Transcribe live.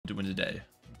doing today?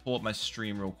 Pull up my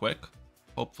stream real quick.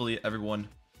 Hopefully everyone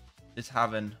is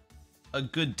having a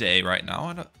good day right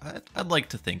now. I'd like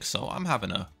to think so. I'm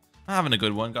having a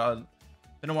good one. God,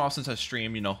 been a while since I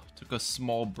streamed. You know, took a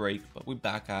small break, but we're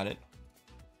back at it.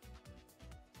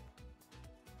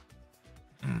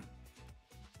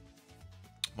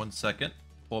 1 second.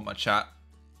 Pull up my chat.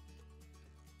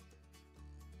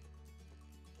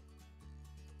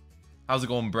 How's it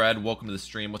going, Brad? Welcome to the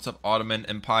stream. What's up, Ottoman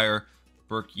Empire,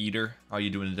 Burke Eater? How you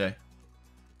doing today?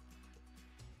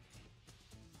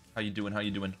 How you doing? How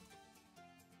you doing?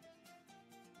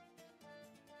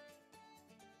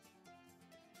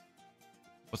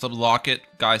 What's up, Locket?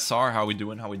 Guy Sar, how we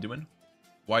doing? How we doing?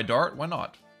 Why Dart? Why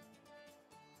not?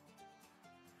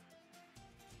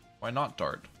 Why not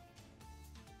Dart?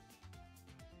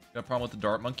 Got a problem with the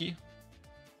Dart monkey?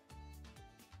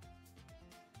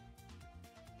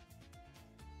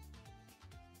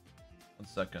 One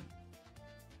second.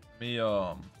 Let me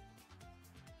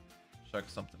check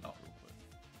something out real quick.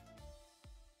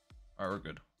 Alright, we're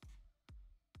good.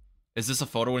 Is this a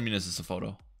photo? What do you mean is this a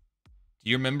photo? Do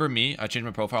you remember me? I changed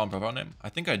my profile and profile name. I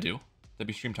think I do. That'd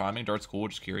be stream timing. Dart's cool,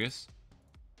 just curious.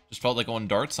 Just felt like going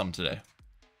Dart some today.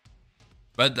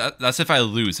 But that's if I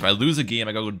lose. If I lose a game,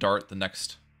 I gotta go Dart the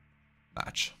next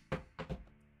match.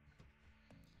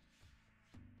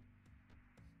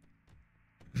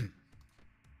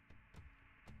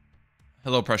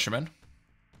 Hello, Pressureman.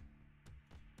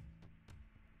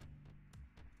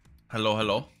 Hello,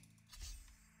 hello.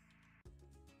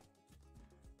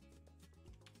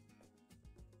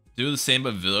 Do the same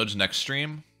but Village next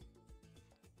stream.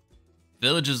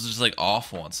 Village is just like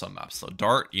awful on some maps. So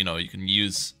Dart, you know, you can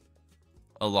use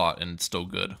a lot and it's still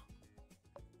good.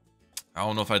 I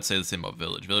don't know if I'd say the same about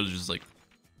Village. Village is like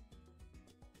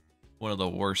one of the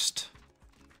worst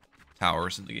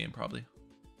towers in the game, probably.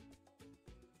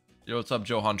 Yo, what's up,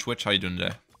 Johan Twitch? How you doing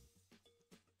today?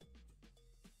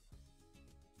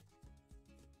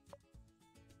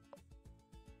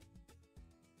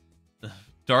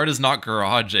 Dart is not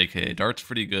Garage, aka. Dart's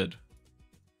pretty good.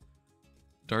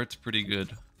 Dart's pretty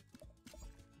good.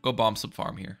 Go bomb sub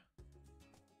farm here.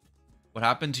 What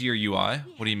happened to your UI?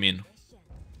 What do you mean?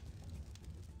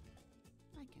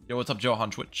 Yo, what's up,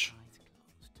 Johan Twitch?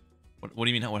 What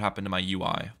do you mean what happened to my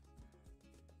UI?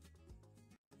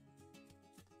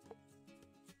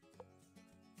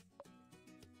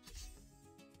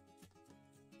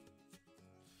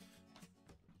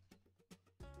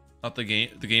 Not the game.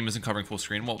 The game isn't covering full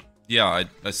screen. Well, yeah,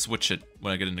 I switch it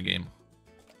when I get in the game.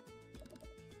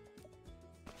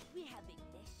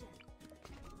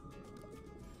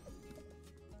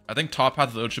 I think top path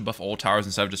of the should buff all towers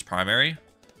instead of just primary.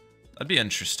 That'd be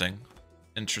interesting.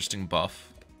 Interesting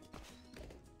buff.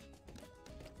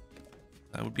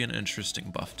 That would be an interesting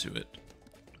buff to it.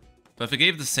 But if it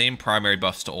gave the same primary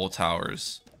buffs to all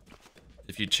towers,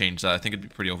 if you change that, I think it'd be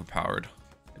pretty overpowered.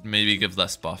 It'd maybe give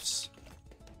less buffs.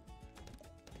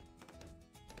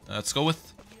 Let's go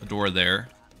with a door there.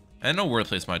 I don't know where to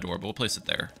place my door, but we'll place it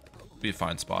there. It'll be a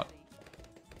fine spot.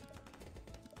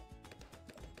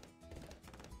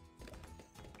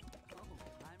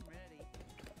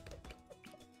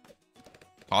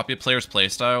 Copy a player's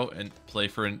playstyle and play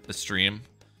for the stream.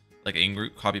 Like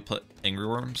copy Angry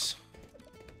Worms.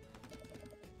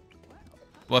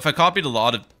 Well, if I copied a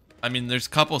lot of... I mean, there's a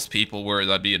couple of people where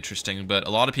that'd be interesting, but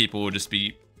a lot of people would just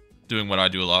be doing what I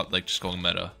do a lot, like just going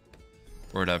meta.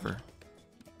 Or whatever.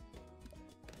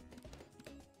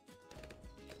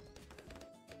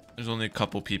 There's only a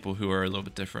couple people who are a little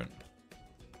bit different.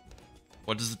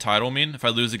 What does the title mean? If I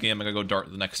lose a game, I gotta go Dart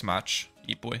the next match.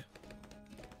 Eat boy.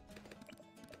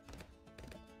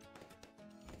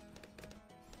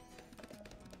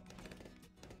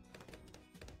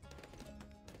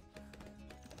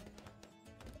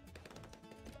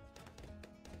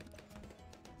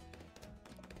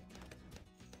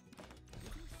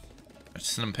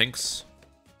 Send them pinks.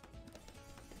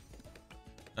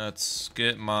 Let's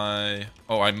get my...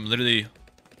 Oh, I'm literally...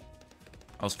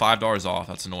 I was $5 off.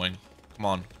 That's annoying. Come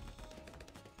on.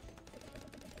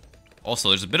 Also,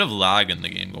 there's a bit of lag in the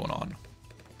game going on.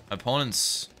 My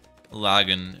opponent's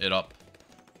lagging it up.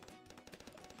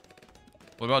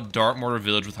 What about Dart Mortar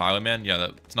Village with Highwayman?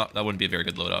 Yeah, that wouldn't be a very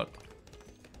good loadout.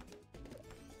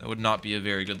 That would not be a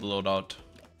very good loadout.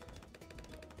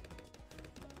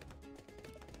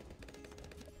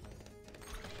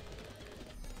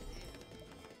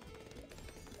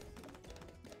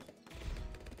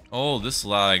 Oh, this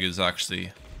lag is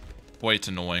actually quite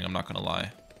annoying, I'm not gonna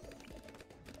lie.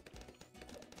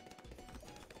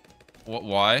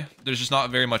 Why? There's just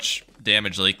not very much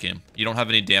damage late game. You don't have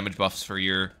any damage buffs for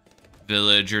your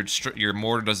Village. Your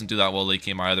mortar doesn't do that well late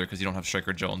game either because you don't have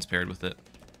Striker Jones paired with it.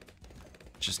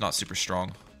 It's just not super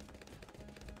strong.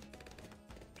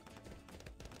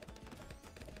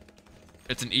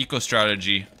 It's an eco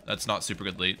strategy that's not super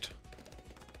good late.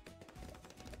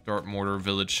 Dart, mortar,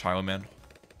 village, Highwayman.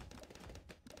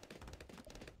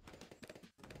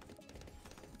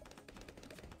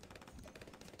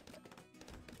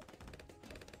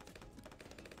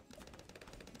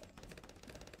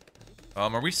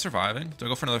 Are we surviving? Do I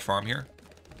go for another farm here?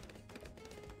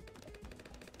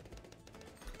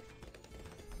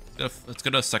 Let's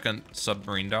get a second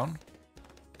submarine down.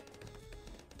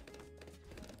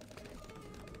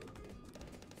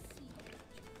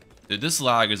 Dude, this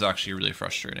lag is actually really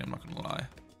frustrating, I'm not gonna lie.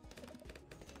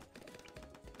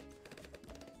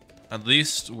 At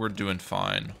least we're doing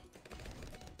fine.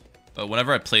 But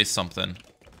whenever I place something...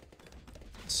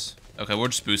 Okay, we'll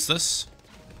just boost this.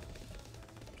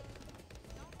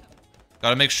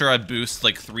 Gotta make sure I boost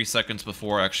like 3 seconds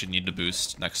before I actually need to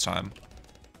boost next time.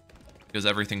 Because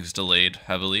everything's delayed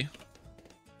heavily.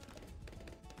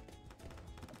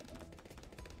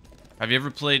 Have you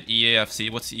ever played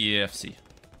EAFC? What's EAFC?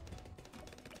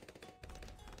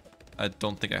 I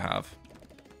don't think I have.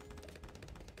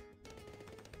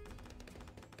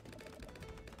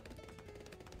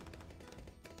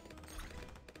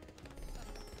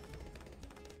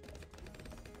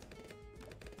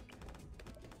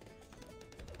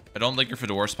 I don't like your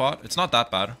Fedora spot. It's not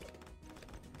that bad.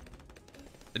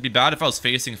 It'd be bad if I was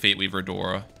facing Fate Weaver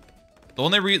Dora.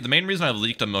 The main reason I've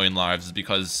leaked a million lives is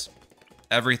because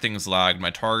everything's lagged. My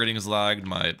targeting is lagged,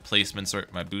 my placements are,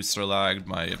 my boosts are lagged,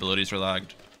 my abilities are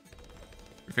lagged.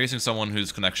 If you're facing someone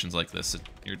whose connection's like this,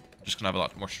 you're just gonna have a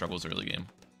lot more struggles early game.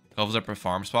 Covers up a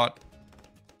farm spot?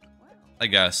 I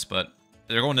guess, but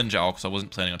they're going Ninja Elk, so I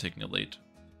wasn't planning on taking it late.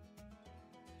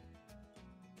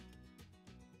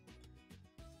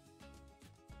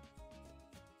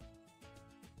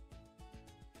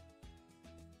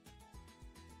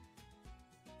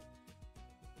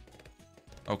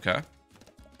 Okay.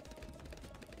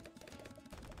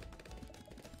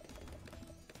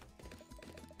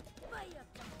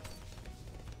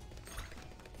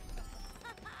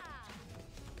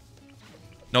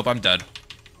 Nope, I'm dead.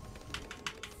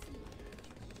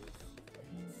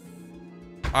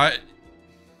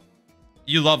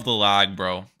 You love the lag,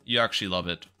 bro. You actually love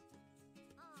it.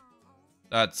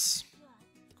 That's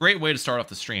a great way to start off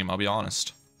the stream, I'll be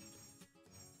honest.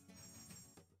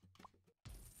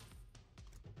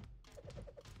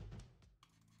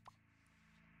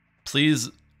 Please,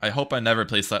 I hope I never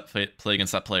play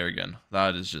against that player again.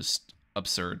 That is just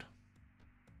absurd.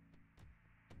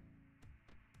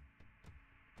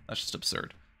 That's just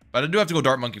absurd. But I do have to go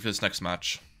Dart Monkey for this next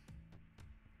match.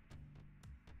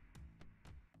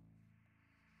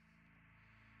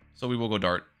 So we will go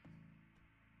Dart.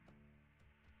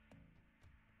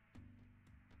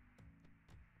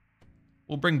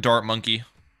 We'll bring Dart Monkey.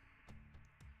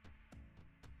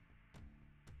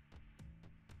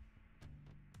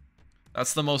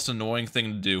 That's the most annoying thing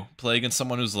to do. Play against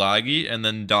someone who's laggy and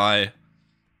then die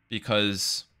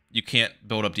because you can't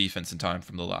build up defense in time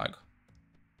from the lag.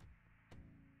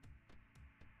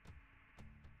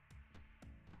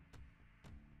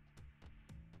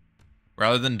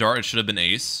 Rather than Dart, it should have been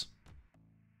Ace.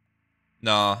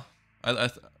 Nah, I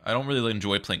don't really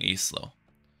enjoy playing Ace though.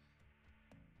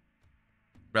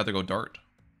 Rather go Dart.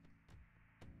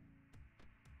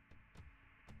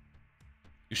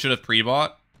 You should have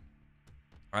pre-bought.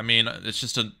 I mean, it's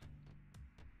just a...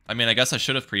 I mean, I guess I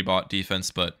should have pre-bought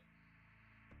defense, but...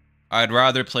 I'd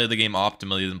rather play the game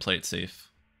optimally than play it safe.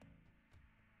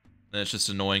 And it's just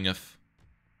annoying if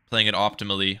playing it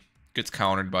optimally gets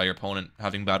countered by your opponent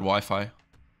having bad Wi-Fi.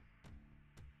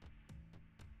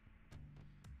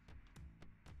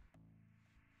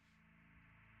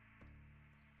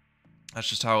 That's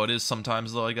just how it is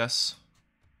sometimes, though, I guess.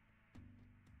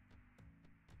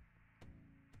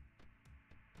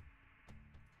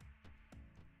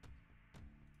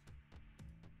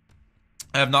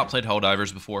 I have not played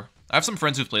Helldivers before. I have some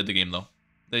friends who've played the game, though.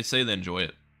 They say they enjoy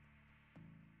it.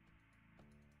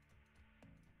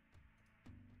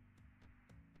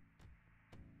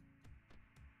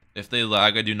 If they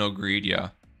lag, I do no greed,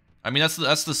 yeah. I mean,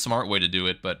 that's the smart way to do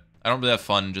it, but I don't really have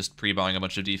fun just pre-buying a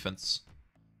bunch of defense.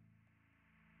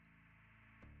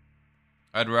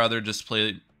 I'd rather just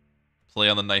play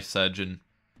on the knife's edge and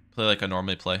play like I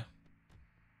normally play.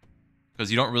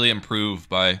 Because you don't really improve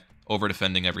by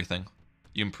over-defending everything.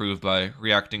 You improve by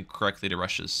reacting correctly to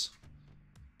rushes.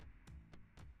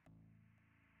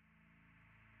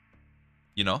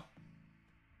 You know?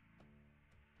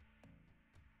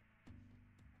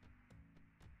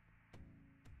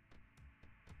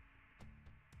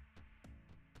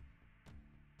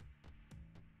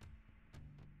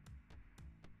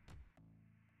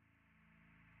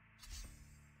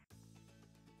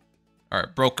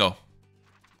 Alright, Broco.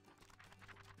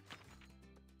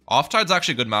 Off-Tide's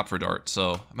actually a good map for Dart,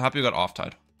 so I'm happy we got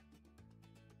Off-Tide.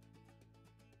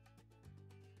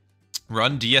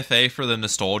 Run DFA for the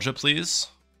nostalgia, please.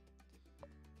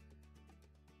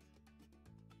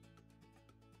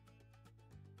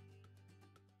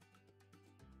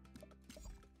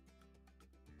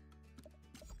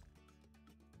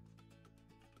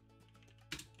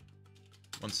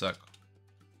 One sec.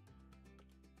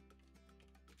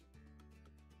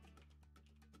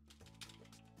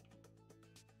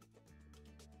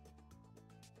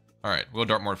 Alright, we'll go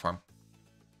Dartmoor farm.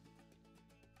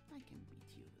 I can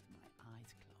beat you with my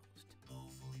eyes closed. Bow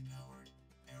fully powered,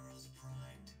 arrows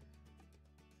primed.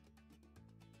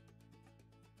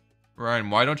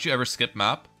 Ryan, why don't you ever skip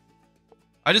map?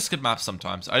 I just skip maps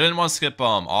sometimes. I didn't want to skip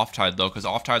Off-Tide though, because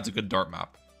Off-Tide's a good Dart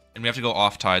map. And we have to go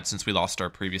Off-Tide since we lost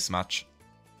our previous match.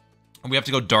 And we have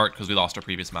to go Dart because we lost our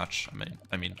previous match.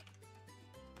 I mean.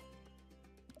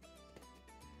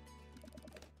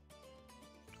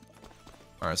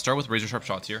 Alright, start with razor sharp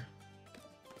shots here.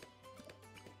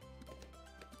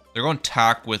 They're going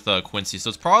tack with Quincy, so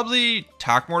it's probably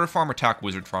tack mortar farm or tack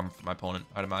wizard farm for my opponent,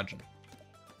 I'd imagine.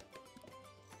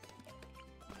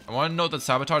 I want to note that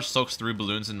sabotage soaks through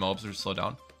balloons and mobs or slow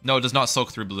down. No, it does not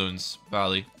soak through balloons,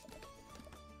 Valley.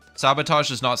 Sabotage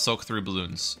does not soak through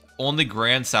balloons. Only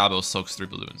Grand Sabo soaks through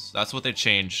balloons. That's what they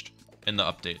changed in the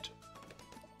update.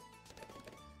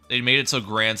 They made it so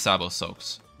Grand Sabo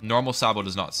soaks. Normal Sabo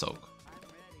does not soak.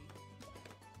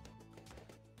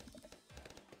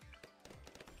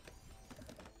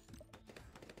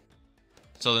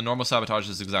 So the normal sabotage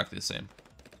is exactly the same.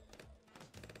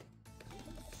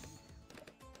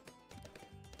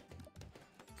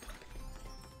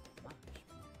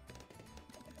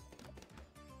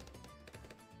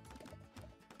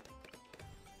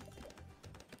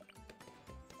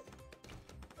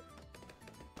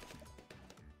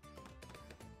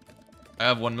 I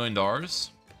have $1 million.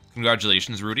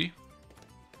 Congratulations, Rudy.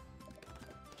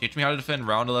 Teach me how to defend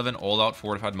round 11 all-out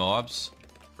fortified Moabs.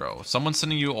 Bro, if someone's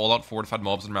sending you all-out fortified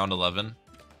Moabs in round 11,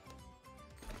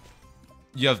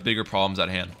 you have bigger problems at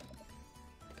hand.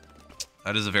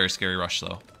 That is a very scary rush,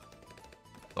 though.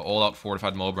 The all-out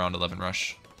fortified Moab round 11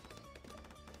 rush.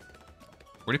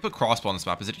 Where do you put crossbow on this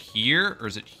map? Is it here or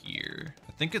is it here?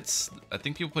 I think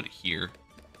people put it here.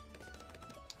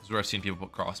 This is where I've seen people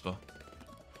put crossbow.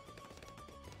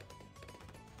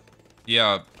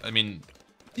 Yeah, I mean,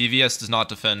 DVS does not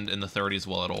defend in the 30s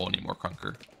well at all anymore,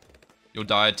 Crunker. You'll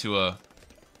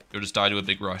just die to a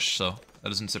big rush, so that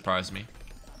doesn't surprise me.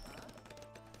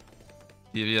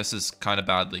 DVS is kind of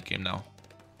bad late game now.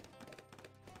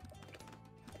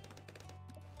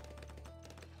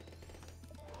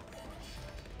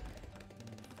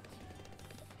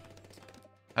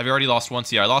 Have you already lost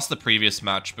once? Yeah, I lost the previous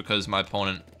match because my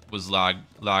opponent was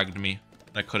lagged me.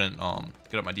 And I couldn't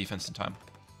get up my defense in time.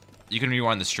 You can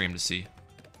rewind the stream to see.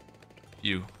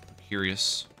 You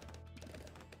curious.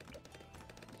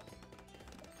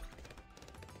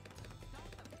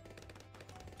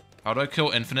 How do I kill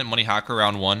Infinite Money Hacker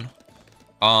round 1?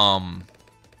 I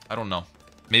don't know.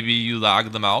 Maybe you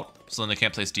lag them out so then they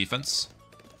can't place defense.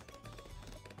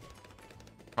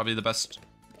 Probably the best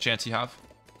chance you have.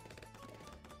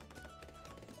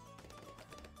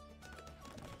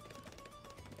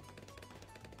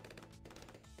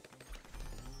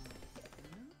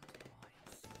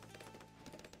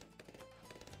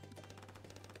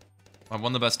 I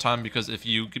won the best time because if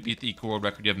you could beat the equal world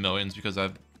record, you have millions because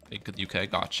I've big UK.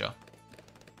 Gotcha.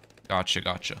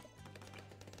 Gotcha.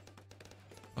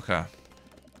 Okay.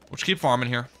 We'll just keep farming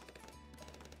here.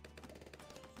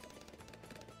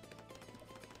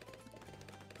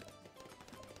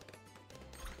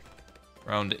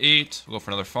 Round 8. We'll go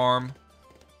for another farm.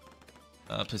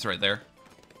 Place it right there.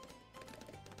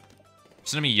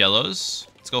 Send me yellows.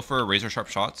 Let's go for razor sharp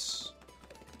shots.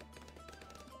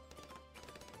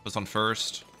 This on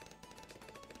first.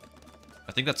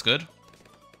 I think that's good.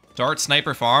 Dart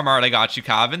sniper farm. Alright, I got you,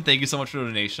 Kavin. Thank you so much for the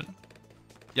donation.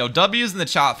 Yo, W's in the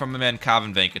chat from my man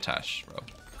Kavin Venkatesh, bro.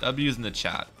 W's in the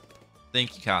chat.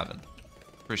 Thank you, Kavin.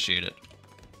 Appreciate it.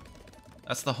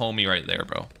 That's the homie right there,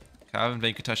 bro. Kavin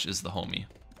Venkatesh is the homie.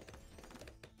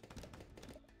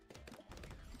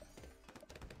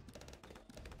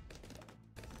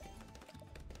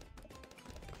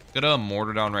 Got a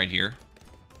mortar down right here.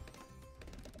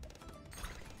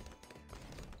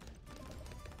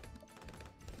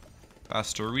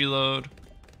 Faster reload.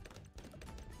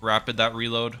 Rapid that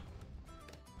reload.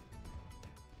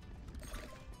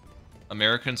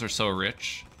 Americans are so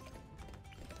rich.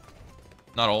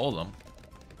 Not all of them.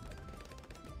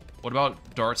 What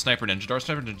about Dart Sniper Ninja? Dart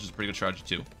Sniper Ninja is a pretty good strategy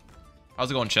too. How's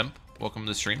it going, Chimp? Welcome to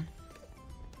the stream.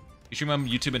 You stream on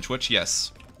YouTube and Twitch?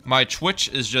 Yes. My Twitch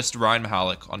is just Ryan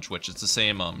Mahalik on Twitch. It's the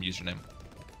same username.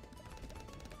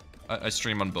 I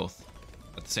stream on both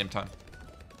at the same time.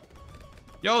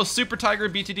 Yo, Super Tiger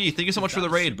BTD, thank you so much for the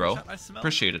raid, bro.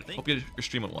 Appreciate it. Hope your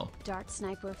stream went well. Dart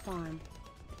Sniper Farm.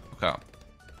 Okay.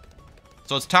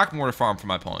 So it's Tac Mortar Farm for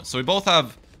my opponent. So we both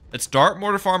have... It's Dart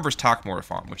Mortar Farm versus Tac Mortar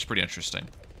Farm, which is pretty interesting.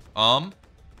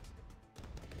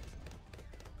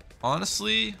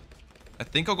 Honestly, I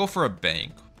think I'll go for a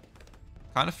bank.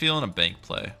 Kind of feeling a bank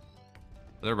play.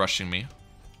 They're rushing me.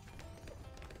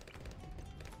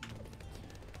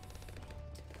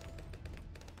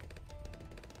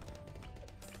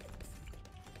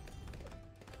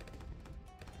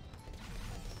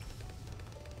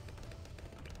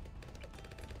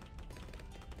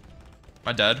 Am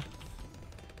I dead?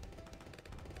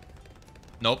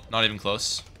 Nope, not even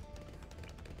close.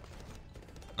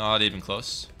 Not even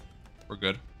close. We're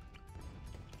good.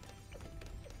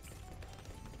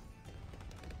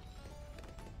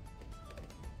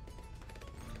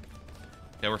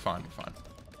 Yeah, we're fine, we're fine.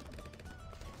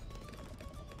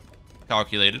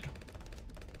 Calculated.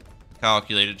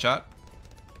 Calculated, chat.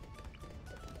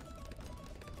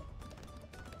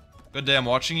 Good day, I'm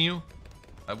watching you.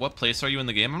 At what place are you in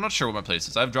the game? I'm not sure what my place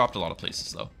is. I've dropped a lot of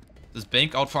places, though. Does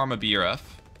bank outfarm a BRF?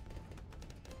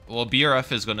 Well, a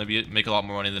BRF is going to make a lot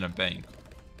more money than a bank.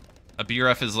 A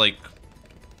BRF is, like,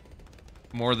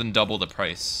 more than double the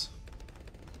price.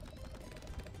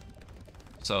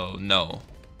 So, no.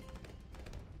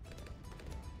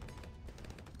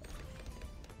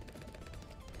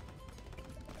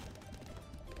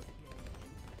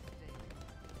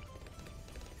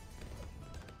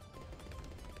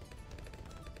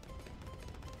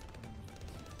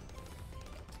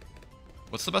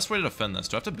 What's the best way to defend this?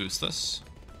 Do I have to boost this?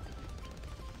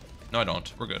 No, I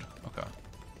don't. We're good. Okay.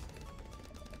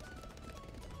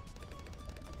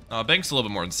 Bank's a little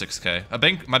bit more than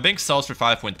 6k. My bank sells for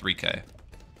 5.3k,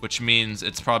 which means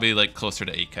it's probably like closer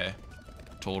to 8k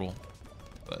total,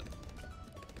 but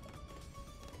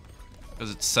because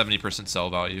it's 70% sell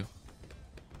value.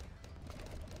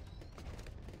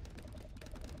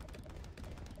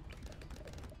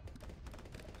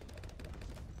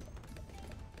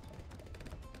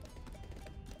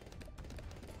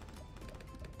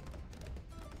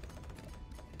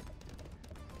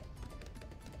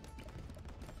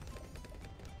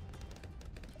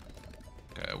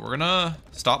 We're gonna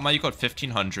stop my eco at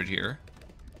 1500 here.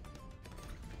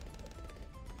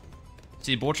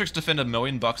 See, Boltrix defend $1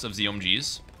 million of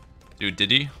ZOMGs. Dude,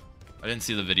 did he? I didn't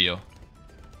see the video.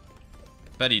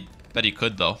 Bet he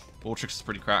could though. Boltrix is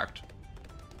pretty cracked.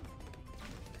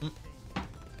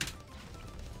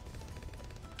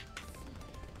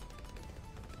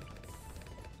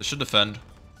 This should defend.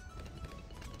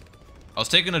 I was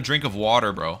taking a drink of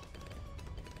water, bro.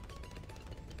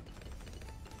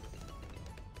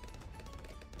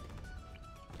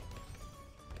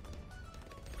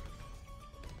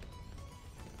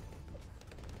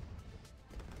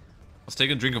 Let's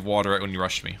take a drink of water right when you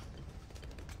rushed me.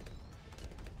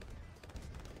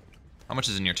 How much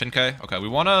is in here? 10k? Okay, we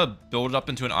want to build it up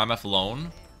into an IMF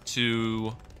loan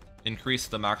to increase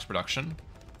the max production.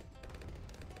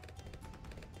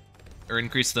 Or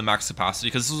increase the max capacity,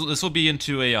 because this will be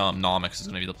into a Nomics is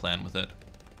going to be the plan with it.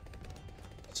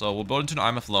 So we'll build into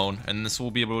an IMF loan, and this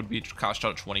will be able to be cashed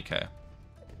out at 20k. How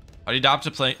do you adapt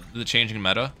to play the changing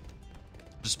meta?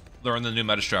 Just learn the new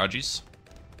meta strategies.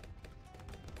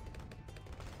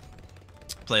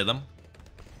 Play them.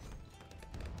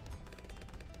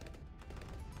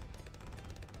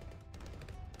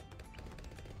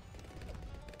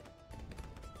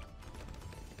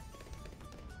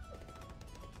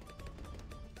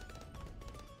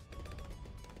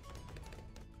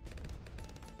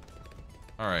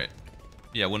 All right.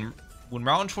 Yeah, when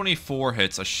round 24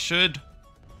 hits, I should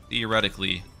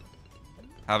theoretically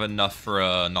have enough for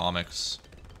Nomics.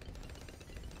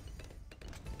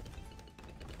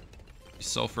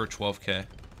 Sell for 12k.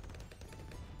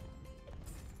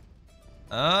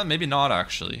 Maybe not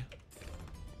actually.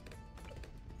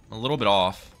 I'm a little bit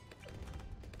off.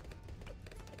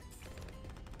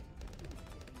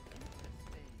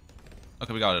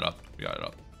 Okay, we got it up. We got it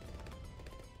up.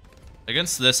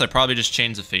 Against this, I probably just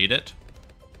change the fade it.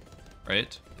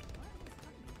 Right?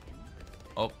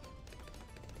 Oh.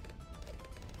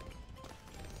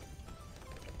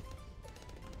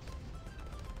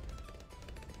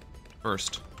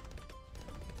 First.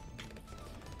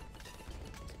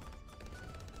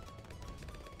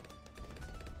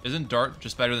 Isn't Dart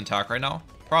just better than Tac right now?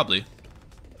 Probably.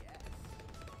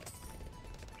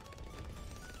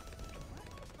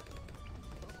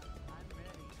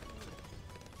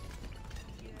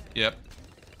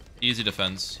 Easy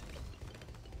defense.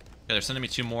 Okay, they're sending me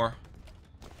 2 more.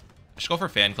 I should go for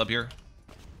fan club here.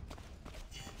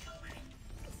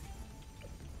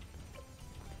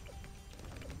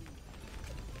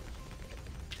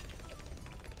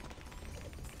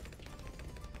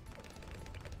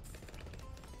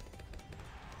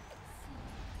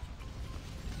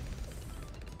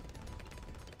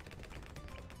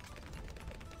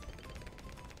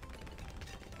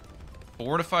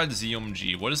 Fortified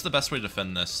ZMG. What is the best way to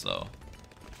defend this, though?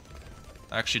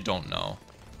 I actually don't know.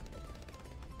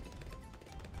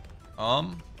 I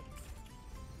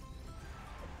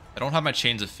don't have my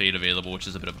Chains of Fate available, which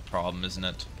is a bit of a problem, isn't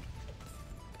it?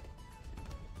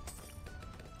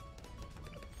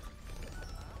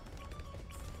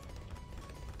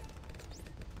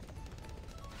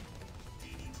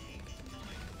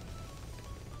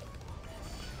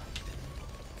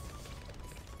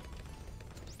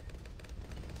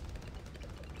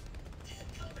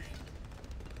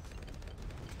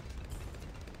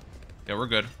 Yeah, we're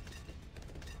good.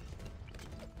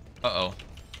 Uh-oh.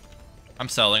 I'm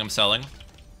selling.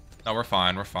 No, we're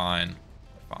fine. We're fine,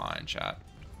 chat.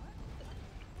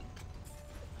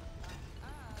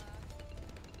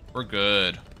 We're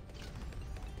good.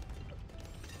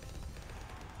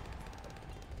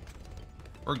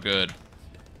 We're good.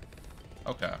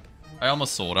 Okay. I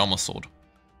almost sold.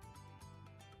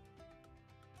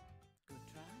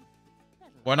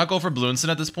 Why not go for Bloonson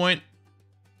at this point?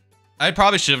 I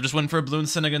probably should have just went for a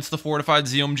Bloonson against the fortified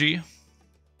ZMG.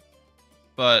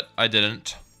 But I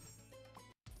didn't.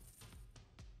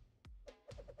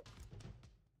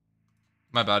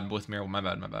 My bad, with Mirror. My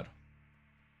bad.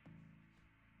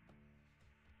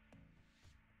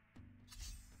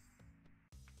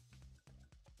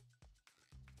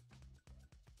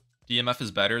 DMF is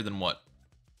better than what?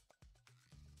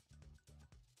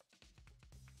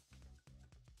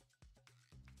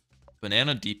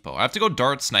 Banana Depot. I have to go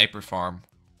Dart Sniper Farm.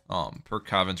 Per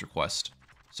Cavin's request.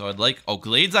 So I'd like... Oh,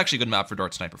 Glade's actually a good map for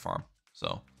Dart Sniper Farm.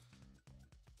 So,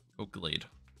 go Glade.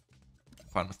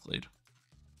 Fine with Glade.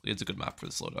 Glade's a good map for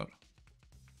this loadout.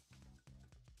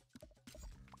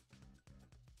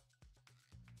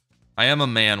 I am a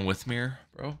man with Mirror,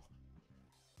 bro.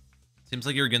 Seems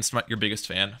like you're against your biggest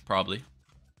fan, probably.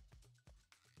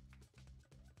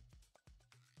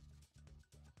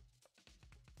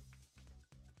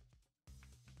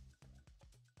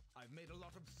 I've made a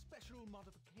lot of special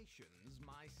modifications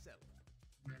myself.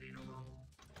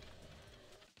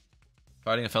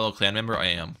 Fighting a fellow clan member? I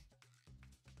am.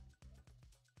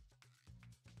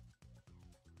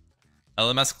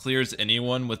 LMS clears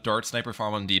anyone with Dart Sniper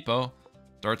Farm on Depot.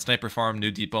 Dart Sniper Farm,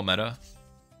 new Depot meta.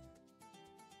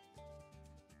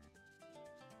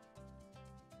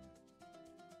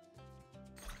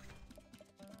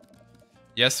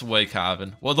 Yes, way,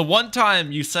 Calvin. Well, the one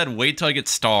time you said wait till I get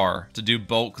Star to do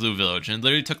bulk Glue Village, and it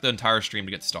literally took the entire stream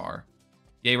to get Star.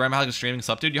 Yay, Ryan is streaming.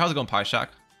 Sup, dude? How's it going, Pie Shack?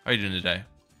 How are you doing today?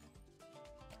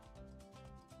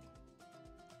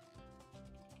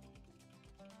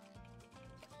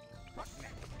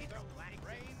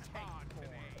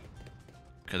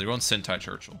 Okay, they're going Sentai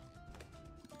Churchill.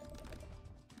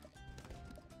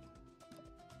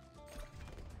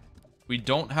 We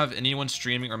don't have anyone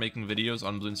streaming or making videos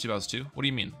on Bloons 2002. What do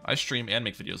you mean? I stream and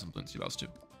make videos on Bloons 2002.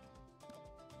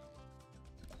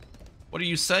 What are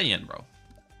you saying, bro?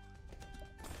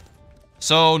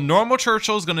 So, normal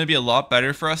Churchill is going to be a lot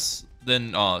better for us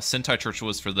than Sentai Churchill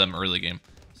was for them early game.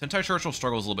 Sentai Churchill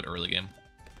struggles a little bit early game.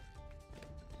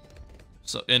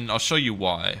 So, and I'll show you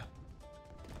why.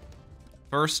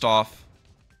 First off,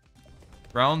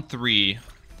 round 3,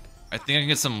 I think I can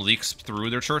get some leaks through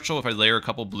their Churchill if I layer a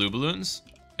couple blue balloons,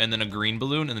 and then a green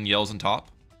balloon, and then yells on top.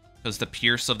 Because the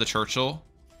pierce of the Churchill...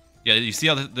 Yeah, you see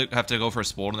how they have to go for a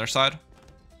Spoiled on their side?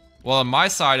 Well, on my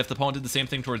side, if the opponent did the same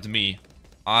thing towards me,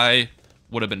 I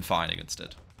would have been fine against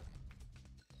it.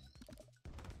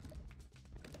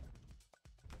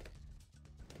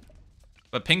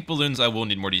 But pink balloons, I will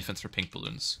need more defense for pink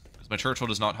balloons. Because my Churchill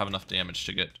does not have enough damage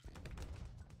to get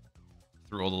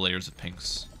through all the layers of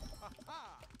pinks.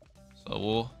 So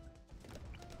we'll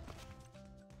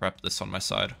prep this on my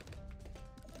side.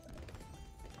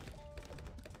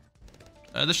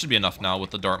 This should be enough now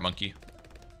with the Dart Monkey.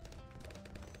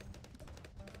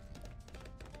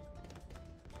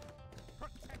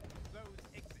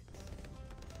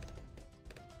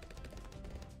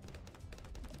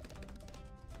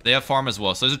 They have farm as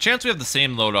well, so there's a chance we have the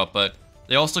same loadout, but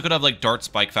they also could have like Dart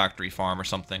Spike Factory farm or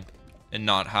something, and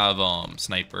not have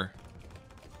Sniper.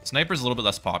 Sniper's a little bit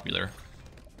less popular.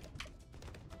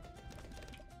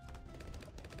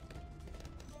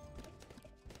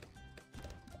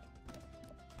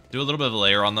 Do a little bit of a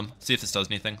layer on them. See if this does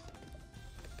anything.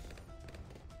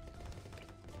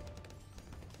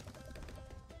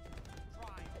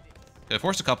 Okay, I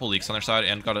forced a couple leaks on their side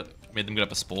and made them get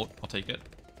up a Spolt. I'll take it.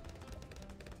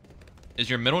 Is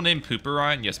your middle name Pooper,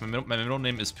 Ryan? Yes, my middle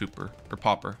name is Pooper. Or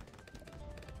Popper.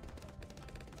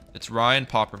 It's Ryan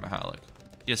Popper Mahalik.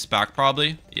 He has SPAC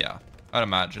probably? Yeah, I'd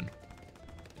imagine.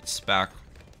 It's SPAC.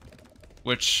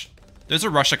 Which, there's a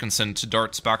rush I can send to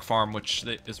Dart SPAC farm, which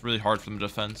is really hard for them to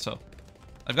defend, so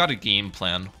I've got a game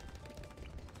plan.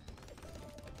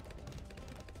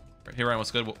 Right, hey Ryan,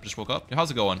 what's good? Just woke up.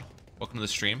 How's it going? Welcome to the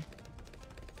stream.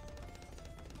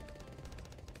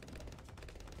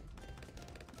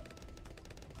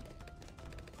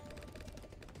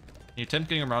 Can you attempt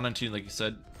getting around 19 like you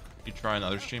said you try on the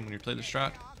other stream when you play the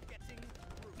strat?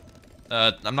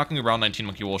 I'm not going to round 19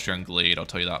 Monkey Wall share and Glade, I'll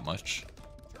tell you that much.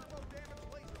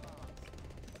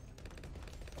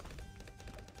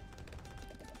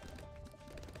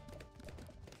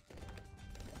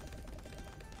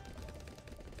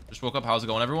 Just woke up, how's it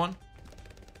going everyone?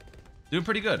 Doing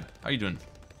pretty good. How you doing?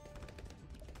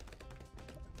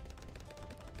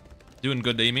 Doing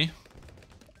good, Amy.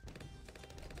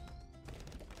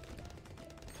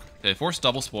 Okay, force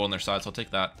double spoil on their side, so I'll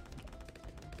take that.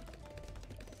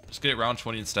 Just get it round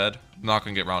 20 instead. I'm not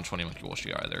gonna get round 20 Monkey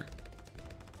Walshi either.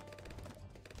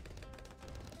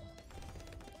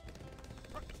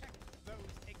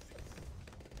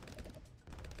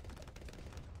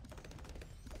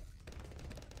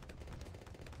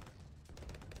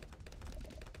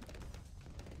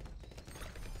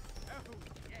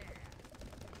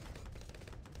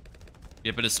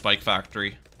 Yep, it is Spike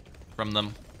Factory from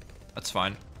them. That's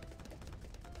fine.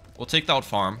 We'll take that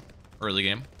farm early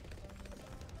game.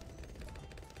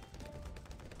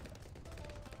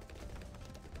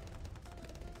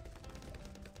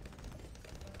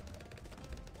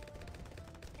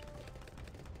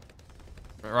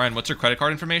 Ryan, what's your credit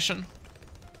card information?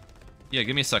 Yeah,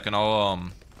 give me a second. I'll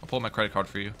pull up my credit card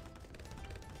for you.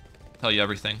 Tell you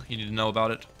everything you need to know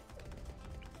about it.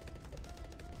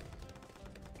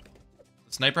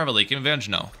 Does Sniper have a late game advantage?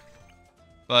 No.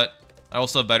 But I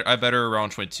also have better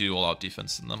round 22 all-out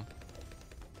defense than them.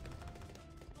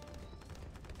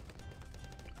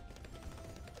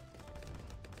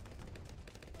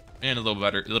 And a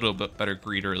little bit better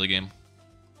greed early game.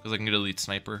 Because I can get elite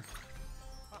sniper.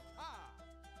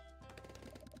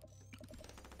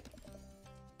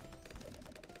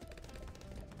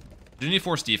 Do need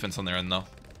force defense on their end though.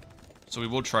 So we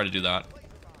will try to do that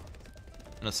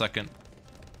in a second.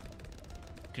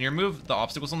 Can you remove the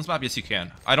obstacles on this map? Yes, you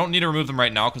can. I don't need to remove them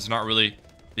right now because they're not really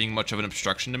being much of an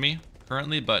obstruction to me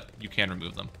currently, but you can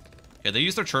remove them. Okay, they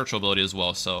use their Churchill ability as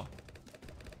well, so.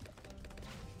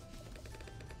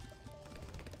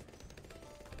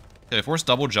 Okay, force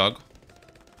double jug.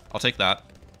 I'll take that.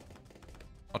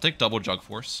 I'll take double jug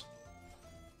force.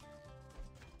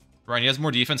 Ryan, he has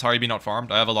more defense. How are you being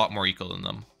out-farmed? I have a lot more eco than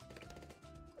them.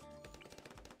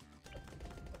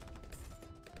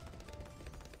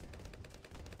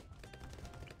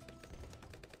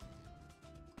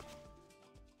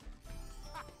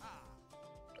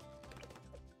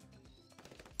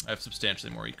 I have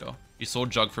substantially more eco. You sold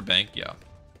Jug for bank? Yeah.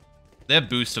 They have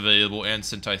Boost available and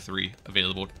Sentai 3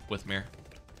 available with Mir.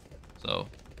 So,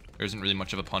 there isn't really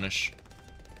much of a punish.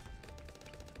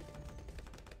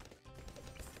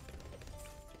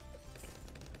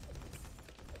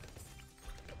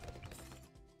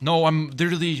 No, I'm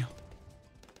literally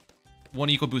one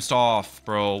eco boost off,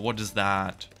 bro. What is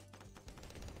that?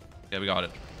 Okay, we got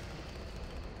it.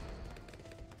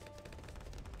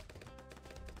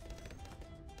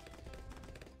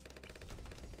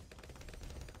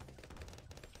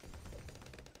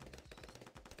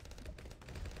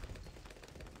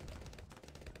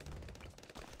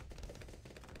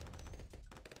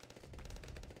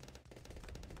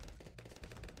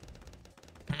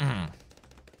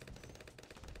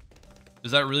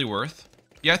 Is that really worth?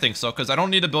 Yeah, I think so, because I don't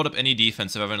need to build up any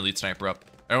defense if I have an elite sniper up.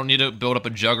 I don't need to build up a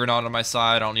juggernaut on my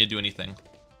side. I don't need to do anything.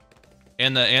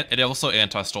 And it also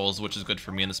anti-stalls, which is good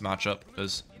for me in this matchup,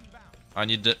 because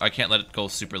I can't let it go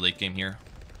super late game here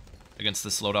against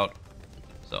this loadout.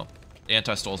 So,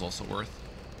 anti-stall is also worth.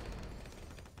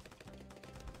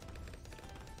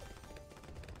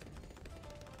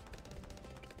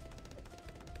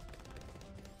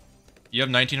 You have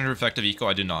 1900 effective eco?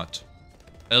 I do not.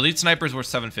 Elite snipers worth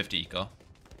 750 eco.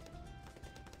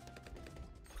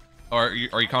 Or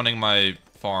are you counting my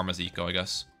farm as eco? I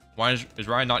guess. Why is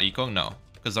Ryan not eco? No,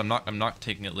 because I'm not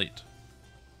taking it late.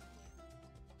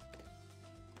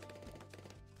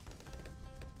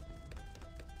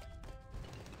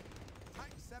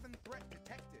 Type 7 threat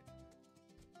detected.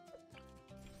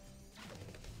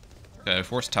 Okay,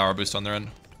 force tower boost on their end.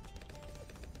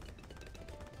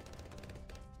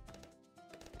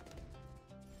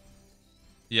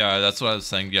 Yeah, that's what I was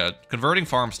saying. Yeah, converting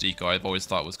farms to eco I've always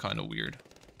thought was kind of weird.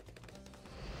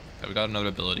 Okay, we got another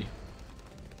ability.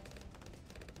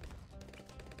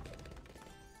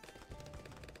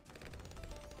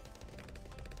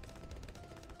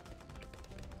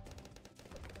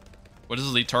 What does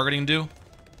elite targeting do?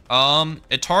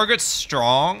 It targets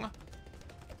strong.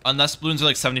 Unless balloons are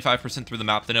like 75% through the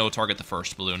map, then it will target the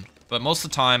first balloon. But most of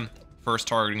the time, first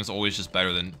targeting is always just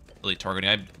better than elite targeting.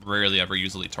 I rarely ever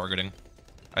use elite targeting.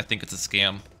 I think it's a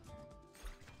scam.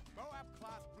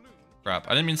 Crap,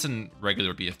 I didn't mean to send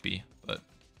regular BFB, but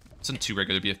send 2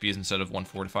 regular BFBs instead of 1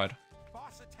 fortified.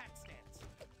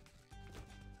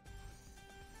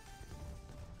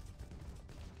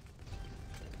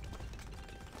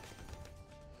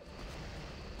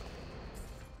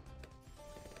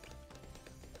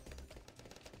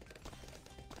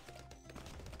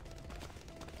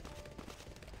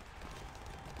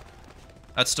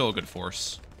 That's still a good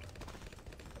force.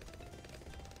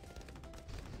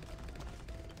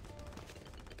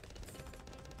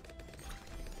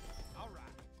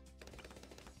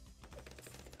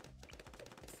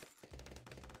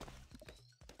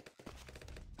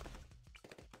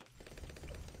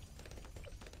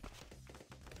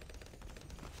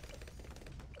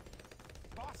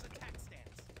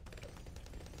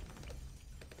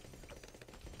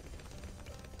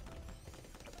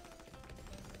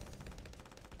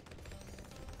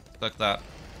 Like that.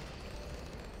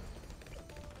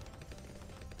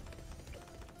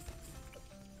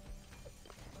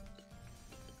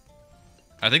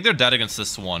 I think they're dead against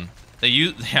this one. They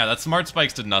used, yeah, that smart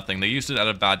spikes did nothing. They used it at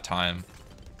a bad time.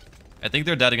 I think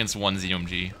they're dead against one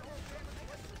ZMG.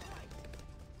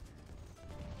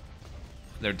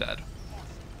 They're dead.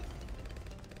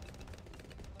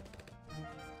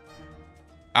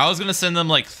 I was gonna send them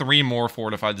like 3 more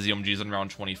fortified ZMGs in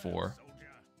round 24.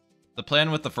 The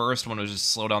plan with the first one was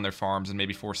just slow down their farms and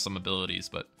maybe force some abilities,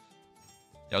 but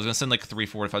yeah, I was gonna send like 3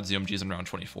 fortified ZMGs in round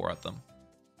 24 at them.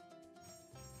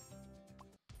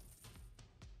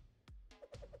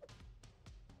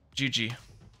 GG.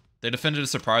 They defended a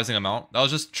surprising amount. That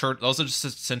was just a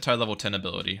Sentai level 10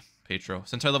 ability, Petro.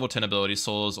 Sentai level 10 ability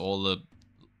solos all the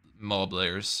mob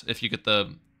layers. If you get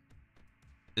the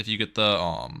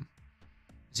ZMG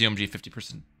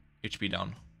 50% HP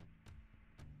down.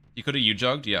 You could have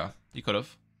U-jugged, yeah, you could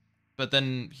have. But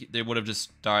then they would have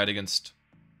just died against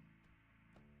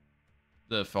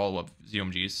the follow-up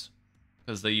ZMGs.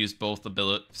 Because they used both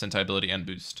Sentai ability and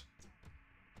boost.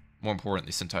 More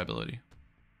importantly, Sentai ability.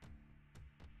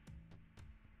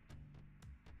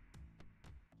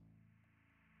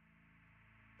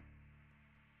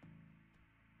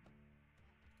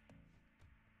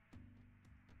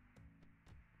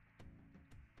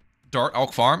 Dart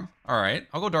Elk Farm? Alright,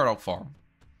 I'll go Dart Elk Farm.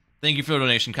 Thank you for the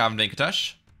donation, Kevin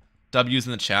Venkatesh. W's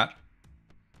in the chat.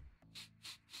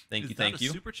 Thank you, thank you.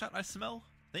 Super chat I smell?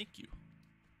 Thank you.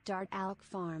 Dart Elk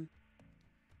Farm.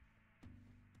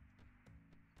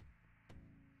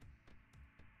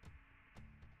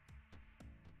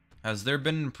 Has there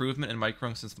been an improvement in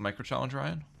microing since the micro challenge,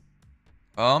 Ryan?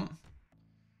 I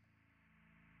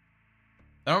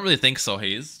don't really think so,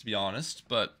 Hayes, to be honest,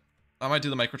 but I might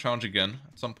do the micro challenge again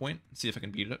at some point and see if I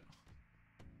can beat it.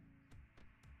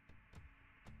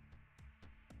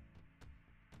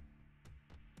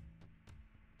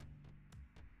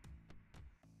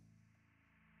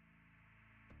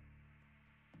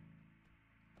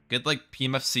 Get like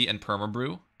PMFC and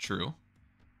Permabrew. True.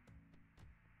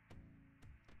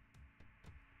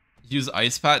 Use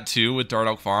Ice Pat too with Dart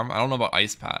Elk Farm. I don't know about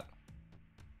Ice Pat.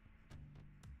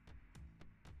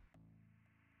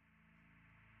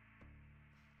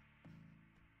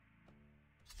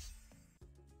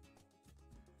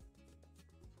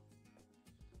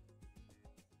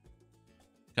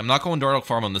 I'm not going Dart Elk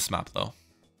Farm on this map though.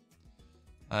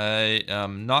 I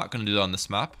am not going to do that on this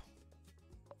map.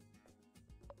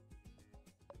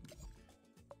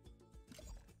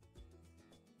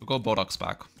 We'll go Bodox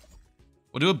back.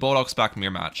 We'll do a Bodox back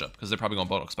mirror matchup because they're probably going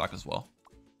Bodox back as well.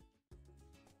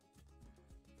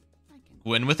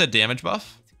 Win with a damage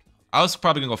buff? I was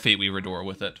probably going to go Fate Weaver Door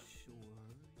with it,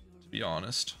 to be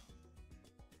honest.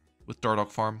 With Dart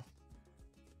Elk Farm.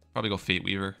 Probably go Fate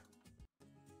Weaver.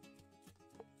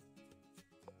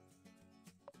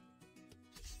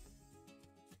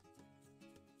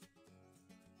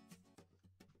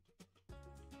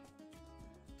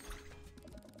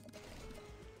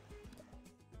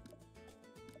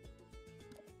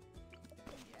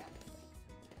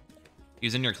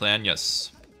 He's in your clan?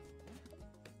 Yes.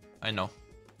 I know.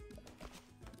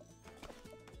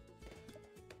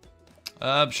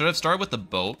 Should I have started with the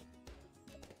boat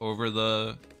over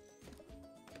the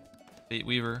Fate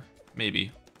Weaver?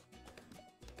 Maybe.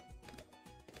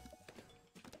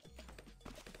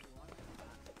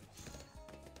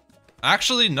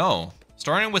 Actually, no.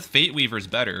 Starting with Fate Weaver is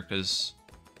better, because,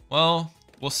 well,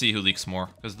 we'll see who leaks more,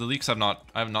 because the leaks I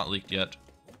have not leaked yet.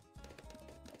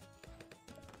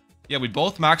 Yeah, we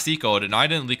both max ecoed, and I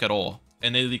didn't leak at all,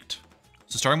 and they leaked.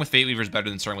 So starting with Fate Weaver is better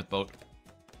than starting with boat.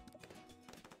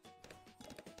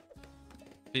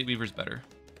 Fate Weaver's better.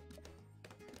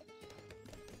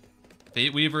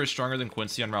 Fate Weaver is stronger than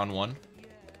Quincy on round 1.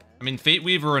 I mean, Fate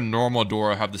Weaver and normal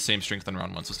Dora have the same strength on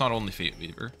round 1, so it's not only Fate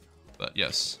Weaver, but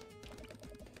yes.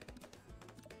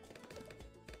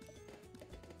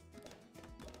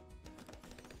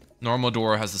 Normal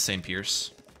Dora has the same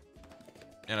pierce.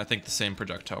 And I think the same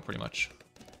projectile, pretty much.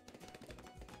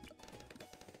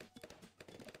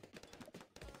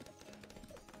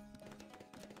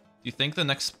 Do you think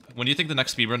when do you think the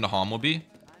next speedrun to Hom will be?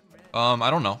 I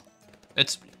don't know.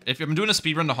 If I'm doing a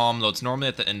speedrun to Hom, though, it's normally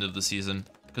at the end of the season.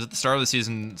 Because at the start of the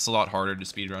season, it's a lot harder to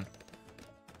speedrun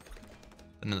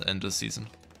than at the end of the season.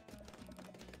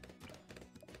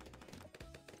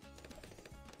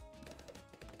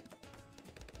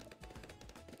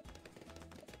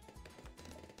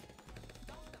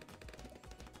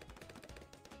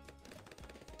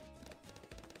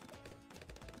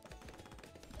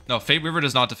 No, Fate Weaver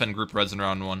does not defend group reds in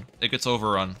round 1. It gets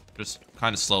overrun, just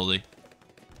kind of slowly.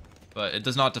 But it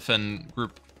does not defend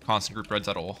constant group reds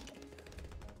at all.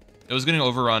 It was getting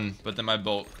overrun, but then my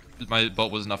boat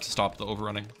was enough to stop the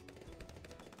overrunning.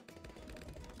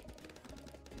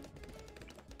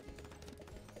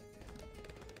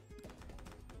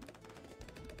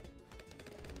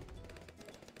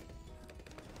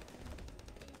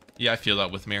 Yeah, I feel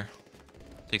that with Mir.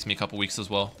 Takes me a couple weeks as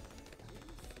well.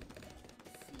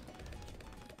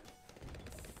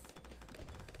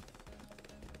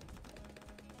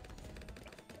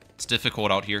 It's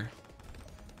difficult out here.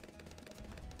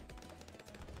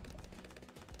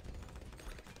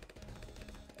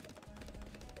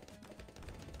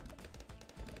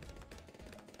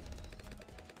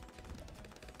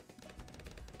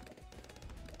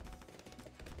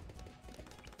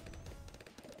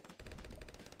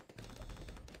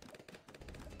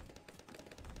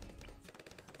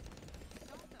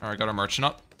 Alright, got our merchant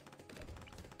up.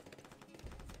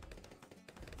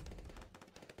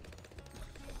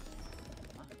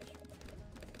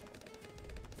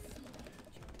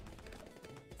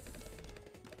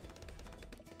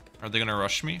 Are they gonna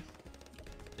rush me?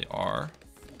 They are.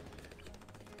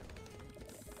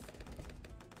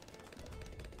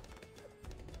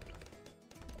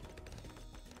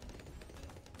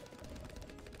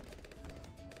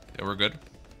 Yeah, we're good.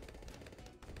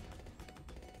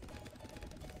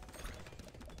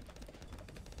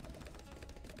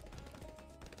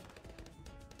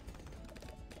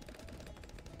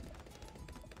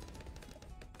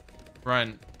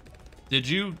 Brian, did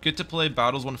you get to play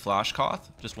Battles 1 Flash Koth?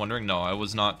 Just wondering. No, I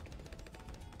was not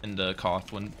into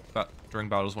Koth during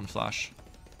Battles 1 Flash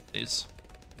days.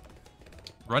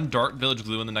 Run Dart Village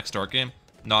Glue in the next Dart game?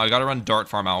 No, I gotta run Dart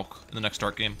Farm Alk in the next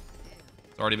Dart game.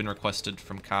 It's already been requested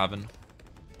from Cavan.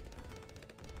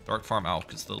 Dart Farm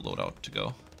Alk is the loadout to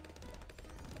go.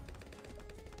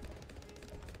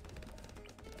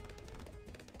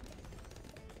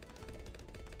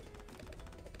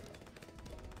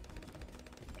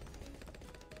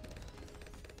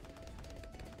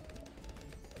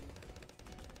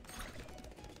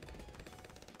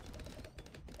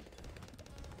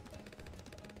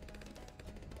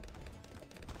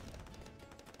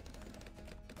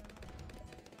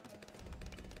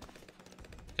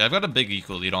 Yeah, I've got a big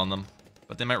eco lead on them,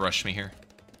 but they might rush me here.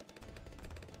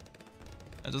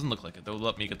 It doesn't look like it. They'll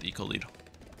let me get the eco lead.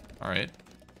 Alright.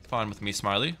 Fine with me,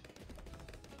 Smiley.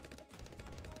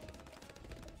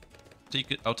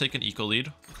 I'll take an eco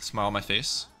lead with a smile on my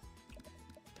face.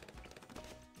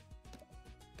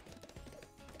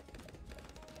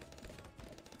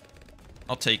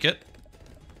 I'll take it.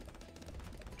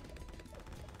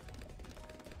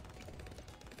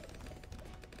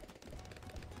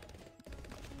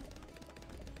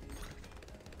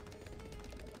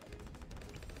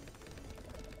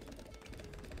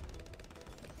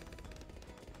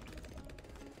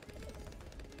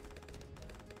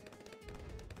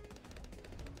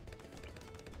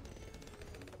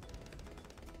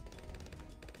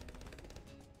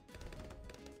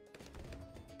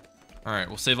 Alright,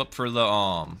 we'll save up for the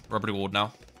rubber gold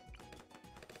now.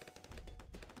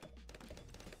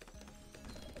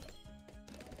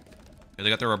 Okay, they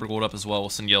got their rubber gold up as well. We'll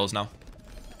send yellows now.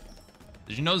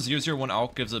 Did you know 001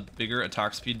 Alk gives a bigger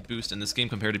attack speed boost in this game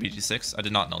compared to BG6? I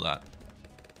did not know that.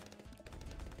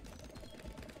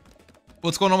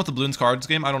 What's going on with the Bloons cards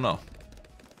game? I don't know.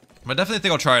 I definitely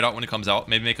think I'll try it out when it comes out.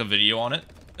 Maybe make a video on it.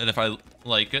 And if I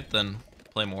like it, then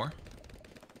play more.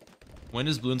 When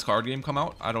does Bloons card game come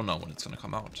out? I don't know when it's going to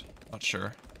come out. Not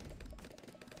sure.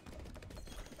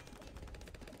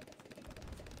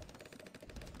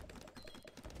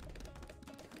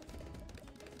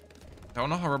 I don't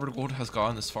know how Rubber Gold has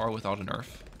gotten this far without a nerf.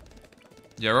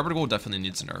 Yeah, Rubber Gold definitely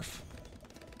needs a nerf.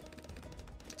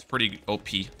 It's pretty OP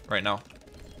right now.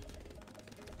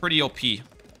 Pretty OP,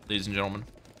 ladies and gentlemen.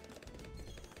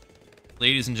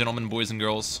 Ladies and gentlemen, boys and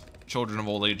girls, children of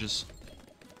all ages.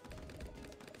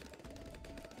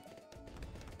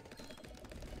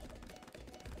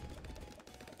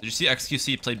 Did you see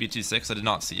XQC play BT6? I did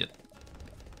not see it.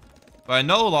 But I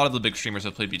know a lot of the big streamers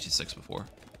have played BT6 before.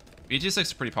 BT6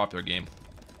 is a pretty popular game.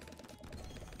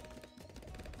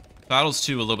 Battles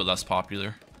 2 a little bit less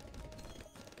popular.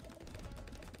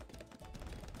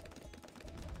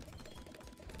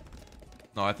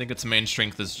 No, I think its main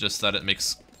strength is just that it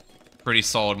makes pretty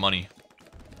solid money.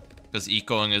 Because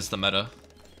ecoing is the meta,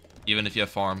 even if you have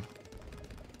farm.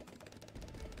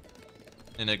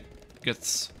 And it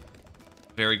gets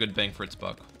very good bang for its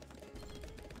buck.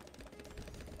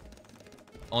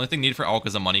 Only thing needed for Alk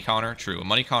is a money counter. True, a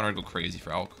money counter would go crazy for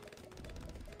Alk.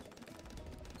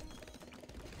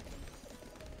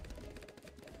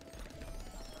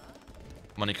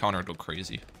 Money counter would go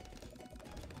crazy.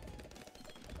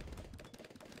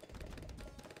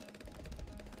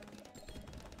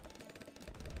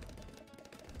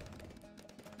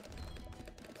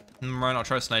 Ryan, I'll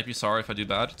try to snipe you. Sorry if I do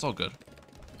bad. It's all good.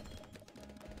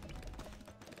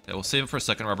 Okay, we'll save it for a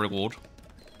second Rubber Gold.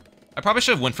 I probably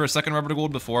should have went for a second Rubber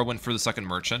Gold before I went for the second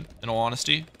Merchant, in all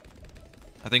honesty.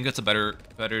 I think it's a better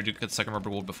to get the second Rubber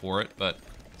Gold before it, but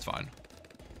it's fine.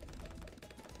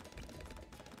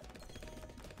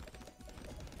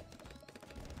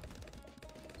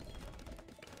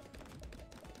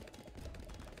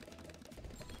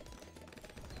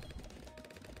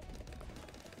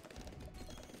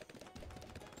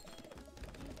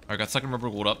 Alright, got second Rubber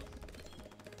Gold up.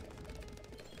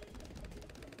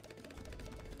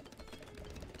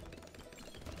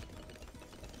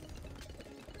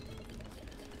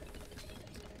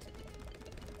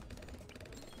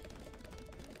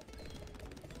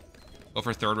 Go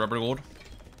for third Rubber Gold.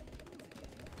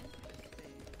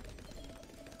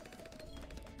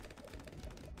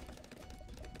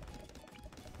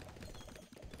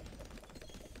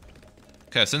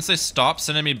 Okay, since they stopped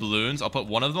sending me balloons, I'll put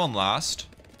one of them on last.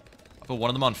 I'll put one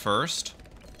of them on first.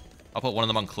 I'll put one of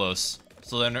them on close.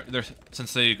 So then,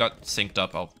 since they got synced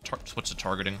up, I'll switch to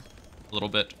targeting a little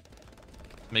bit.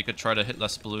 Make it try to hit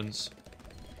less balloons.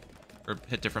 Or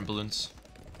hit different balloons.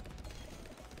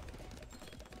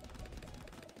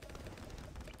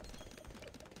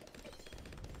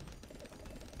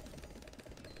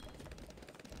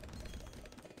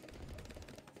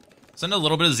 Send a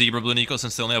little bit of Zebra Balloon Eco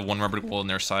since they only have one Rubber Gold on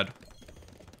their side.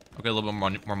 I'll get a little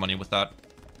bit more money with that.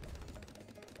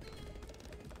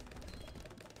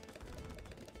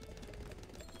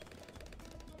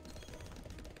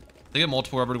 If they get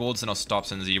multiple Rubber Golds, then I'll stop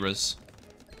sending Zebras.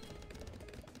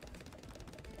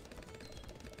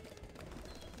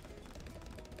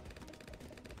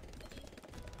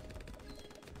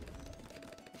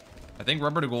 I think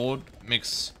Rubber Gold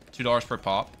makes $2 per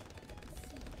pop.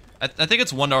 I think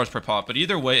it's $1 per pop, but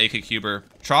either way, AK Cuber,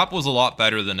 Trap was a lot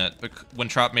better than it when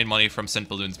Trap made money from sent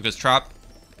balloons, because Trap,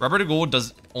 Rubber to Gold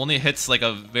only hits like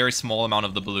a very small amount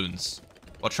of the balloons,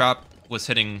 while Trap was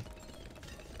hitting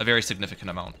a very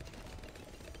significant amount.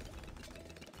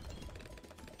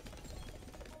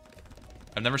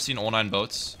 I've never seen all 9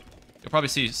 boats. You'll probably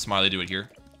see Smiley do it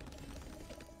here.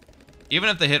 Even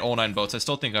if they hit all 9 boats, I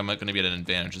still think I'm going to be at an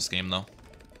advantage this game, though.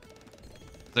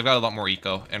 They've got a lot more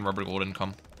eco and Rubber Gold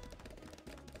income.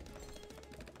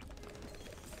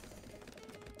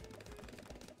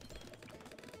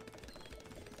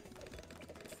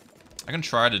 I can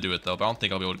try to do it though, but I don't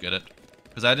think I'll be able to get it.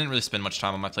 Because I didn't really spend much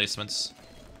time on my placements.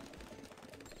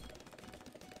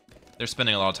 They're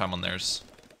spending a lot of time on theirs.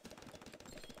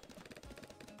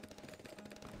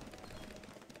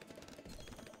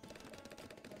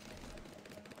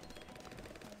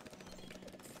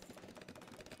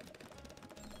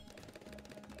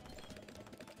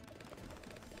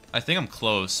 I think I'm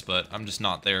close, but I'm just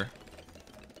not there.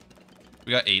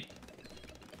 We got 8.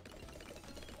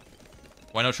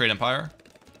 Why no Trade Empire?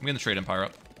 I'm getting the Trade Empire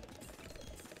up.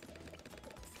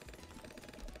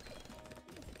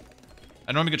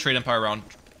 I normally get Trade Empire around...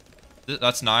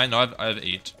 That's 9. No, I have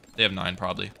 8. They have 9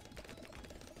 probably.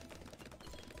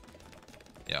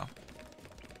 Yeah.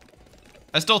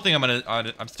 I still think I'm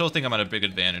at a big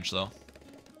advantage though.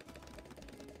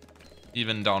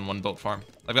 Even down 1 boat farm.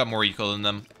 I've got more eco than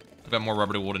them. I've got more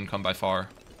rubber to wood income by far.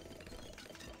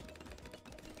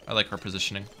 I like our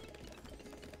positioning.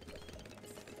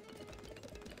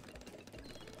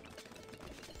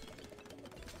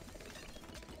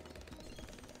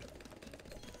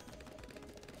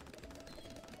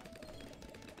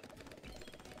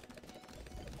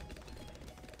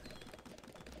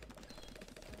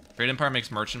 Trade Empire makes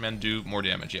Merchantman do more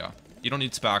damage, yeah. You don't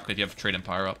need SPAC if you have Trade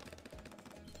Empire up.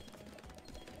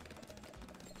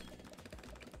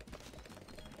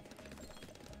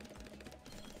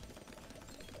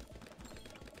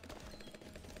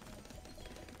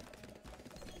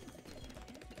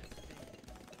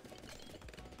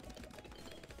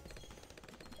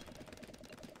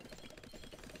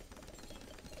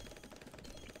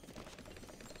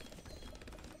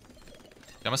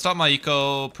 I'm gonna stop my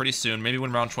eco pretty soon. Maybe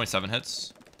when round 27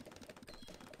 hits.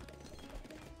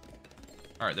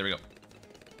 Alright, there we go.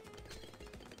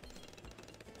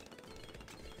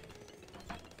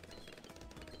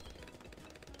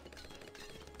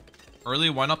 Early,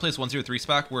 why not place 103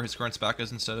 SPAC where his current SPAC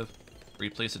is instead of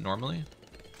replace it normally?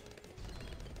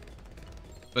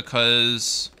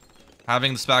 Because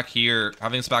having the SPAC here,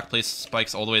 having SPAC place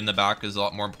spikes all the way in the back is a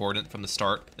lot more important from the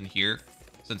start than here.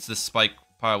 Since this spike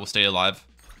pile will stay alive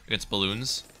against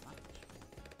balloons.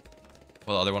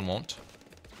 Well, the other one won't.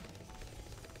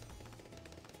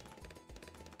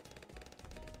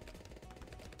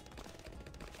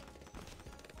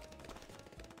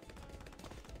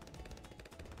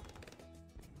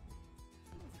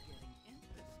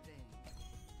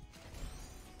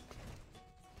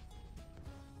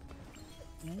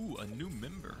 Ooh, a new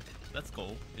member. Let's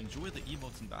go. Enjoy the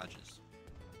emotes and badges.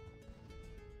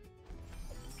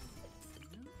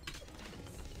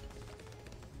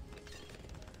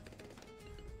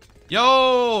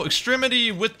 Yo,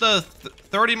 Extremity with the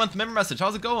 30-month member message.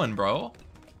 How's it going, bro?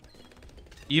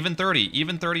 Even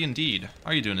 30 indeed.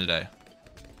 How are you doing today?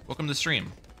 Welcome to the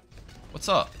stream. What's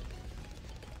up?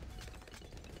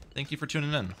 Thank you for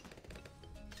tuning in.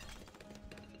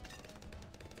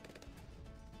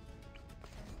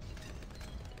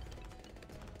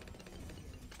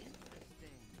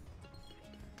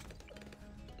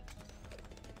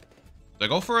 Did I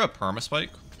go for a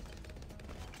permaspike?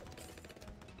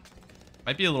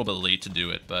 Might be a little bit late to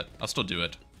do it, but I'll still do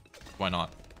it. Why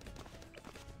not?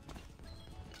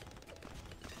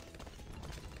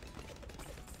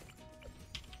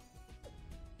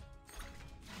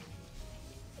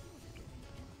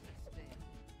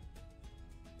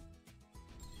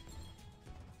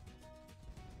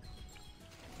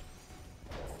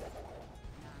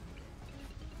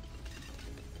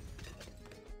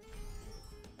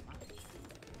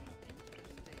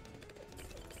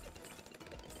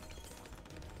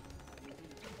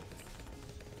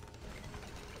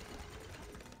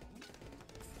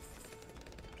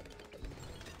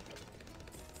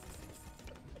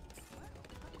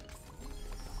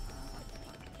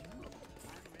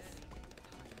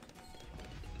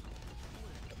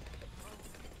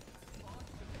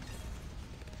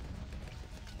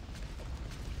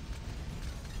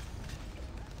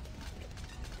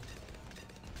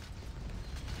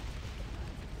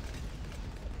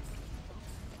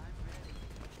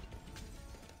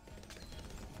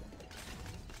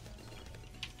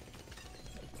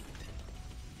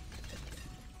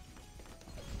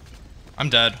 I'm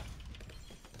dead.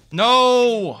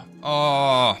 No!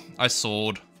 Oh, I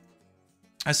sold.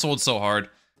 I sold so hard.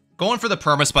 Going for the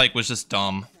permaspike was just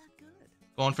dumb.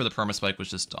 Going for the permaspike was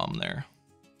just dumb there.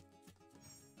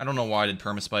 I don't know why I did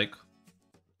permaspike.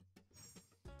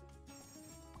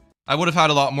 I would have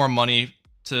had a lot more money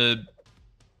to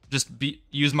just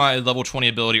use my level 20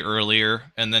 ability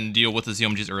earlier and then deal with the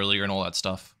ZMGs earlier and all that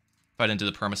stuff. If I didn't do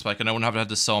the permaspike, and I wouldn't have had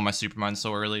to sell my supermine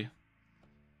so early.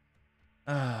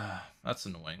 That's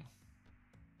annoying.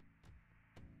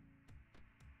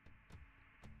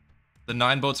 The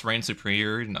 9 boats reign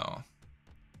superior? No.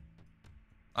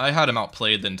 I had him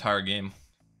outplayed the entire game.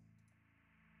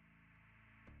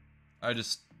 I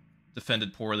just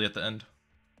defended poorly at the end.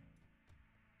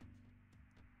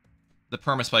 The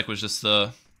permaspike was just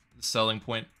the selling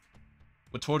point.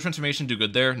 Would Total Transformation do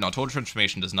good there? No, Total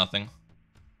Transformation does nothing.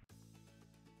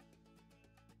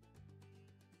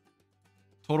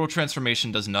 Total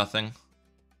Transformation does nothing.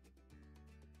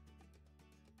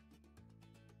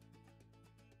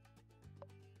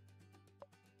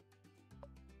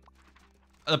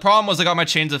 The problem was I got my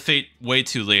Chains of Fate way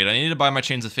too late. I needed to buy my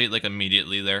Chains of Fate like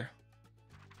immediately there.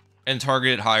 and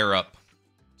target it higher up.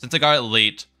 Since I got it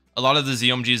late, a lot of the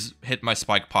ZOMGs hit my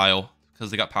spike pile because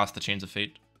they got past the Chains of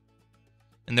Fate.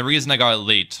 And the reason I got it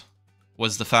late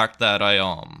was the fact that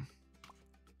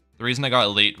the reason I got it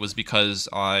late was because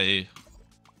I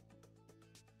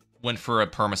went for a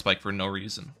perma-spike for no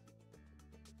reason.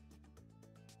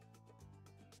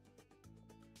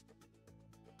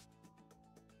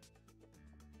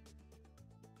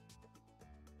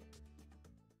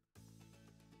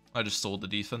 I just sold the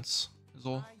defense, is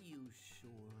all. Are you sure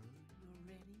you're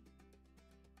ready?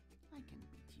 I can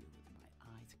beat you with my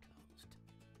eyes closed.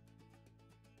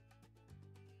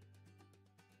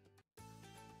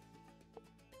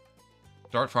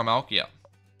 Dart Farm Alk? Yeah.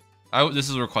 This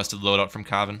is a requested loadout from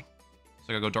Cavan. So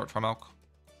I gotta go Dart Farm Alk.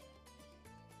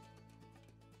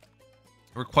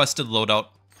 Requested loadout.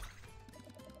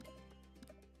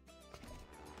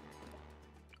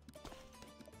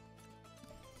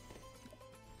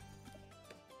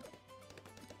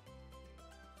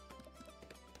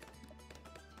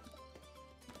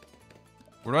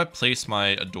 Where do I place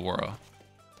my Adora?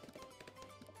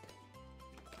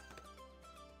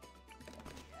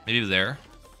 Maybe there?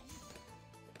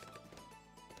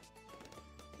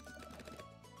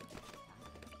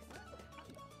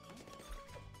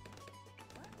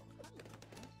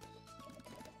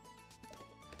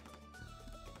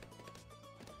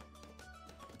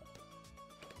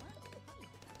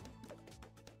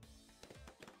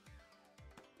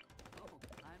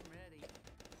 I'm ready.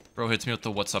 Bro hits me with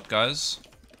the what's up, guys.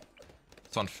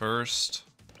 It's on first.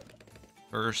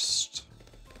 First.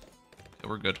 Okay,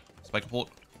 we're good. Spike Bolt.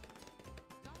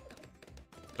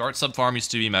 Dart sub farm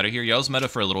used to be meta here. Yeah, it was meta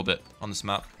for a little bit on this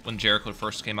map. When Jericho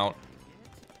first came out,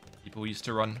 people used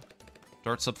to run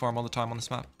Dart sub farm all the time on this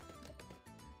map.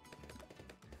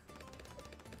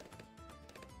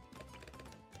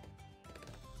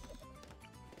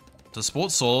 Does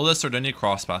Bolt solo this or do I need to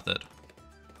crosspath it?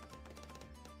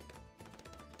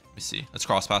 Let me see. Let's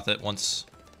crosspath it once.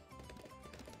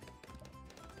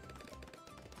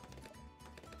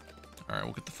 Alright,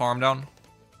 we'll get the farm down.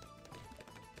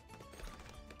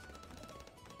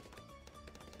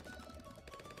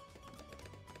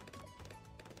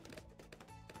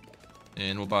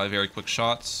 And we'll buy very quick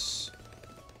shots.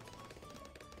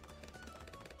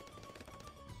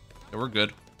 Yeah, we're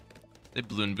good. They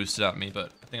balloon boosted at me,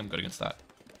 but I think I'm good against that.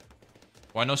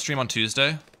 Why no stream on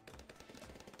Tuesday?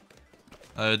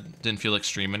 I didn't feel like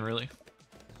streaming, really.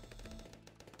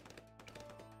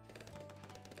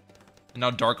 And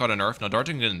now Dart got a nerf. No, Dart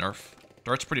didn't get a nerf.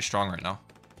 Dart's pretty strong right now.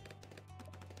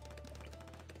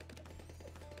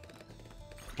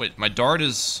 Wait, my Dart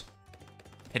is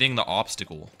hitting the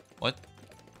obstacle. What?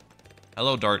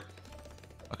 Hello, Dart.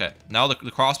 Okay, now the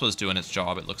crossbow's doing its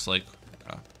job, it looks like.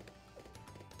 Okay.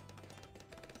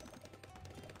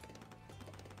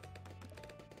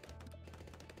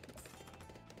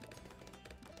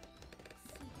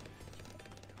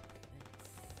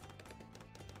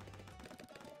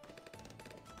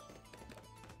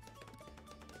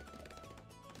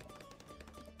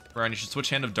 Brian, you should switch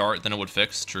hand of Dart, then it would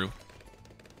fix. True.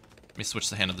 Let me switch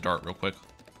the hand of the Dart real quick.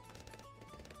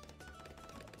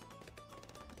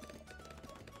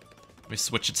 Let me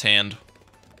switch its hand.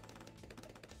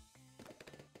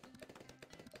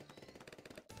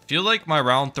 Feel like my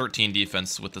round 13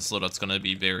 defense with this loadout's gonna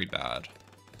be very bad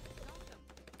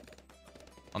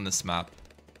on this map.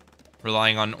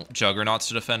 Relying on Juggernauts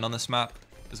to defend on this map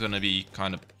is gonna be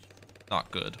kind of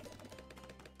not good.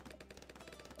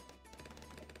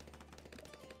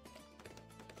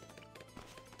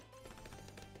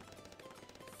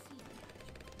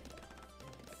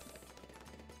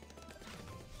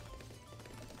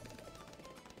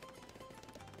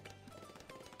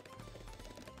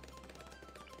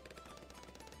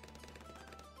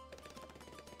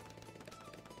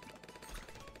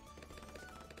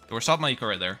 We're stopping my eco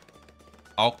right there.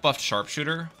 Alk buffed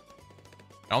Sharpshooter.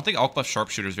 I don't think Alk buffed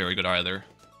Sharpshooter is very good either.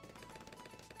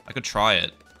 I could try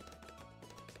it.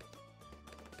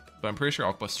 But I'm pretty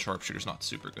sure Alk buffed Sharpshooter is not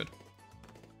super good.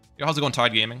 Yo, how's it going,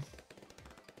 Tide Gaming?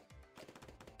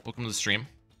 Welcome to the stream.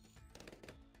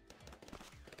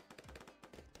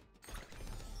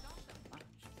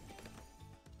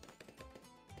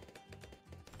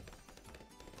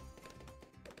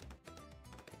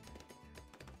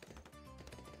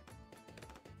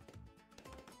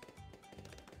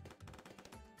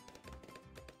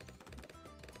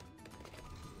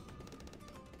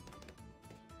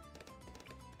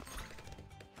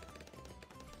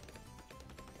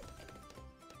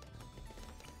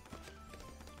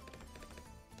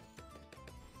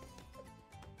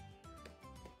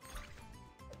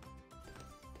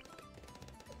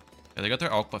 Yeah, they got their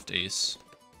Alk buffed Ace.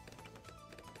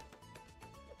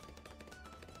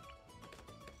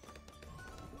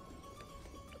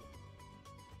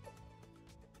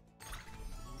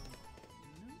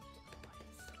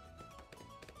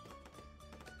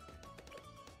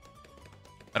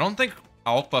 I don't think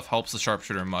Alk buff helps the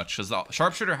sharpshooter much, because the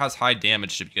sharpshooter has high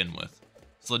damage to begin with.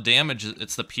 So the damage,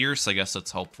 it's the pierce, I guess,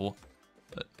 that's helpful.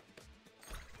 But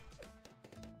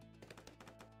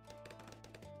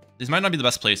these might not be the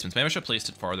best placements. Maybe I should have placed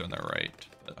it farther on the right,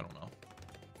 but I don't know.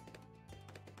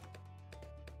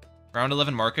 Round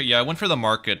 11 market. Yeah, I went for the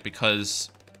market because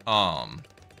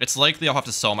it's likely I'll have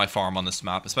to sell my farm on this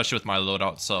map, especially with my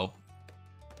loadout. So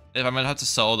if I'm gonna have to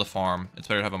sell the farm, it's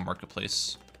better to have a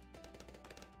marketplace.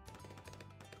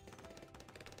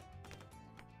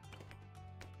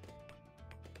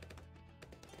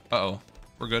 Uh-oh,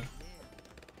 we're good.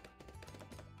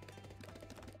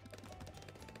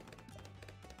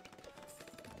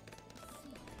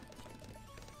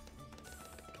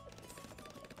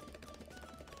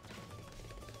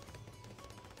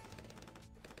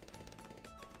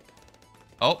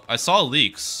 Oh, I saw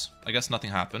leaks. I guess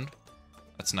nothing happened.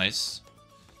 That's nice.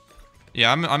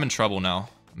 Yeah, I'm in trouble now.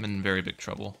 I'm in very big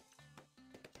trouble.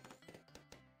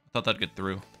 I thought that'd get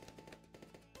through.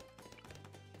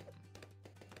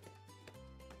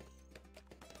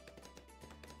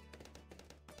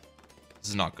 This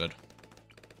is not good.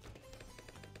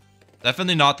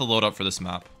 Definitely not the loadout for this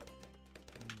map.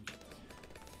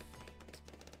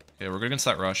 Okay, we're good against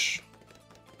that rush.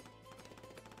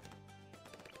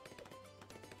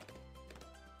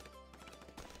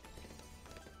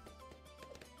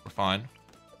 We're fine.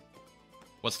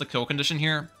 What's the kill condition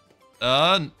here?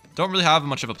 Don't really have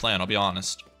much of a plan, I'll be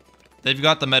honest. They've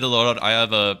got the meta loadout. I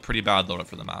have a pretty bad loadout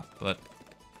for the map, but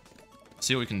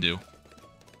see what we can do.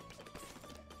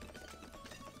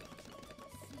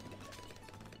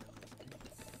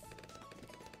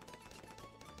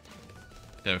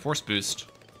 Okay, force boost.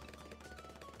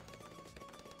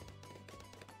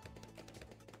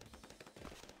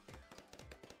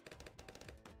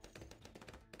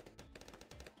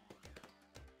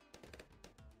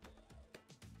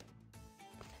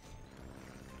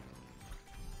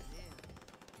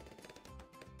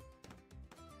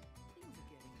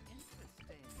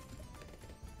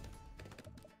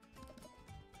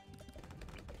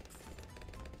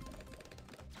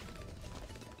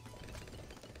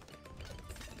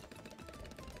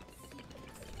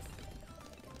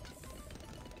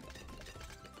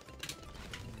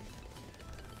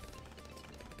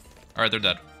 Alright, they're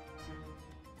dead.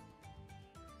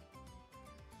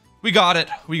 We got it.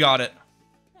 We got it.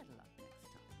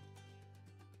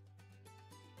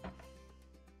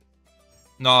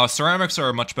 No, ceramics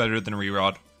are much better than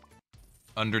rerod.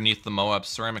 Underneath the Moab,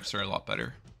 ceramics are a lot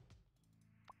better.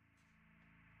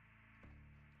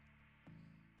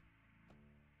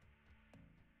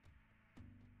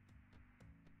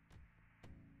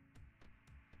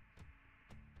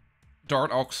 Dart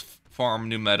Alks farm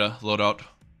new meta loadout.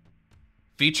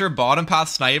 Feature bottom path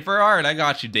sniper. Alright, I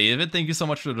got you, David. Thank you so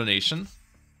much for the donation.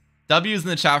 W's in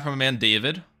the chat from my man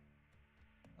David.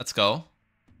 Let's go.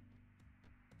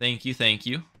 Thank you, thank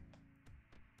you.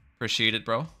 Appreciate it,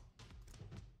 bro.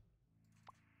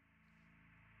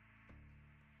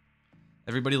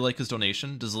 Everybody like his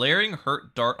donation. Does layering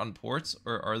hurt Dart on ports,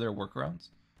 or are there workarounds?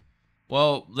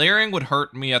 Well, layering would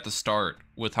hurt me at the start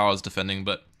with how I was defending,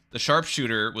 but the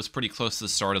sharpshooter was pretty close to the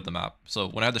start of the map. So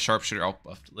when I had the sharpshooter out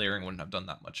buffed, layering wouldn't have done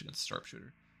that much against the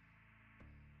sharpshooter.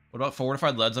 What about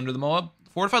fortified leads under the Moab?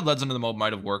 Fortified leads under the Moab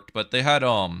might have worked, but they had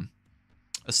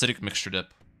acidic mixture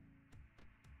dip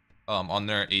on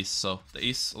their ace, so the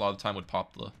ace a lot of the time would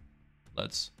pop the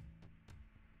leads.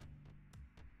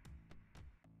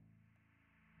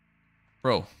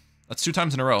 Bro, that's 2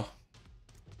 times in a row.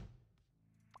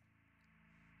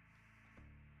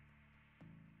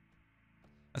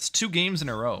 That's 2 games in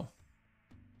a row.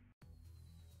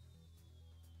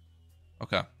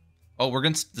 Okay. Oh, we're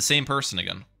against the same person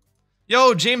again.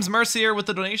 Yo, James Mercier with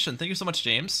the donation. Thank you so much,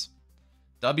 James.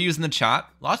 W's in the chat.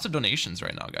 Lots of donations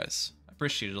right now, guys. I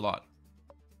appreciate it a lot.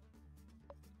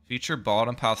 Feature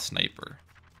bottom path sniper.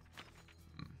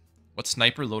 What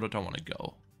sniper loadout do I want to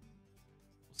go?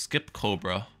 Skip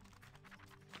Cobra.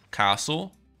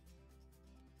 Castle.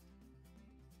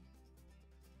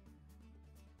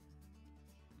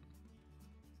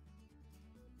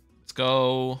 Let's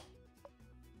go.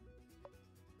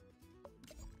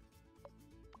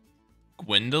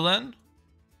 Gwendolyn.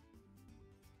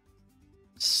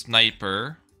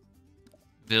 Sniper.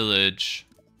 Village.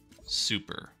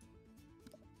 Super.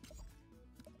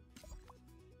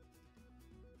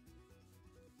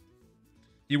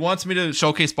 He wants me to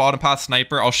showcase bottom path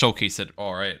sniper. I'll showcase it.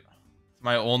 All right. It's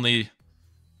my only. It's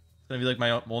gonna be like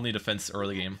my only defense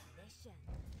early game.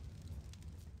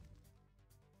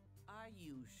 Are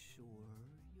you sure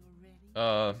you're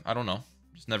ready? I don't know.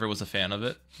 Just never was a fan of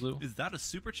it. Blue. Is that a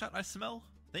super chat I smell?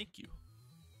 Thank you.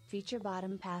 Feature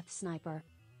bottom path sniper.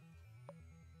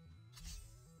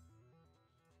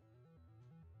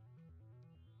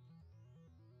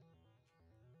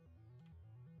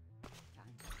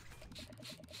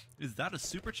 Is that a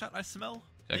super chat I smell?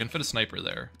 I can fit a sniper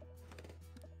there.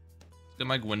 Let's get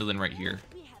my Gwendolyn right here.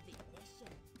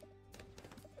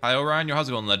 Hi Orion, how's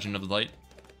it going, Legend of the Light?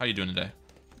 How you doing today?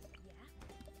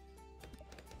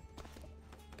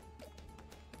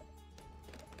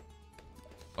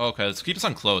 Okay, let's keep this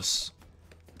on close.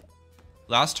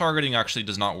 Last targeting actually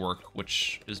does not work,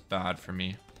 which is bad for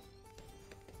me.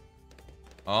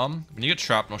 When you get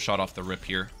shrapnel shot off the rip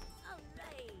here.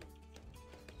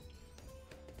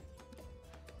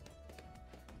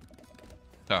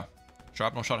 Okay,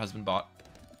 shrapnel shot has been bought.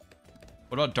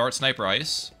 What about dart sniper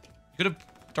ice? You could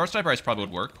have dart sniper ice probably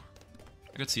would work.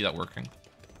 I could see that working.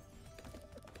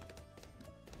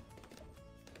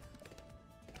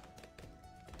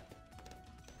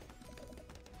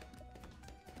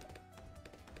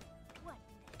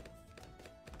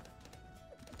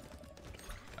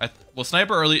 Well,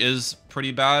 sniper early is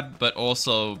pretty bad, but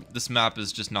also this map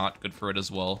is just not good for it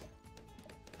as well.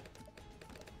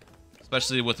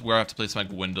 Especially with where I have to place my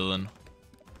Gwendolyn.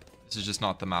 This is just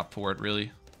not the map for it,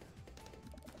 really.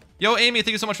 Yo, Amy,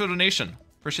 thank you so much for the donation.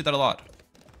 Appreciate that a lot.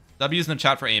 W's in the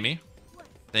chat for Amy.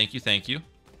 Thank you, thank you.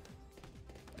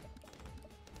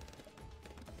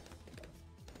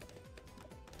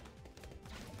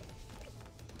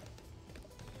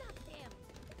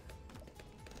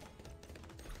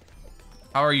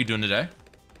 How are you doing today?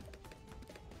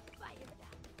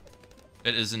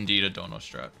 It is indeed a dono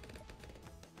strat.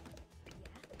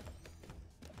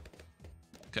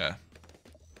 Okay.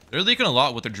 They're leaking a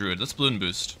lot with their druid. Let's balloon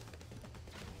boost.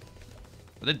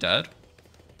 Are they dead?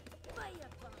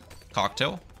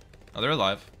 Cocktail? Oh, they're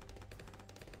alive.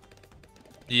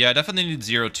 Yeah, I definitely need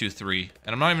 023.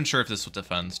 And I'm not even sure if this will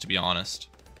defend, to be honest.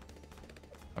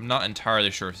 I'm not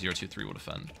entirely sure if 023 will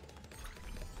defend.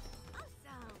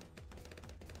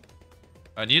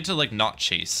 I need to, like, not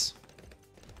chase.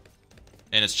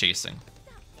 And it's chasing.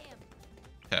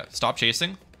 Okay, stop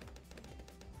chasing.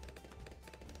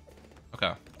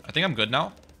 Okay, I think I'm good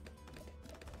now.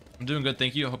 I'm doing good,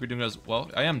 thank you. I hope you're doing as well.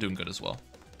 I am doing good as well.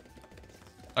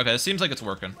 Okay, it seems like it's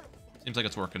working. Seems like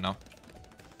it's working now.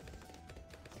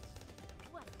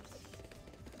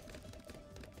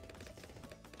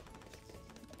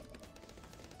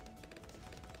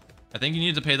 I think you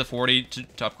need to pay the 40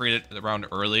 to upgrade it around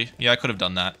early. Yeah, I could have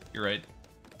done that. You're right.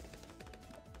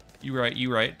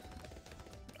 You're right.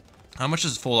 How much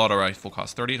does full auto rifle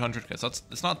cost? 3,800? Okay, so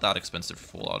it's not that expensive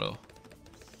for full auto.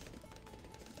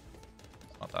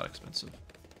 It's not that expensive.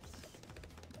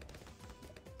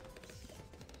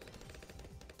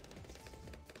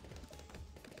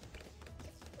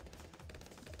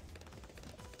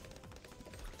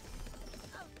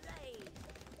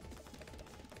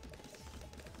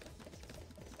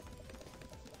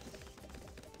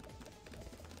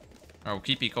 Alright,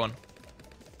 we'll keep ecoing.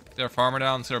 Let's get our farmer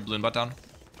down, let's get our balloon butt down.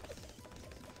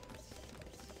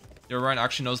 Yo, Ryan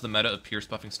actually knows the meta of Pierce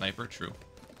buffing sniper. True.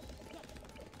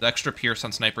 The extra Pierce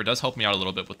on sniper does help me out a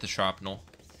little bit with the shrapnel.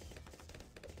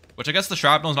 Which I guess the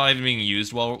shrapnel is not even being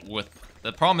used well with...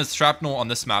 The problem is shrapnel on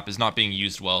this map is not being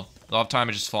used well. A lot of time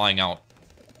it's just flying out.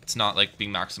 It's not like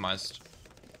being maximized.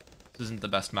 This isn't the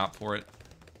best map for it.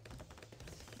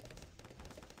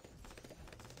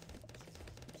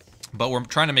 But we're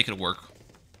trying to make it work.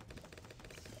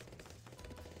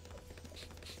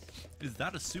 Is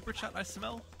that a super chat I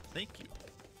smell? Thank you.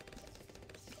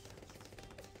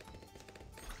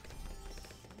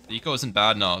 The eco isn't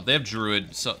bad, no. They have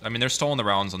druid, so I mean they're stolen the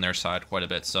rounds on their side quite a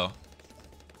bit, so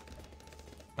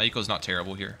my eco's not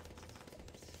terrible here.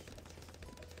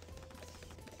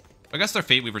 I guess their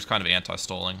Fate Weaver's kind of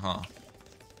anti-stoling, huh?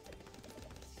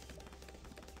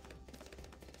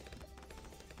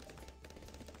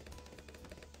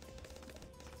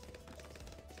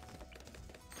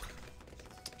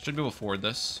 Should be able to afford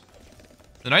this.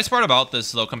 The nice part about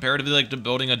this, though, comparatively like to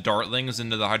building a Dartlings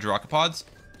into the Hydrocopods,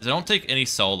 is I don't take any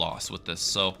cell loss with this.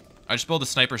 So I just build the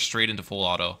sniper straight into full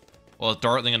auto. Well, with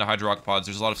Dartling into Hydrocopods,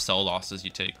 there's a lot of cell losses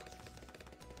you take,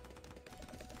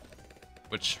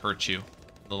 which hurts you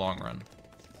in the long run.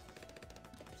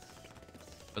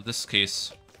 But this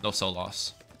case, no cell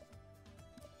loss.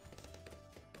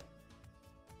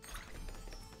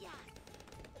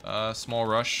 Small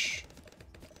rush.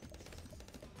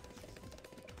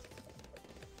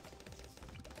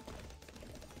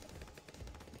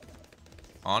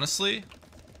 Honestly,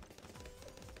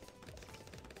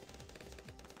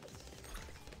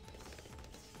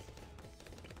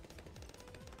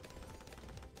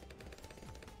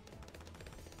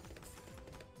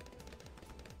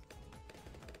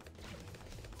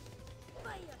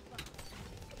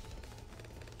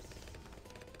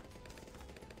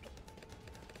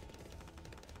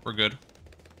 We're good.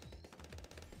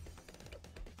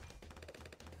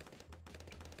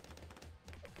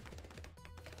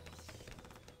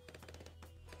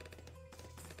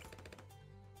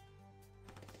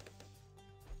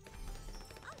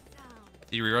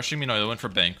 You re-rushing me? No, I went for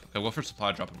bank. Okay, I'll go for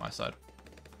supply drop on my side.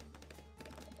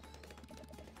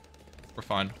 We're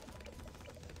fine.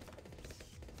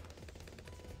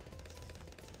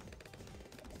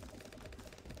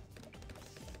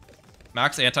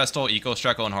 Max anti-stole, eco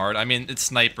strat going hard. I mean, it's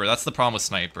sniper. That's the problem with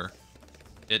sniper.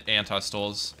 It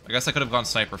anti-stoles. I guess I could have gone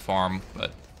sniper farm,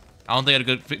 but I don't think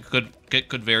I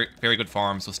had very good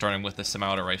farms with starting with the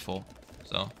semi-auto rifle.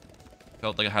 So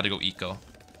felt like I had to go eco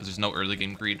because there's no early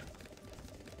game greed.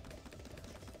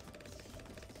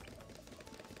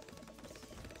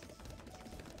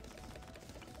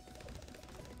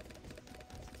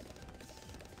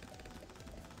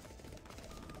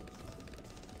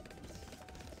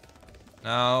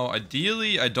 Now,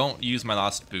 ideally, I don't use my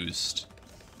last boost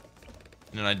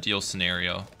in an ideal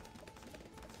scenario.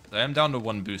 I am down to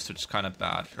 1 boost, which is kind of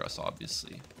bad for us,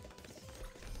 obviously.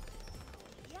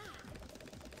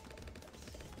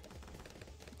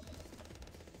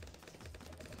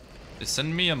 They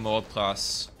send me a MOAB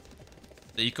class.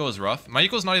 The eco is rough. My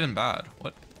eco is not even bad.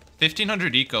 What?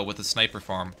 1500 eco with a sniper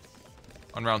farm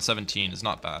on round 17 is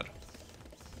not bad.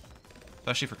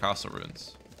 Especially for castle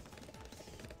ruins.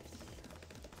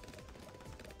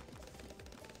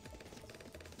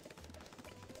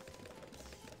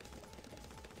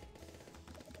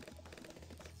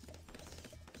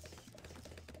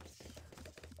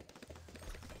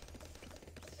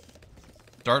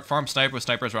 Dart farm sniper with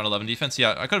snipers around 11 defense.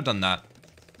 Yeah, I could have done that.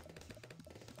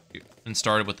 And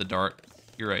started with the dart.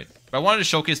 You're right. But I wanted to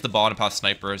showcase the bottom path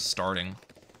sniper as starting.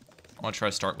 I want to try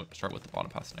to start with the bottom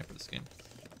path sniper this game.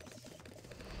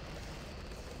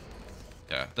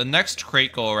 Yeah, the next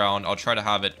crate go around, I'll try to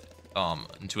have it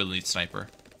into elite sniper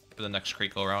for the next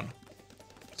crate go around.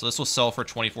 So this will sell for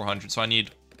 2400. So I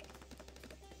need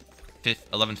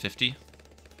 1150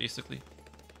 basically.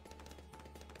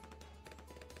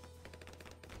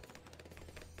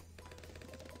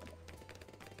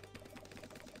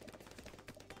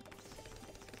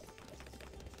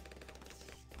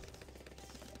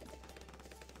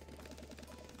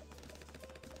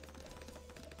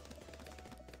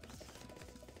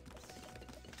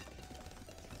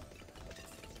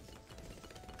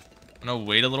 I'm gonna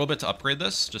wait a little bit to upgrade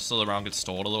this, just so the round gets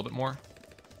stalled a little bit more.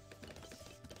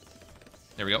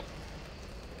 There we go.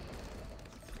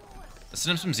 Let's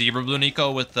send him some Zebra Blue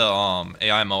Nico with the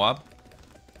AI Moab.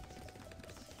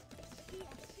 Yeah,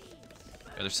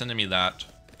 they're sending me that.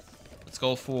 Let's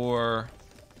go for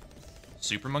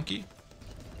Super Monkey.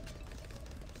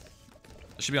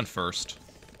 This should be on first.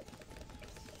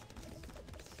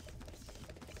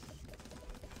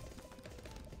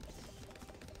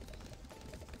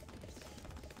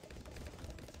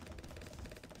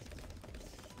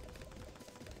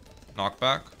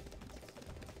 Knockback.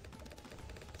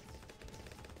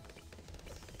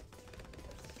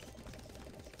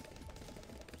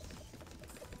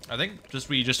 I think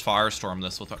we just firestorm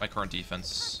this with my current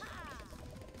defense.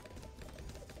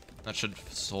 That should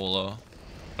solo.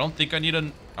 I don't think I need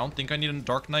a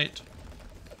Dark Knight.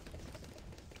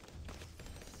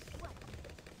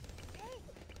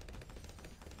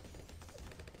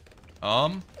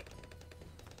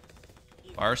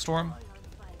 Firestorm.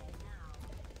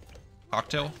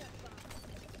 Cocktail.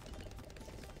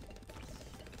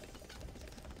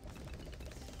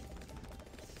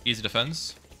 Easy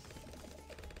defense.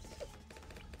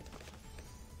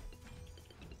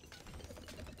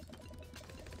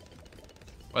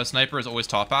 Well, a sniper is always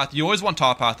top path. You always want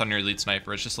top path on your elite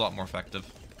sniper. It's just a lot more effective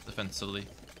defensively.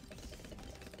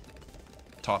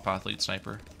 Top path elite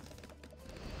sniper.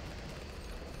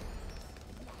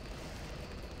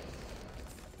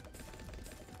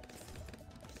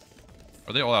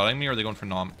 Are they all outing me or are they going for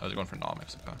nom? Oh, they're going for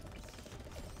nomics. Okay.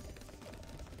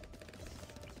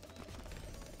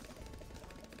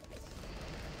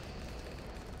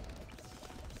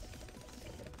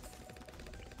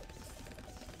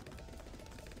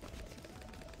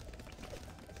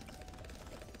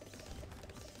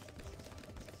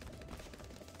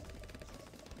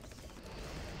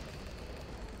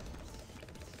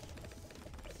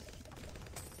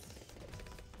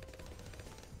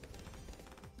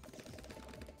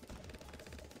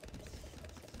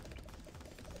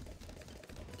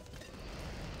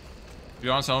 To be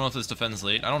honest, I don't know if this defends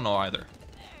late. I don't know either.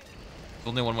 There's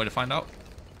only one way to find out.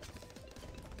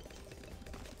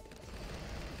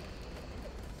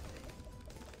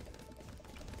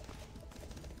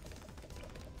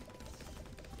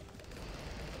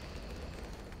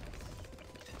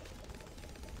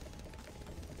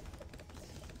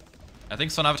 I think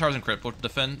Sun Avatars and Cripple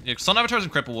defend. Yeah, Sun Avatars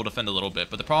and Cripple will defend a little bit,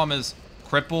 but the problem is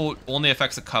Cripple only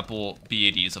affects a couple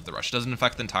BADs of the rush. It doesn't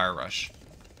affect the entire rush.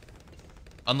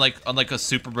 Unlike a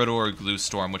Super Brittle or a Glue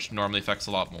Storm, which normally affects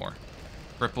a lot more.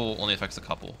 Cripple only affects a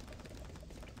couple.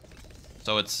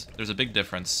 So there's a big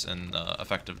difference in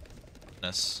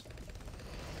effectiveness.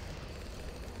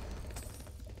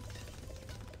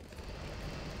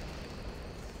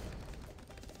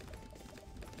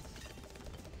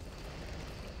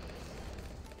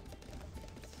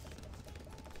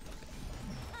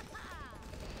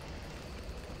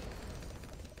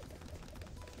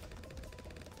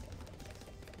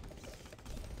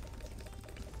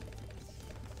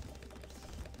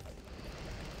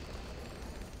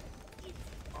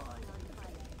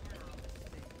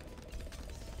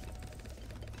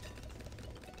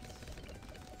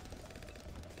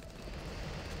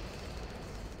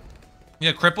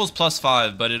 Yeah, Cripple's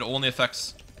 +5, but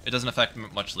it doesn't affect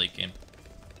much late game.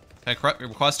 Can I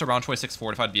request a round 26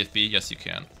 fortified BFB? Yes, you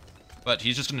can. But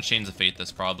he's just going to Chains of Fate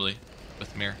this, probably,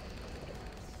 with Mir.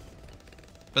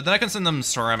 But then I can send them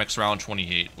Ceramics round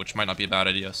 28, which might not be a bad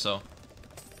idea, so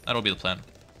that'll be the plan.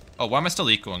 Oh, why am I still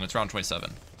ecoing? It's round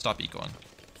 27. Stop ecoing.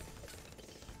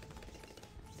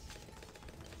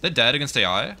 They're dead against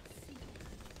AI?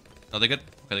 No, they get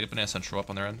Banana Central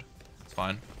up on their end. It's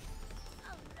fine.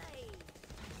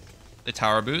 They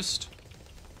tower boost.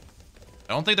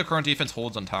 I don't think the current defense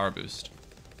holds on tower boost.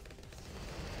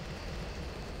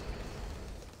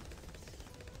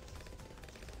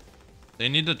 They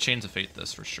need to Chains of Fate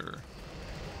this for sure.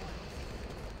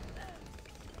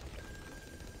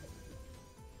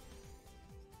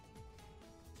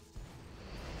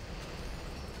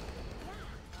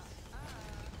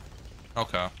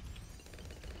 Okay.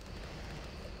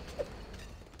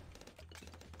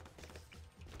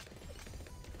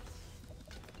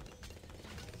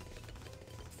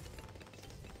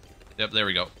 Yep, there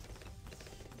we go.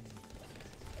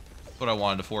 That's what I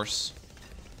wanted to force.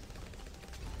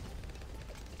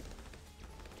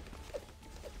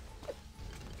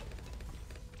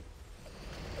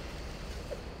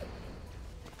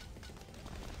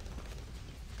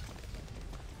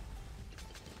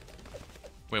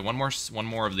 Wait, one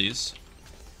more of these.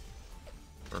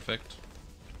 Perfect.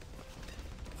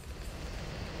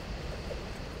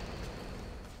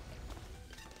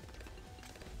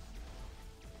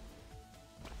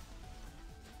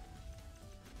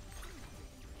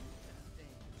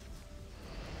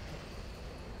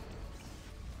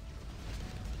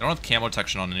 I don't have camo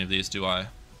detection on any of these, do I?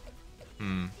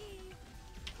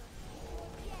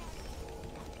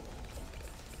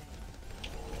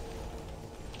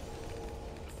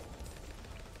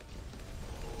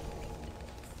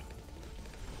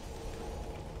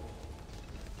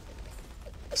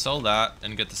 Sell that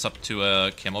and get this up to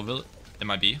a camo village.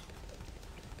 MIB.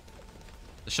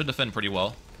 This should defend pretty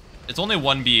well. It's only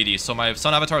one BAD, so my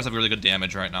Sun Avatars have really good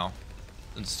damage right now.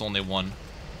 Since it's only one.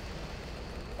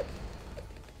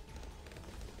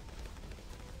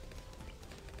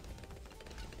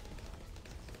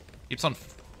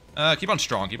 Keep on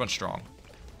strong, keep on strong.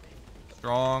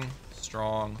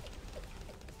 Strong.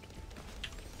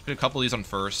 Put a couple of these on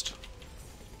first.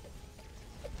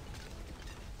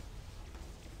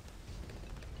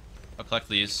 I'll collect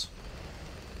these.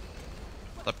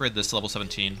 I'll upgrade this to level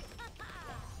 17.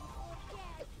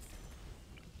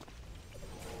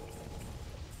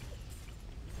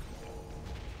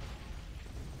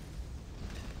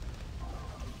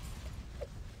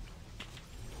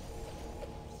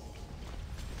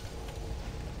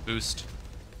 Boost.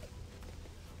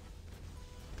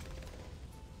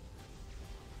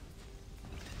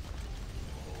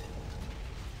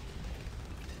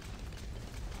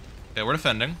 Okay, we're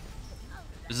defending.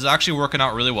 This is actually working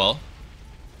out really well.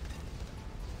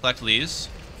 Collect these.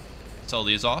 Sell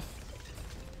these off.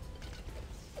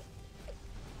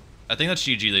 I think that's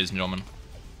GG, ladies and gentlemen.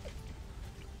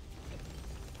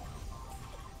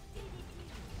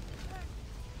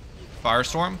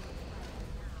 Firestorm.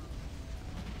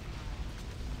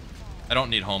 I don't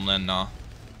need Homeland, nah.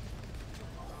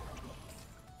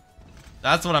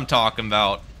 That's what I'm talking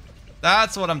about.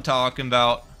 That's what I'm talking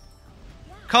about.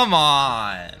 Come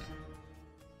on.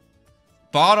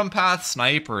 Bottom path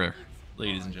sniper,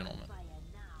 ladies and gentlemen.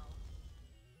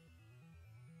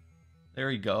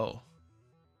 There you go.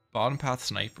 Bottom path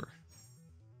sniper.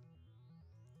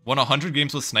 Won 100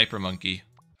 games with Sniper Monkey.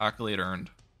 Accolade earned.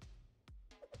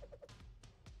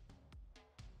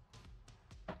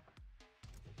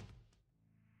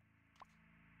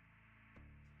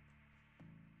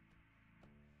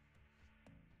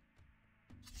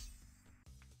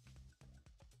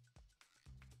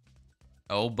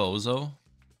 Oh, Bozo.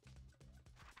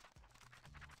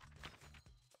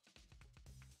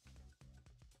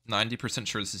 90%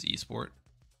 sure this is esport.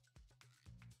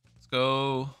 Let's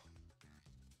go.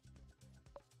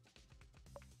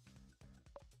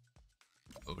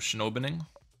 Ocean opening.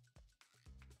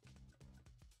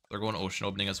 They're going ocean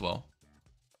opening as well.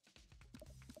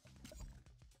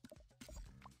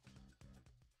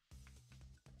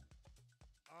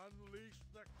 Unleash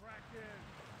the Kraken.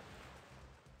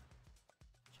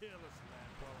 Kill us,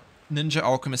 land dweller. Ninja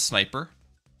Alchemist Sniper.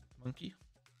 Monkey.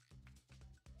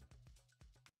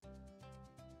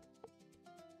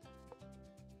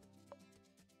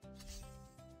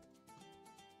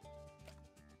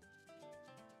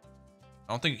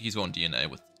 I don't think he's going DNA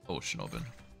with Ocean Open.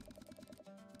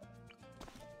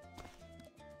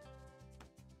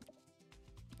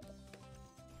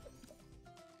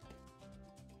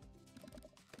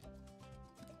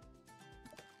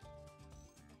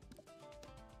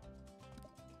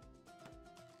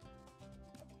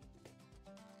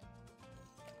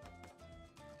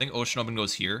 I think Ocean Open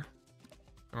goes here,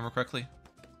 if I remember correctly.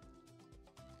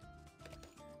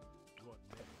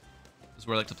 This is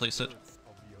where I like to place it.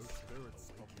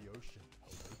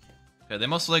 Okay, they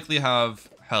most likely have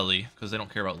Heli, because they don't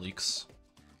care about leaks.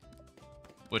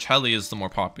 Which Heli is the more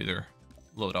popular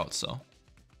loadout, so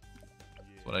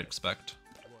that's what I'd expect.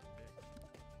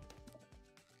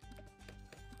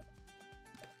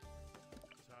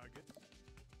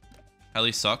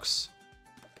 Heli sucks.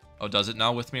 Oh, does it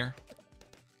now with Mir?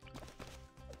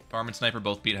 Farm and Sniper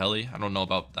both beat Heli. I don't know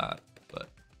about that, but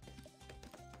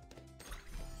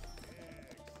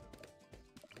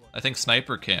I think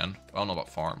Sniper can. I don't know about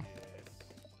Farm,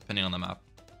 depending on the map.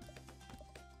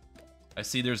 I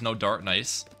see there's no Dart.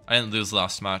 Nice. I didn't lose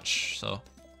last match, so.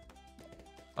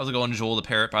 How's it going, Joel the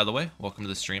Parrot, by the way? Welcome to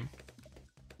the stream.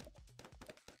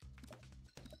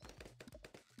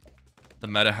 The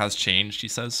meta has changed, he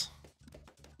says.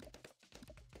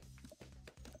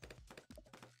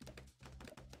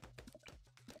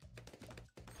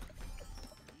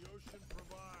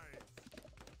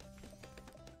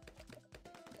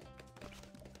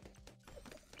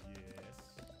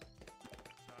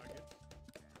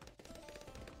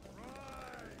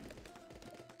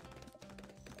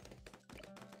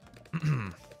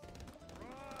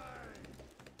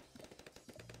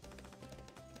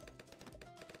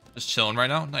 Just chilling right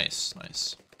now? Nice,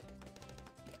 nice.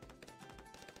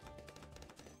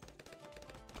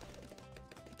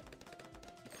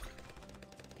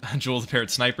 Joel the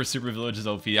Parrot Sniper Super Village is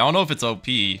OP. I don't know if it's OP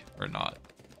or not.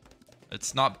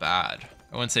 It's not bad.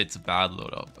 I wouldn't say it's a bad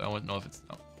loadout, but I wouldn't know if it's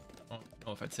no. I don't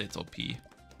know if I'd say it's OP.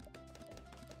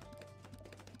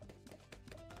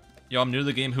 Yo, I'm new to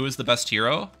the game. Who is the best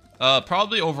hero?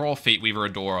 Probably overall Fate Weaver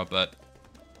Adora, but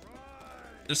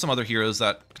there's some other heroes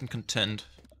that can contend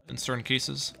in certain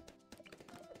cases.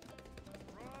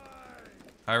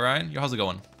 Hi Ryan, yo, how's it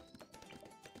going?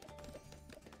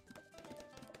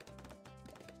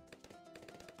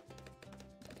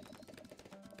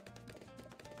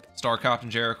 Star Captain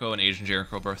Jericho and Asian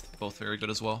Jericho both very good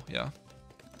as well, yeah.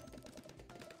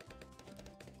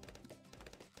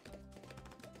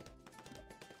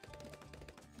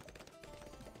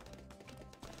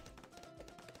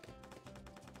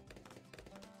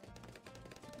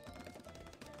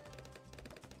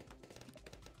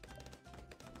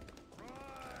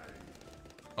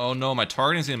 Oh no, my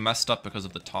targeting's getting messed up because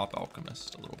of the top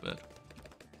alchemist a little bit.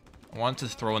 I wanted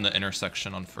to throw in the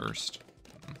intersection on first.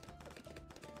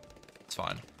 It's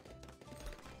fine.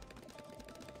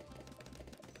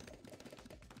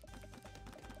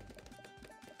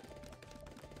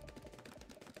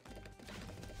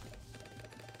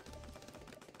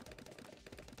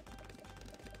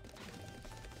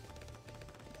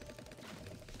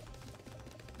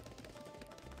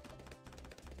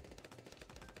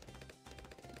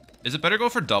 Is it better to go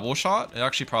for double shot? It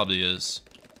actually probably is.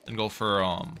 Than go for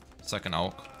second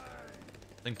alch.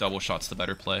 I think double shot's the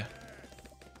better play.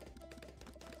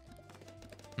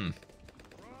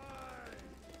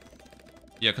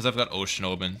 Yeah, because I've got Ocean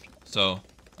Open, so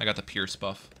I got the Pierce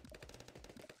buff.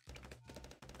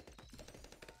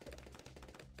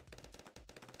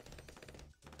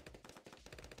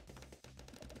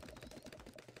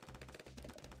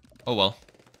 Oh well.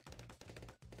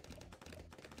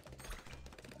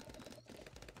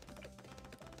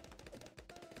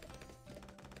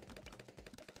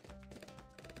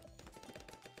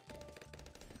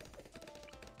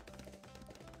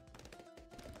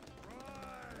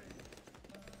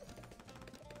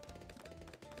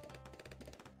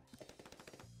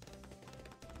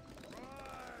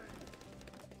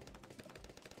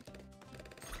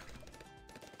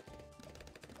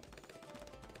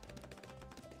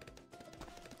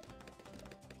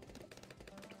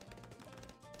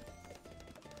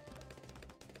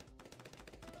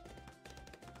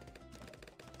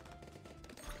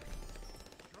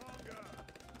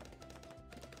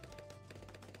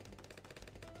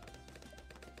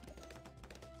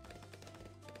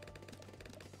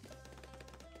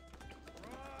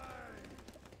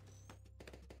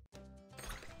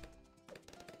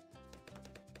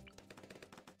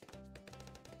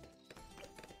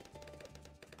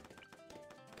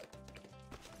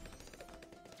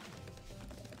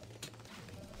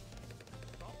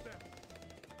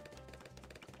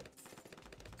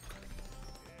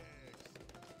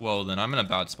 Well, then I'm in a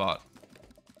bad spot.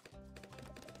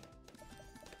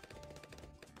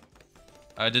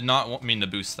 I did not mean to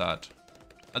boost that.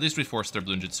 At least we forced their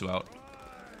Bloon Jutsu out.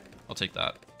 I'll take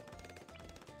that.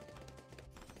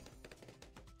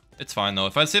 It's fine though.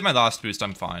 If I save my last boost,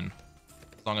 I'm fine.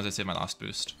 As long as I save my last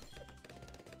boost.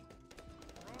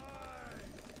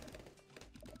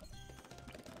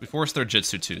 We forced their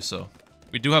Jitsu too, so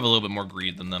we do have a little bit more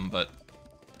greed than them, but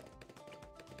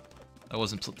that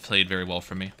wasn't played very well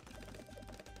for me.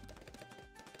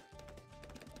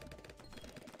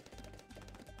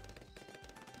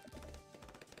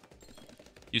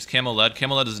 Use Camel Lead.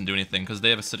 Camel Lead doesn't do anything because they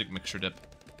have acidic mixture dip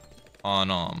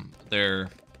on their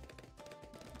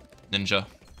ninja.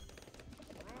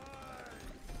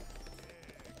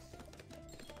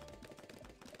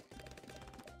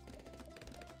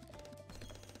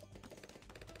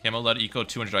 Camel Lead eco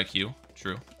 200 IQ.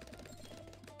 True.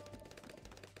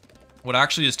 What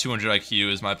actually is 200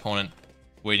 IQ is my opponent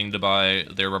waiting to buy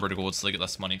their rubber to gold so they get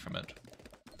less money from it.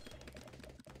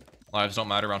 Lives don't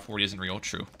matter, around 40 isn't real.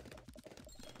 True.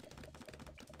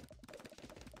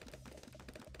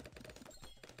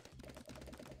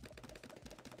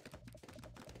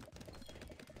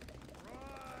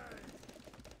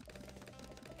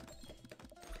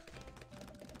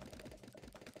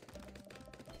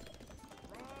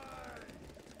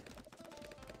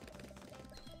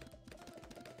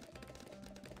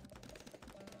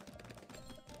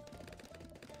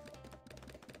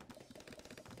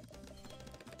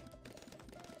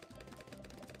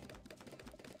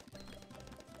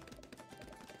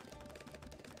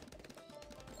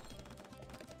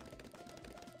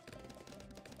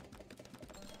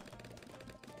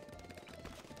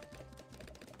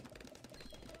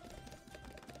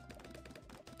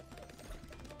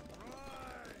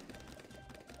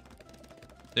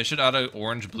 They should add an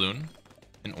orange Bloon.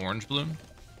 An orange Bloon.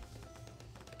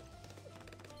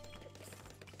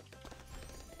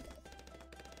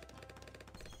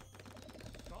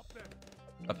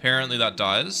 Apparently that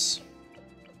dies.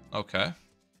 Okay.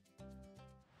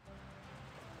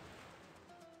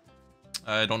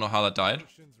 I don't know how that died.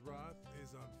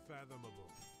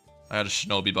 I had a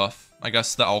Shinobi buff. I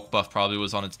guess the Alk buff probably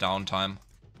was on its downtime.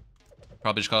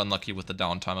 Probably just got unlucky with the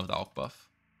downtime of the Alk buff.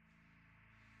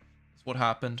 That's what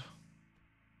happened.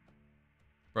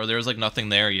 Bro, there's like nothing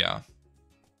there, yeah.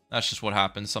 That's just what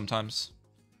happens sometimes.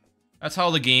 That's how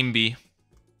the game be.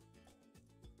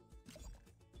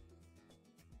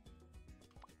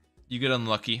 You get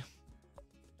unlucky.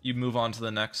 You move on to the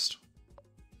next.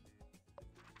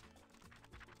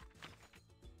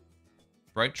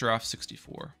 Bright Giraffe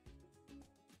 64.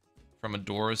 From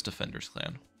Adora's Defenders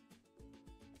Clan.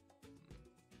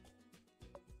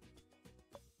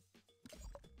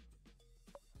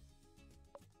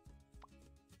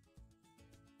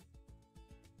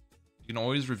 You can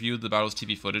always review the battle's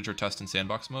TV footage or test in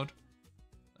sandbox mode.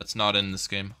 That's not in this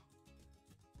game.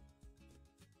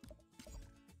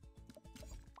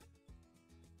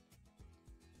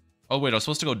 Oh wait, I was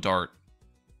supposed to go dart.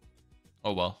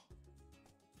 Oh well.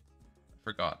 I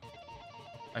forgot.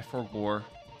 I forgore. Alright.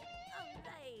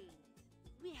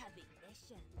 We have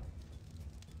ignition.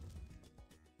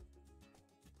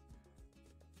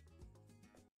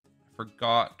 I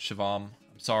forgot, Shivam.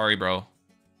 I'm sorry, bro.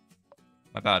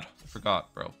 My bad. I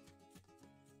forgot, bro.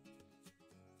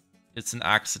 It's an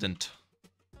accident.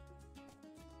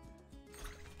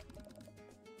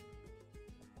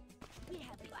 We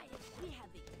have ignition.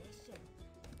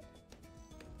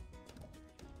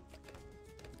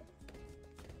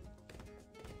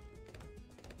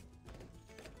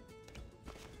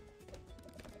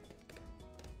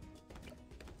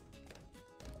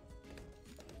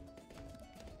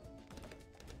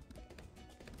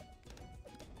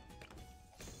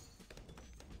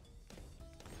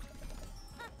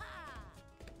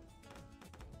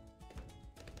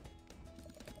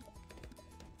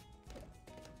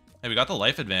 Hey, we got the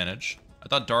life advantage. I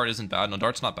thought dart isn't bad. No,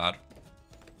 dart's not bad.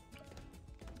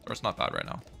 Dart's not bad right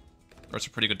now. Dart's a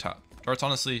pretty good tower. Dart's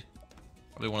honestly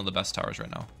probably one of the best towers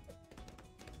right now.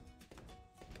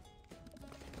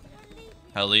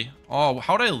 Heli. Oh,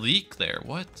 how'd I leak there?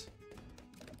 What?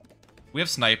 We have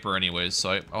sniper anyways,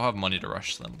 so I'll have money to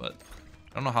rush them, but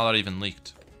I don't know how that even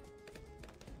leaked.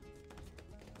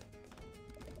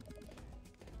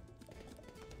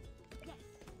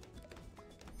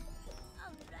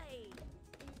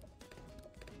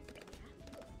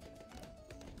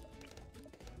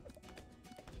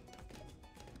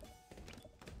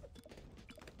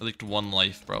 I leaked one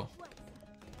life, bro.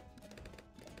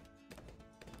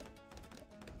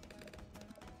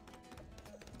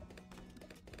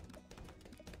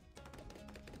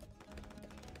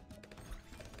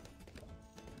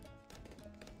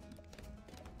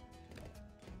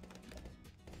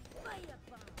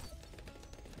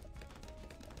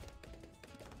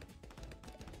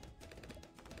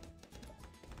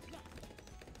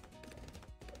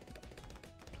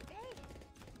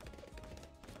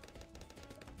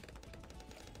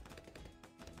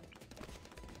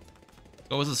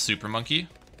 Go with a super monkey.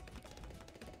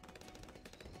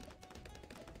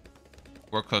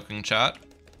 We're cooking, chat.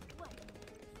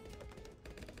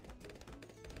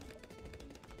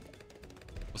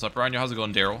 What's up, Ryan? How's it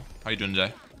going, Daryl? How you doing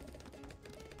today?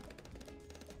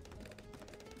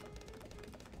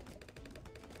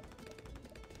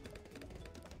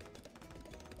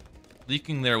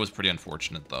 Leaking there was pretty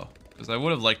unfortunate, though, because I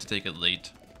would have liked to take it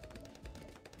late.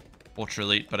 Ultra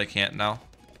late, but I can't now.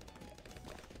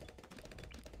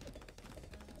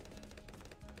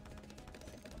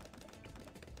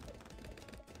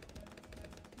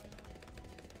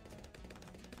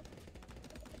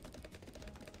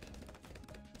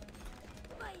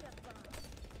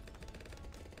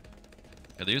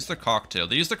 Yeah, they used the cocktail.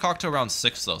 They used the cocktail round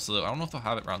 6, though, so I don't know if they'll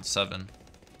have it round 7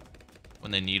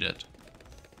 when they need it.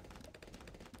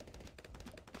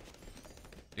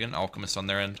 They get an alchemist on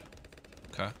their end.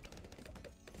 Okay.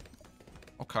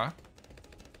 Okay.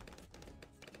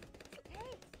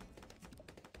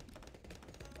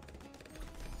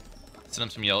 Send them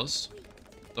some yellows.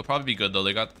 They'll probably be good, though.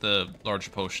 They got the larger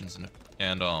potions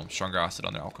and stronger acid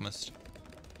on their alchemist.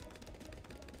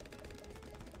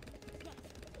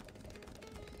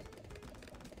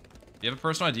 Do you have a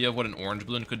personal idea of what an orange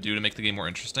balloon could do to make the game more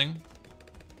interesting?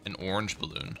 An orange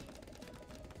balloon.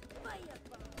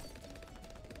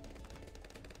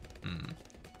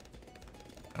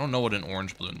 I don't know what an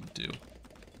orange balloon would do.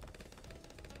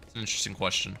 It's an interesting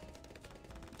question.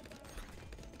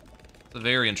 It's a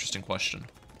very interesting question.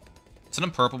 Send them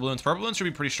purple balloons. Purple balloons should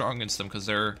be pretty strong against them because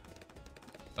their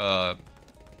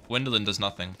Gwendolyn does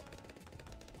nothing.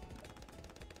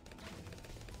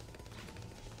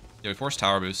 Yeah, we force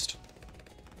tower boost.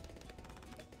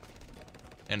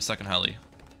 And second heli.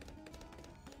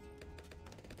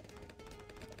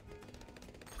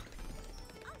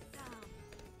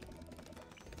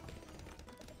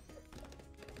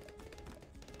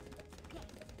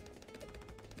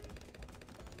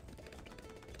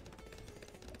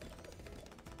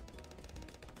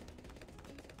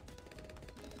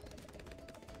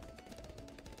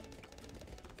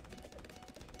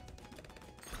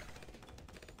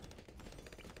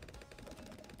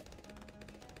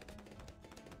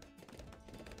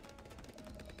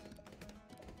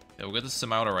 Yeah, we'll get the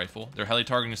semi-auto rifle. Their heli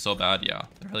targeting is so bad, yeah.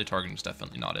 Their heli targeting is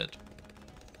definitely not it.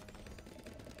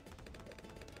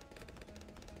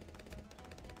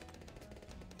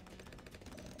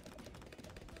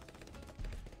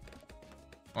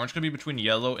 Orange could be between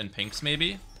yellow and pinks,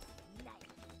 maybe?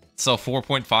 So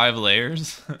 4.5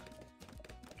 layers?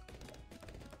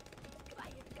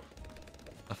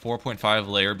 A 4.5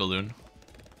 layer balloon.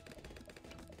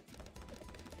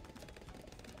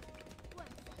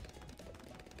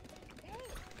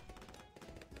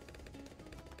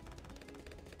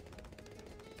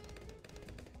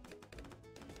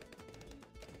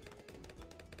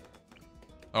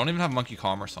 I don't even have monkey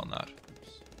commerce on that.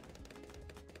 Oops.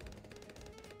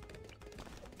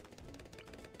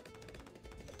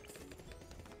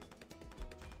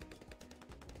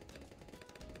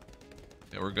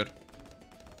 Yeah, we're good.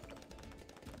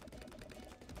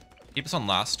 Keep us on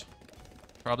last.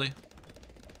 Probably.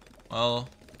 Well,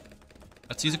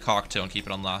 let's use a cocktail and keep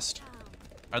it on last.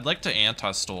 I'd like to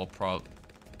anti-stole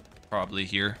probably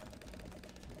here.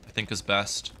 I think is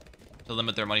best. To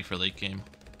limit their money for late game.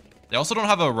 They also don't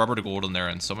have a rubber to gold in their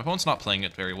end, so my opponent's not playing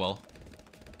it very well.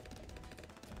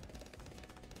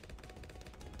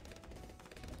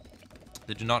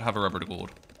 They do not have a rubber to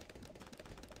gold.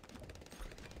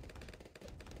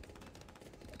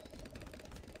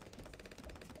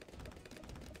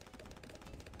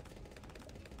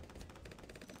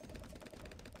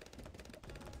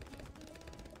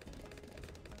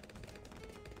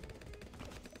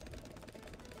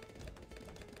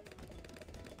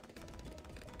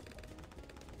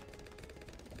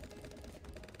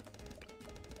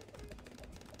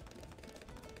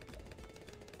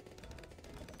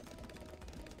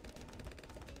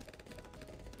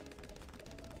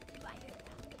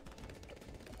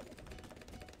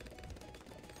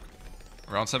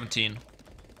 Round 17.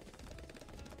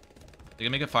 They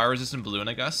can make a fire resistant balloon,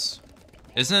 I guess.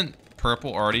 Isn't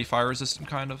purple already fire resistant,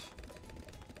 kind of?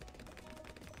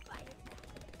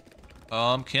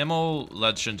 Camo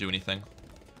lead shouldn't do anything.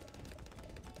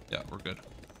 Yeah, we're good.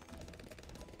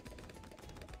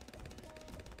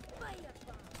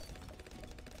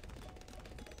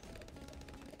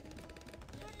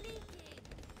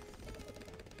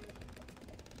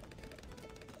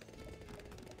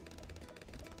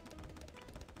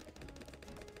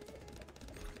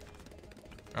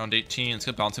 Round 18, let's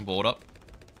get bouncing bolt up.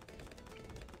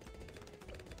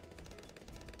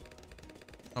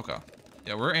 Okay.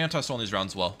 Yeah, we're anti-stall in these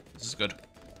rounds well. This is good.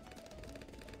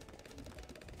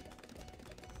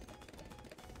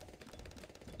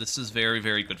 This is very,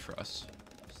 very good for us.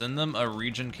 Send them a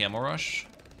region camo rush.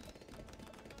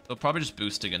 They'll probably just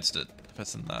boost against it if I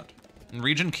send that. And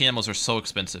region camos are so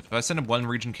expensive. If I send one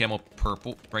region camo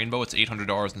purple rainbow, it's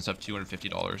 $800 instead of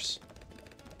 $250.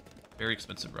 Very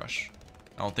expensive rush.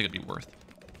 I don't think it'd be worth.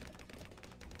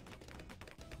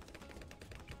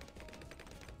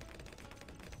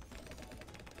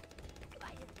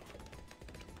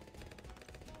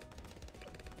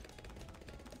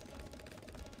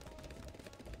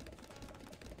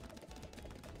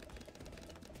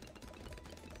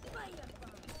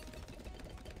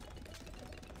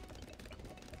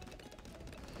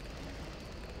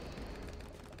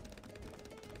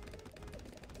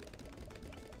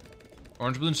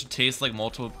 Orange balloons should taste like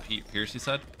multiple Pierce, you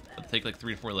said? It'll take like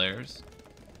 3 to 4 layers.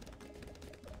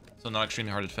 So not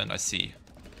extremely hard to defend, I see.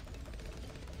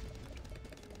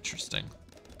 Interesting.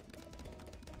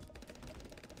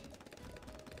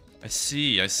 I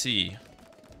see. How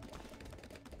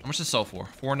much does it sell for?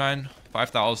 4.9,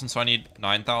 5,000, so I need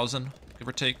 9,000, give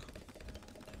or take.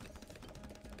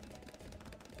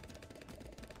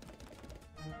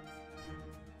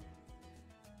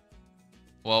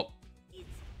 Well,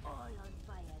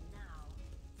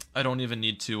 I don't even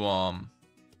need to,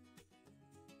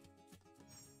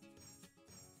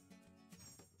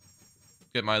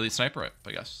 get my elite sniper up,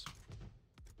 I guess.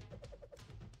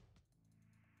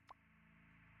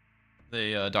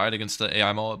 They, died against the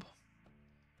AI mob.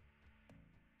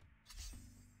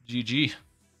 GG.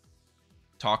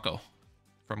 Taco.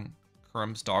 From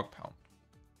Kerm's Dog Pound.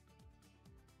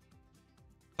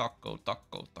 Taco.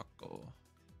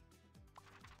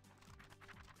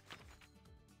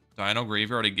 Dino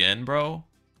Graveyard again, bro?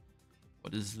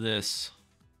 What is this?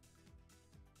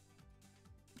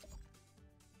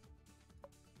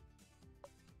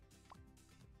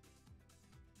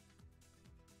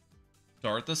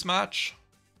 Start this match?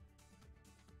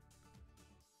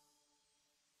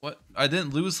 What? I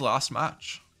didn't lose last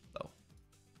match, though.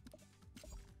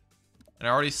 And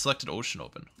I already selected Ocean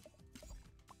Open.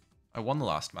 I won the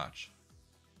last match.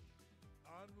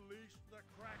 Unleash the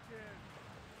Kraken!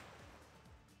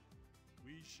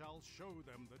 We shall show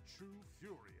them the true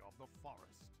fury of the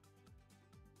forest.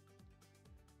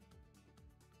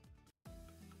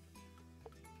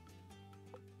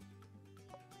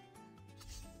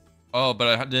 Oh,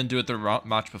 but I didn't do it the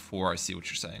match before. I see what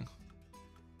you're saying.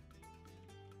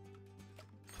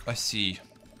 I see.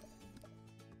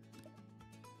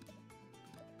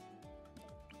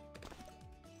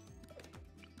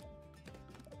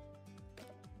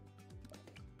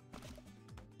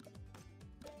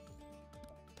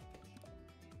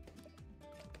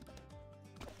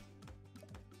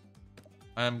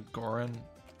 I am Goran.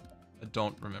 I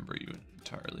don't remember you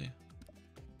entirely.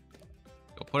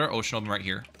 Go put our Ocean Open right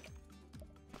here.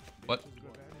 What?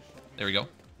 There we go.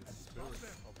 The spirit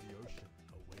of the ocean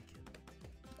awakened.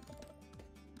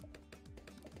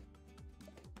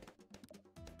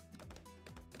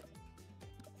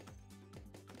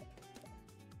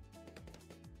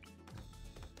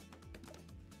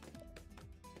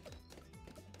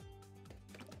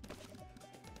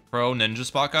 Pro ninja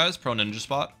spot, guys. Pro ninja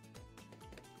spot.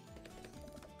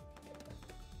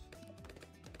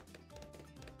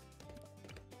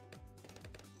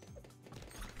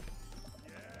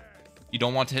 You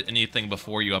don't want to hit anything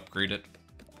before you upgrade it.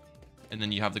 And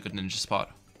then you have the good ninja spot.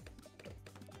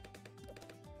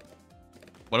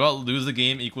 What about lose the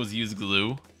game equals use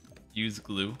glue? Use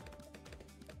glue.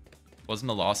 Wasn't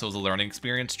a loss, it was a learning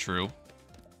experience. True.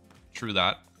 True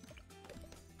that.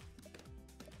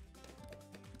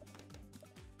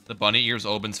 The bunny ears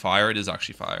opens fire. It is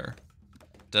actually fire.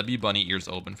 W bunny ears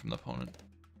open from the opponent.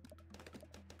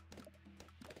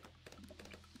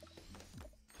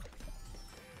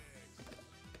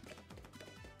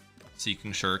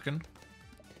 Seeking Shuriken.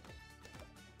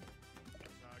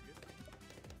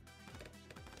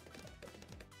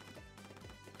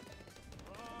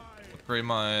 Upgrade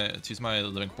my... Let's use my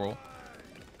Living Coral.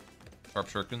 Sharp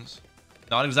Shurikens.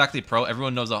 Not exactly pro.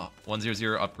 Everyone knows a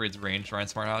 100 upgrades range. Ryan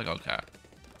Smart Alex. Okay.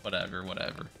 Whatever.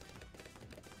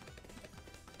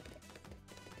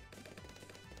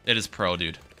 It is pro,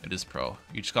 dude. It is pro.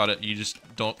 You just gotta... You just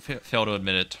don't fail to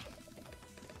admit it.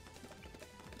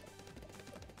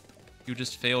 You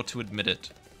just fail to admit it.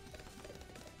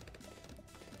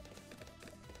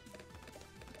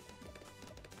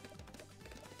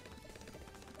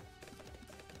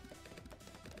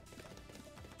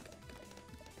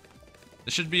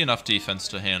 This should be enough defense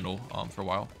to handle for a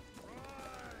while.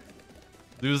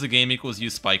 Lose the game equals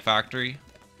use Spike Factory.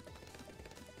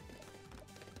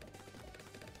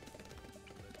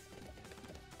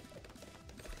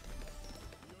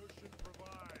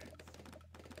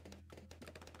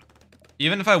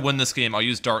 Even if I win this game, I'll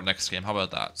use Dart next game. How about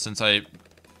that? Since I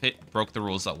broke the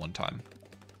rules that one time.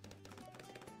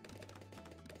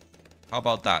 How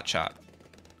about that, chat?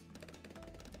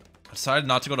 I decided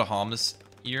not to go to Hom this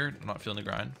year. I'm not feeling the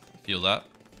grind. I feel that.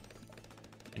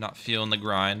 You're not feeling the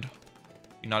grind.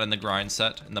 You're not in the grind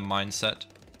set, in the mindset.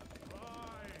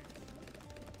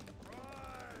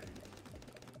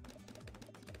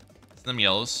 It's them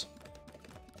yellows.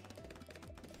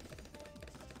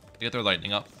 They get their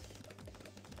lightning up.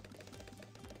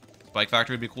 Spike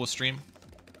Factory would be a cool stream.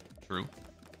 True.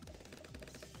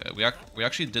 Okay, we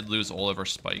actually did lose all of our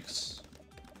spikes.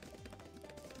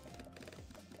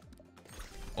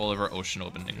 All of our ocean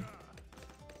opening.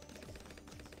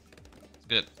 Let's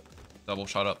get double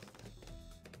shot up.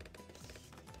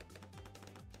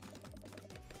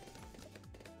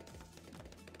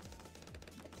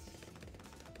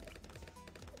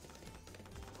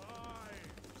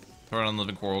 Turn on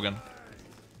Living Coral again.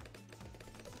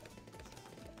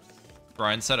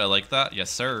 Grind set, I like that.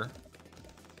 Yes, sir.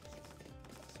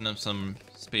 Send them some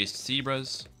spaced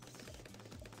zebras.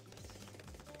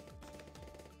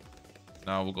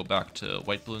 Now we'll go back to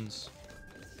white balloons.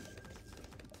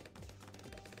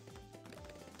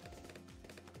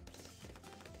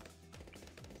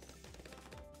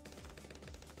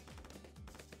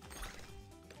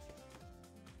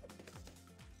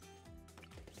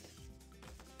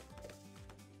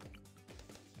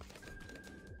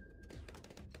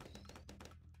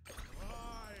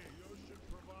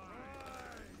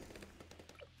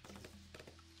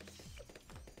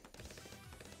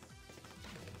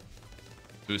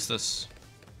 Boost this.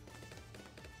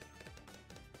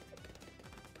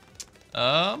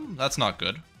 That's not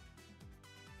good.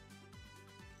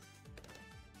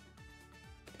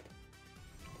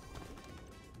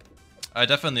 I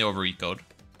definitely over-ecoed.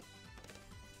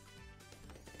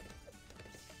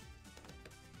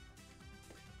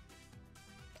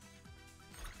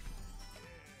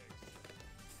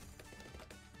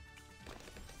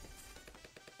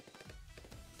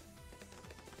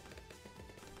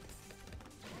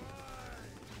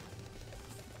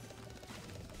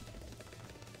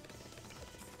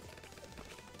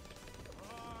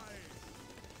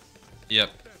 Yep,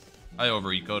 I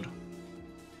over-ecoed.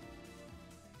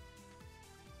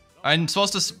 I'm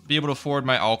supposed to be able to afford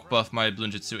my Alch buff, my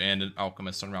Bloonjitsu, and an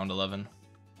Alchemist on round 11.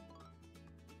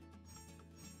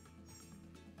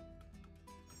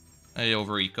 I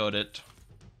over-ecoed it.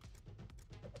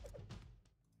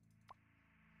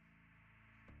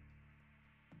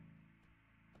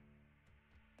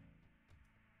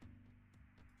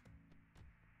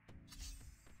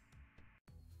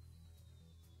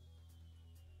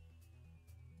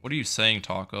 What are you saying,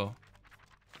 Taco?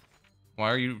 Why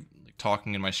are you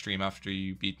talking in my stream after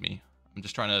you beat me? I'm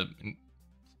just trying to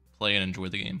play and enjoy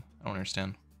the game. I don't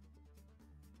understand.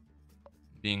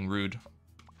 Being rude.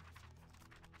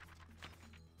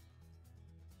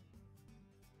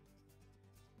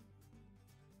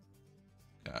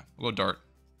 Okay, we'll go Dart.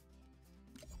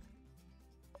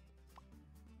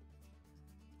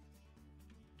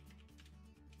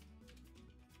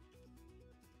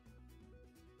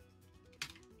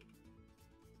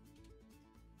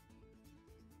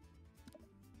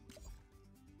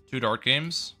 Two Dart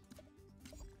games.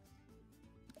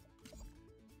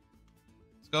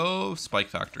 Let's go Spike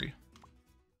Factory.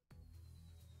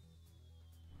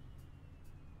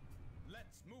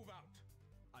 Let's move out.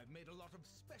 I've made a lot of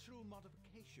special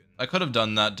modifications. I could have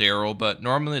done that, Daryl, but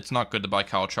normally it's not good to buy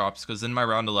Caltrops because then my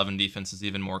round 11 defense is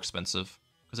even more expensive.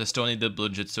 Because I still need the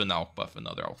Bloonjitsu and the Alch buff and the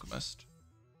other Alchemist.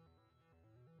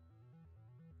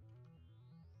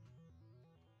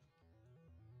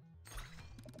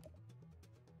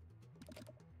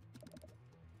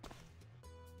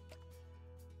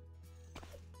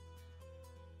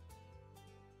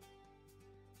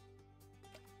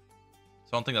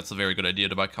 So I don't think that's a very good idea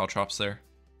to buy Caltrops there.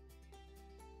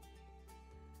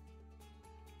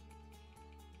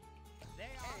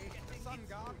 Sun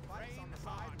Guard fights on the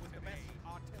side with the best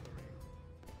artillery.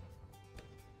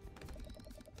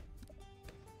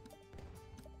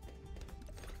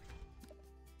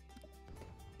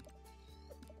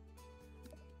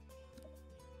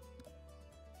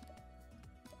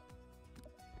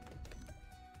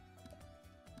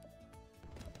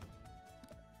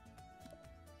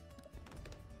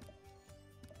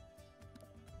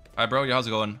 Hi, bro. How's it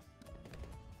going?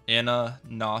 Anna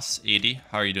Nos 80.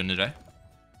 How are you doing today?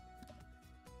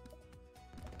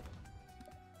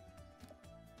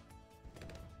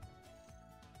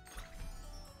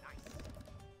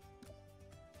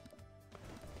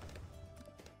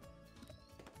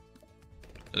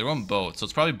 They're going boat, so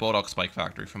it's probably Bulldog Spike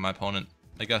Factory from my opponent,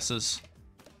 my guess is.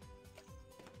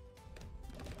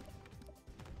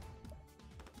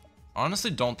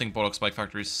 Honestly, don't think Bulldog Spike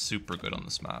Factory is super good on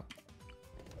this map.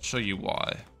 I'll show you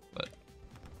why, but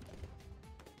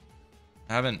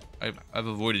I've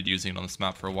avoided using it on this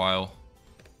map for a while.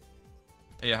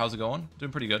 Hey, yeah, how's it going?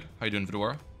 Doing pretty good. How you doing,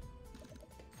 Fedora?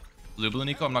 Blue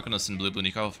Nico? I'm not gonna send Blue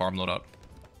Nico. I'll farm loadout.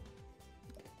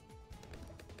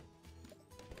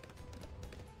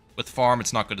 With farm,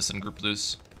 it's not good to send group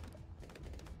blues.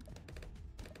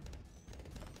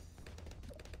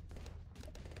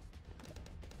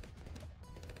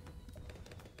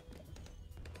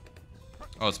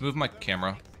 Oh, let's move my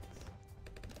camera.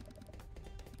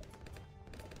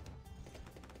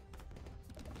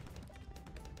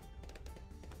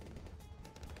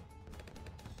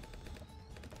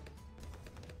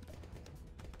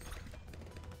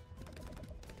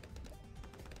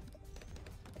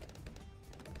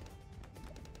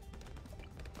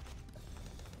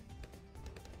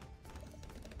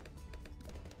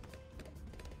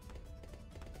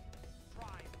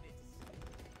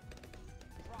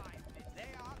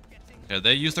 Yeah,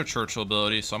 they use their Churchill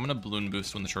ability, so I'm gonna balloon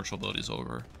boost when the Churchill ability is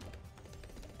over.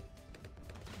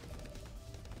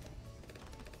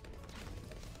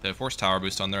 They force tower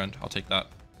boost on their end. I'll take that.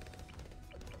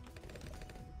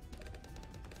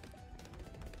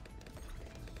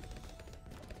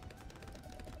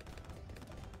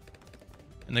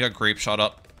 And they got grape shot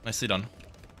up. Nicely done.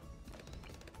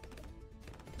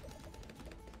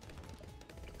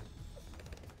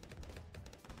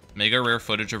 Mega rare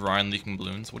footage of Ryan leaking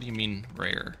balloons? What do you mean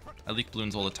rare? I leak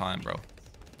balloons all the time, bro.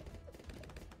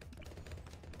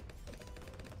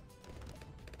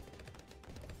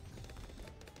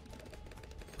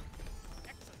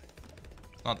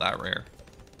 It's not that rare.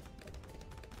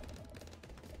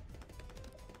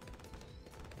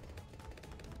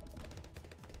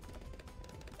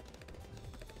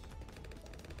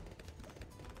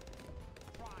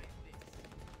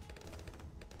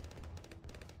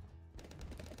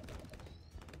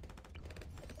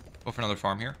 Go for another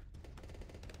farm here.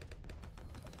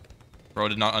 Bro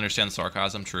did not understand the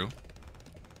sarcasm, true.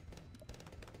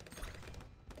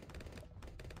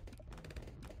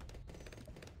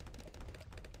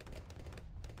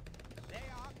 They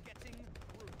are getting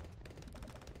through.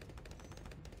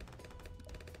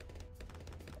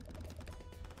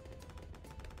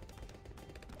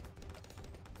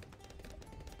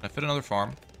 Can I fit another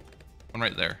farm? One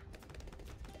right there.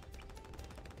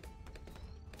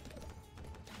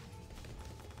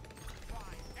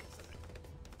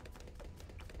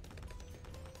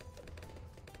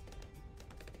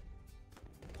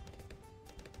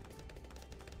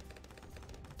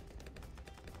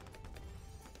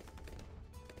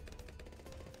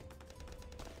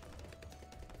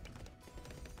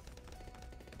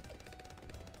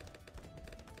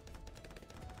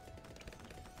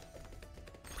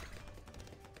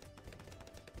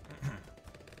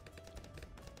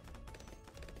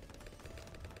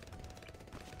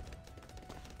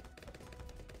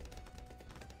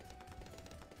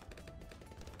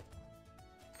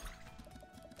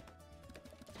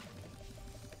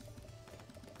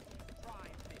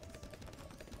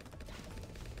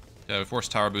 Yeah, force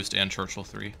tower boost and Churchill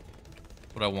 3.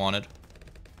 What I wanted.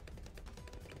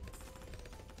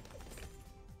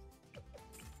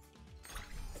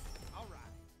 All right.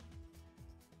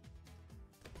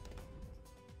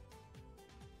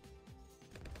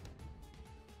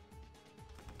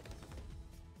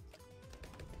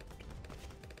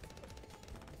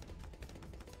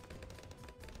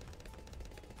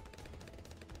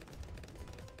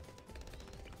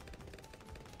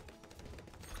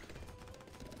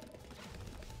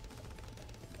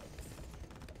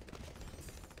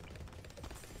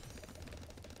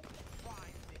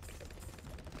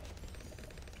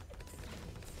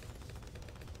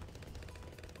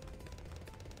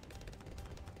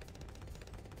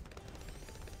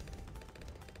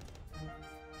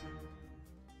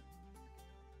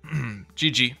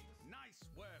 GG. Nice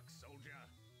work, soldier.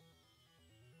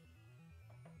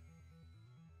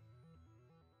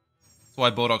 That's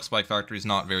why Bodok Spike Factory is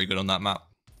not very good on that map.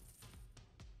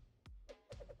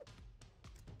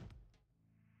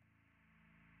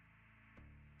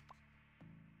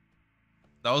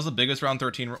 That was the biggest round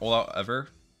 13 rollout ever.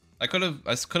 I could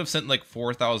have sent like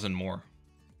 4,000 more,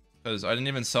 because I didn't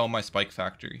even sell my Spike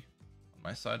Factory on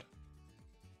my side,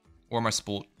 or my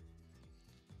Spolt.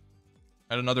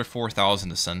 I had another 4,000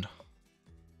 to send.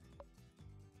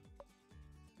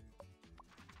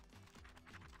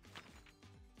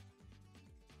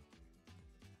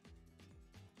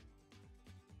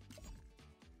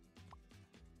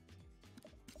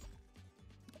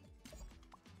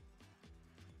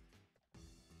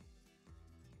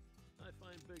 I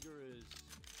find bigger is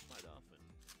quite often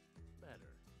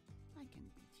can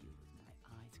beat you with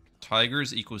my eyes closed.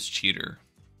 Tigers equals cheater.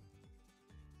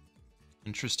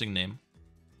 Interesting name.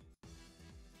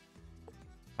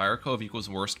 Fire Cove equals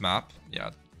worst map. Yeah,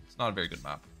 it's not a very good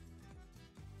map.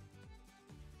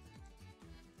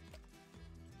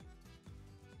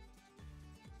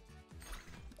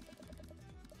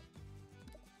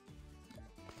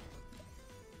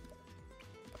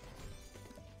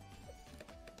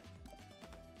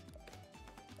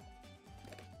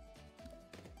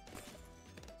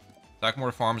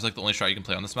 Sackmore Farm is like the only strat you can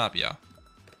play on this map. Yeah,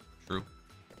 true.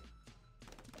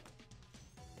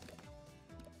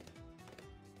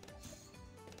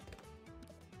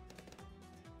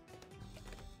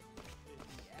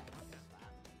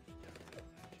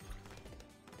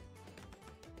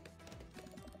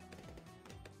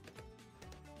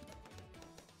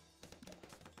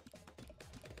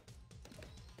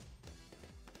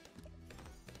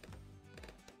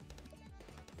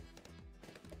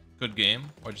 Good game?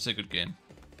 Why'd you say good game?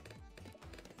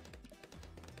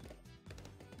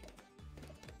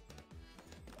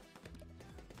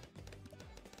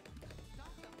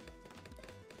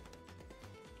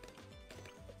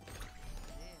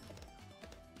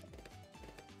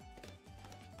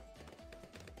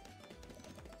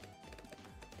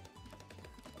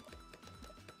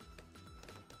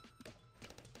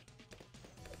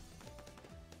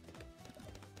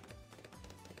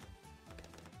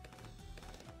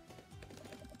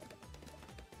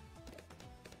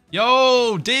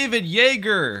 Yo, David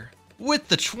Yeager with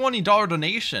the $20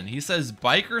 donation. He says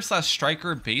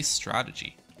biker/striker base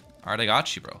strategy. All right, I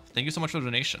got you, bro. Thank you so much for the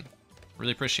donation.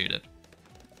 Really appreciate it.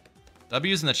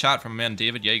 W's in the chat from my man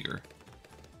David Yeager.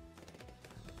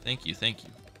 Thank you, thank you.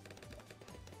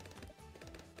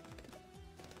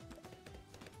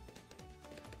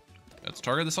 Let's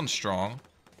target this on strong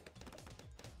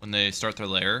when they start their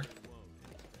lair.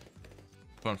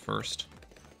 Put on first.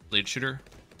 Blade shooter.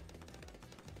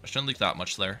 I shouldn't leak that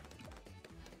much there.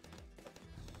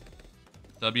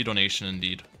 W donation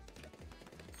indeed.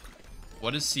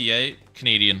 What is CA?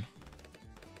 Canadian.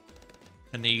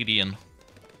 Canadian.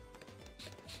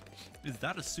 Is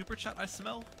that a super chat I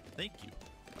smell? Thank you.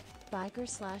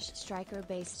 Biker/striker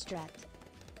base strat.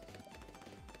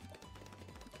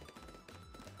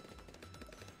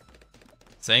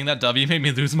 Saying that W made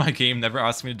me lose my game. Never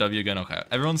ask me to W again. Okay.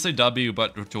 Everyone say W,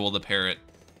 but Joel the Parrot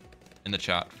in the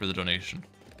chat for the donation.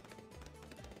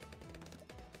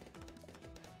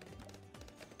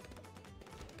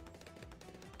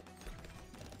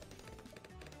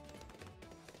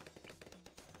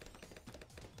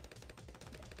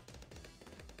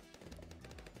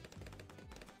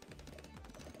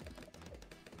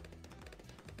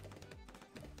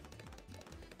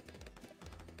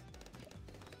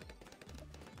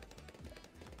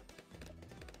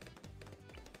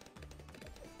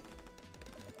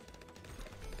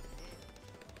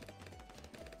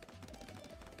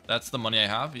 That's the money I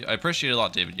have. I appreciate it a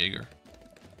lot, David Yeager.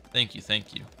 Thank you,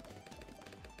 thank you.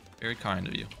 Very kind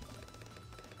of you.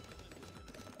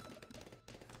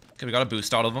 Okay, we got a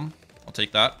boost out of them. I'll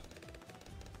take that.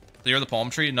 Clear the palm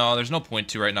tree? No, there's no point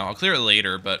to right now. I'll clear it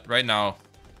later, but right now,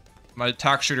 my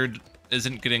attack shooter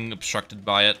isn't getting obstructed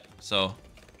by it, so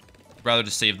I'd rather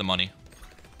just save the money.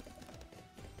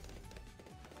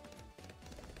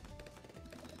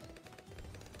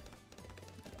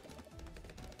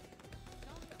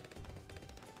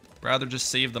 Rather just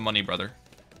save the money, brother.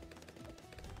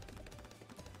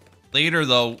 Later,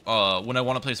 though, when I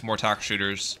want to place more attack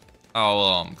shooters,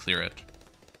 I'll clear it.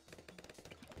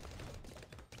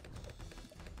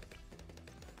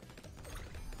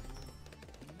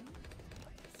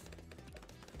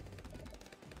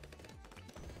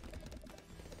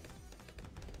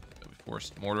 We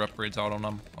forced mortar upgrades out on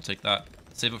them. I'll take that.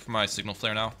 Save it for my signal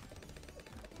flare now.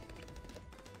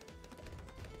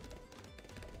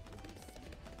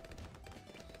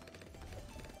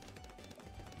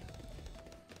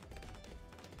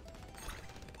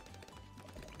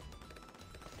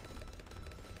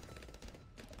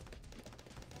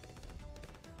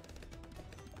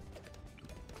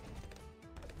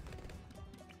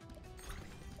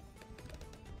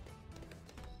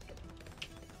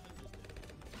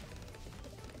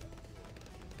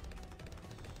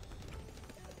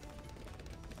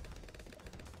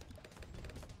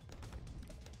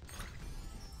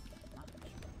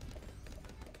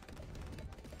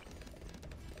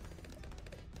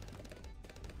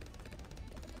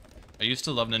 I used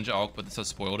to love Ninja Alk, but this has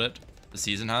spoiled it. The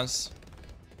season has.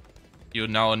 You're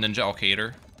now a Ninja Alk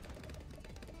hater.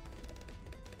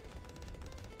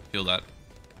 Feel that.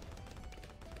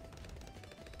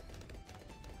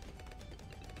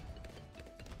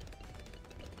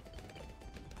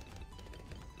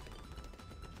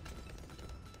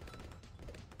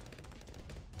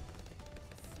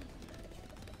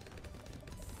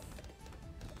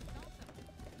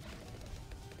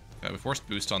 Okay, we forced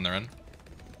boost on their end.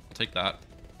 I'll take that.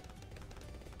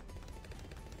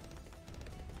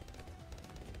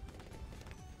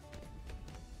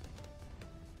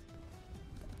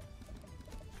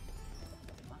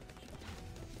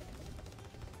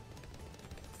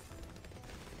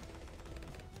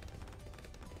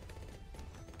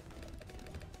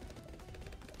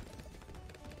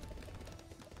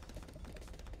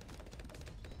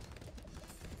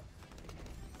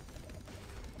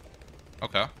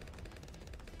 Okay.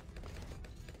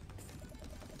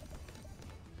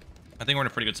 I think we're in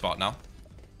a pretty good spot now.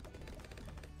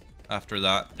 After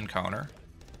that encounter.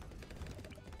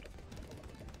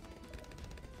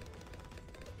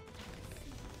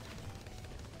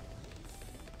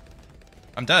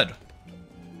 I'm dead.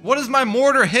 What is my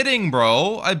mortar hitting,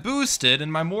 bro? I boosted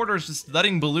and my mortar is just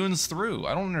letting balloons through.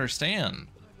 I don't understand.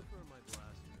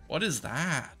 What is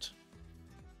that?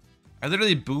 I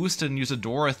literally boosted and used a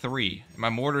Dora 3. And my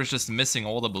mortar is just missing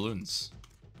all the balloons.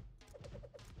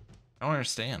 I don't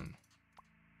understand.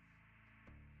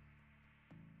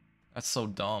 That's so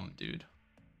dumb, dude.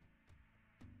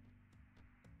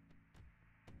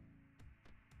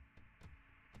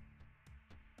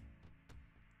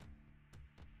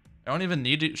 I don't even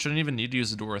need to, shouldn't even need to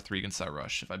use a Dora 3 against that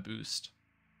rush if I boost.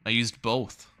 I used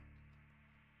both.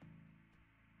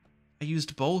 I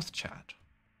used both, chat.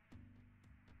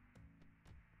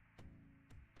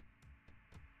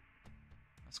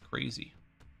 That's crazy.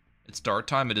 It's dart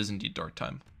time. It is indeed dart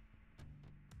time.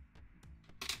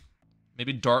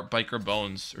 Maybe dart Biker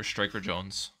Bones or Striker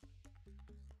Jones.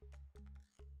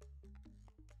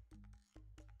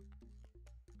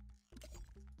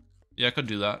 Yeah, I could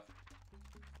do that.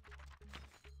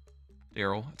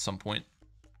 Daryl at some point.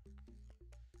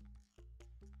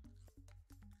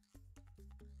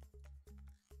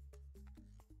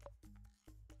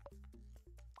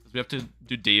 We have to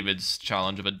do David's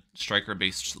challenge of a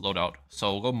striker-based loadout.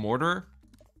 So we'll go mortar,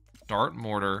 dart,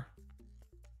 mortar.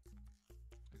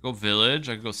 Go village.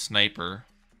 I could go sniper.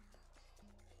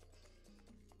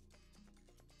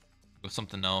 Go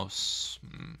something else.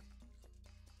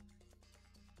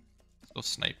 Let's go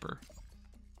sniper.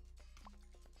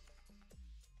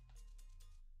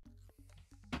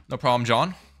 No problem,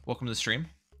 John. Welcome to the stream.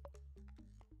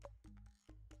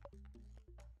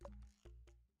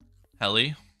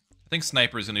 Heli. I think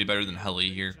sniper is going to be better than heli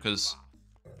here because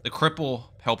the cripple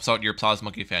helps out your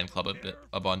Plasmonkey fan club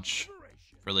a bunch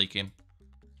for late game.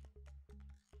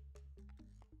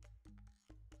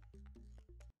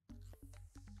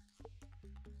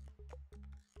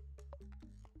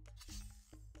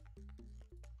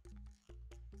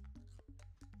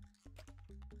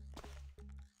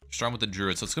 Starting with the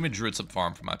druid, so it's gonna be druid sub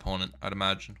farm for my opponent, I'd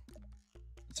imagine.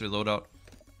 It's their loadout.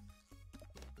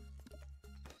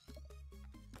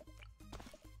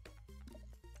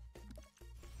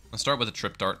 Let's start with a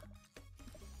trip dart.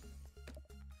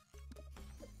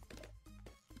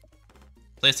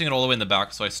 Placing it all the way in the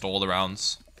back, so I stole the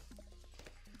rounds.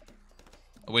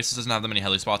 Oasis doesn't have that many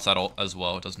heli spots at all as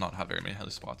well. It does not have very many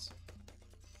heli spots.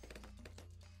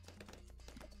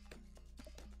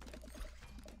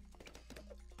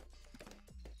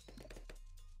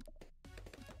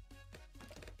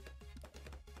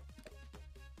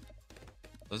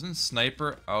 Doesn't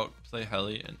sniper outplay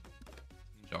heli and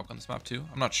Jock on this map too?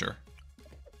 I'm not sure.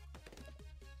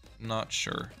 Not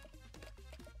sure.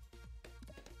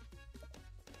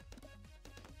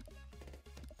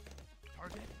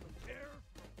 Okay,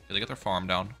 they get their farm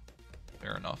down.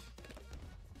 Fair enough.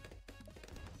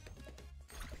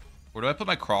 Where do I put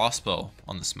my crossbow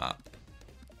on this map?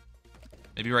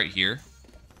 Maybe right here.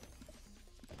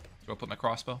 Do I put my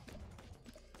crossbow?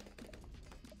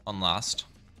 On last.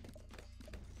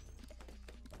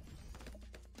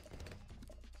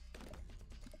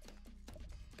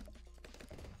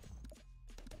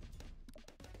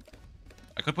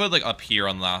 I could put it like up here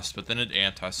on last, but then it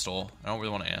anti-stole. I don't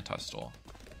really want to anti-stole.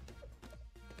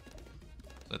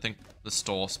 So I think the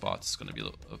stole spot's going to be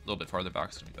a little bit farther back.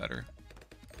 It's going to be better.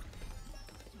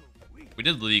 We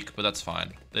did leak, but that's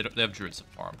fine. They have druids at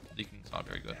farm. Leaking's not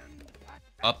very good.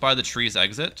 Up by the tree's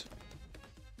exit.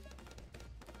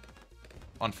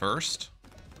 On first.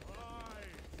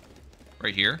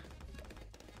 Right here.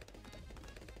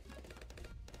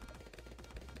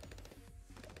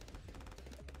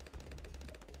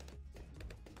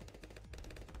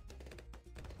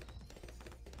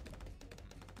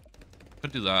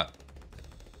 Could do that.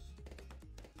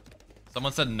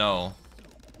 Someone said no.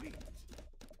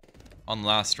 On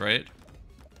last, right?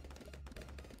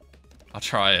 I'll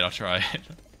try it, I'll try it.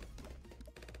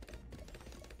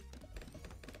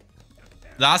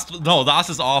 Last, no,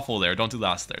 last is awful there. Don't do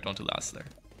last there, don't do last there.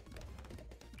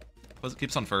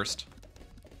 Keeps on first.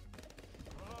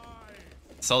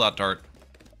 Sell that dart.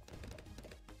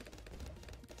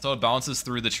 So it bounces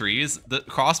through the trees. The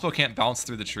crossbow can't bounce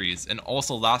through the trees. And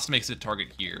also last makes it target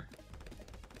here.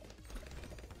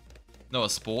 No, a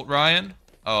spolt, Ryan?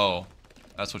 Oh,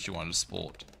 that's what you wanted, to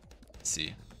spolt. Let's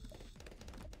see.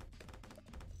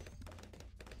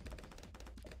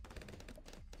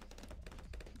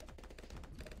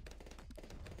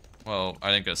 Well,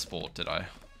 I didn't get a spolt, did I?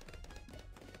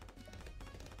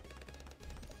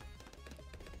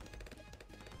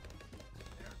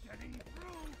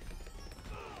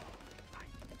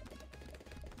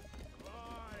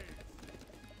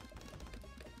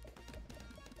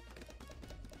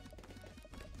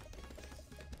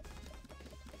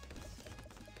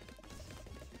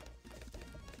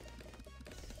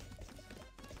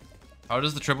 How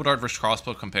does the triple dart versus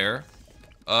crossbow compare?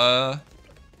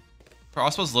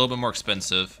 Crossbow's a little bit more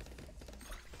expensive,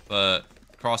 but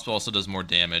crossbow also does more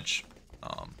damage.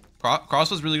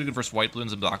 Crossbow's really good versus white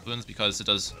balloons and black balloons because it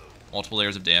does multiple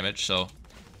layers of damage, so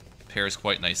it pairs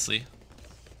quite nicely.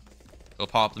 Go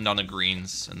pop them down to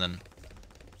greens, and then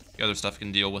the other stuff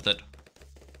can deal with it.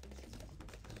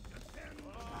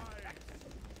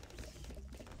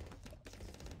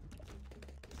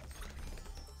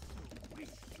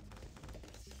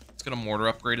 Let's get a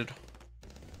mortar upgraded.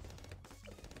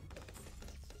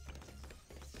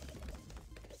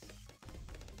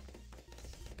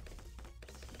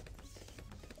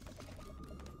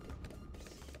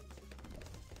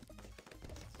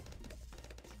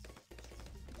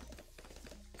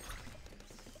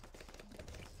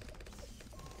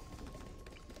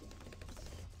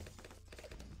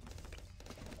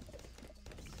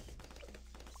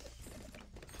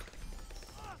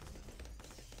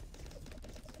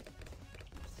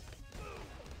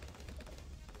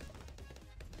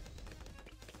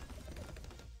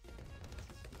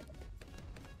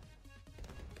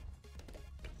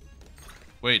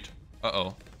 Wait.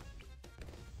 Uh-oh.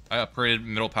 I upgraded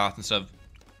middle path instead of...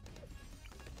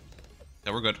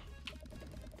 Yeah, we're good.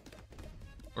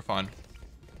 We're fine.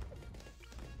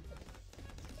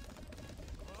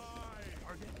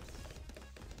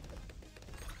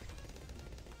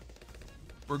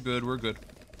 We're good, we're good.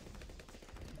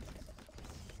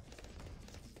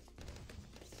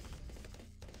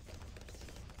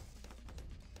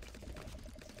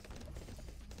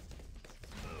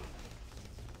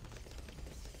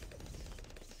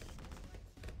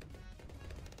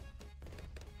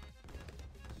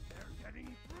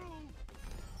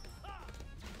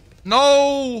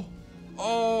 No!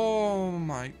 Oh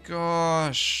my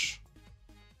gosh.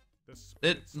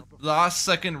 It last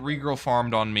second regrow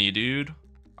farmed on me, dude.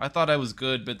 I thought I was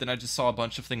good, but then I just saw a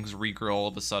bunch of things regrow all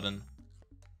of a sudden.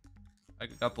 I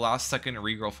got the last second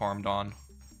regrow farmed on.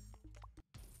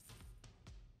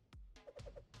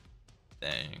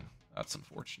 Dang, that's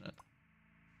unfortunate.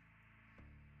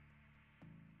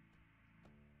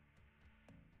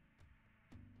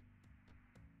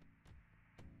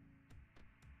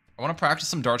 I want to practice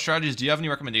some dart strategies. Do you have any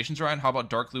recommendations, Ryan? How about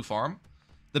Dark Glue Farm?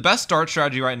 The best dart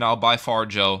strategy right now, by far,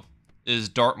 Joe, is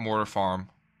Dart Mortar Farm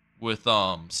with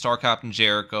Star Captain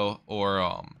Jericho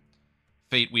or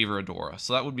Fate Weaver Adora.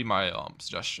 So that would be my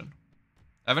suggestion.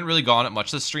 I haven't really gone it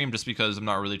much this stream just because I'm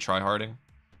not really tryharding.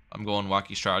 I'm going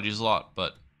wacky strategies a lot,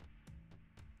 but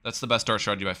that's the best dart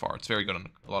strategy by far. It's very good on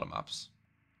a lot of maps.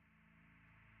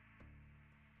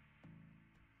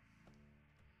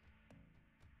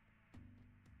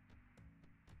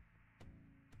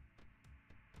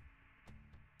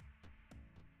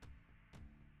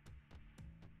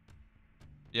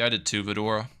 Yeah, I did 2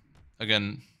 Vidora.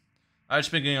 Again, I've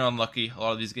just been getting unlucky a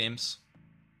lot of these games.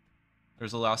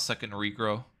 There's a last second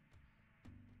regrow.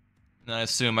 And I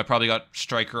assume I probably got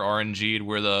Striker RNG'd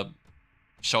where the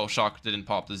Shell Shock didn't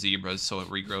pop the zebras, so it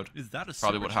regrowed. Is that a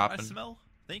probably what happened? I smell?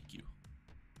 Thank you.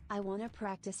 I want to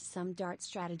practice some dart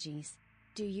strategies.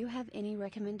 Do you have any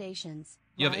recommendations?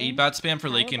 You have Ryan? 8-bat spam for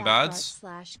How Lake and about Bads?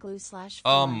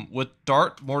 dart/glue/form? With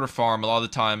Dart Mortar Farm, a lot of the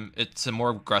time, it's a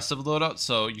more aggressive loadout,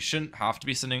 so you shouldn't have to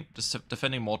be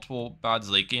defending multiple Bads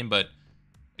late game, but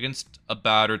against a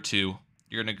Bad or 2,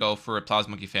 you're going to go for a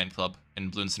Plasma Monkey Fan Club and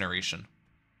Blue Incineration.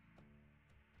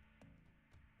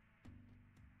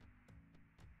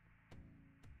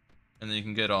 And then you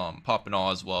can get Pop and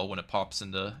Awe as well when it pops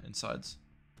into insides.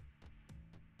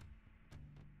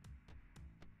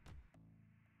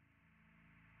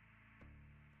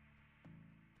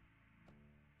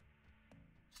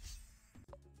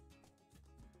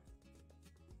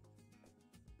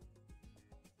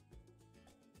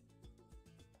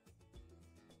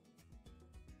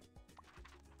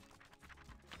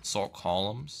 Salt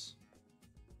columns.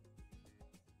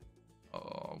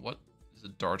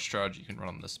 dart strategy you can run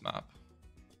on this map.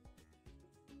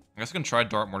 I guess I can try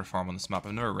dart mortar farm on this map.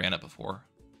 I've never ran it before,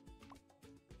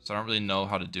 so I don't really know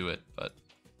how to do it, but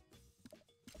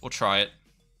we'll try it.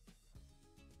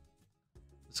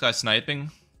 This guy's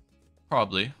sniping?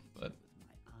 Probably, but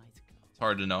it's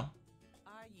hard to know.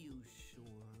 Are you sure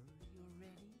you're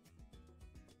ready?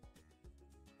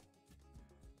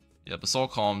 Yeah,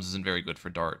 basalt columns isn't very good for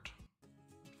dart,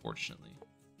 unfortunately.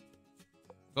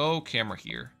 Go camera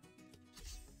here.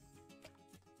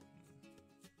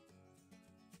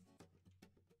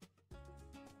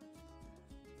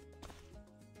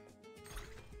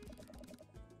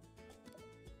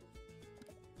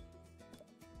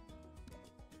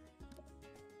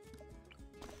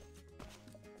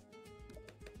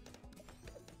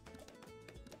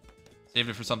 Saved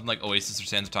it for something like Oasis or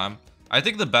Sands of Time. I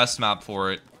think the best map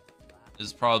for it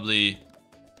is probably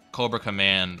Cobra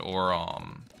Command or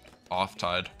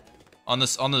Off-Tide. On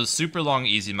the super long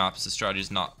easy maps, the strategy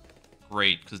is not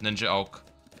great because Ninja Elk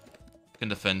can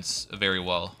defense very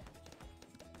well.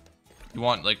 You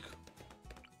want like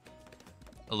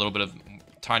a little bit of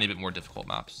tiny bit more difficult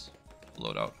maps to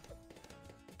load out.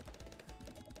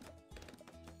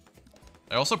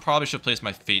 I also probably should place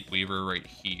my Fate Weaver right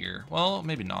here. Well,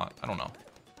 maybe not. I don't know.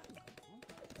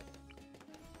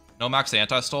 No max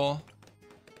anti-stall.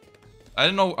 I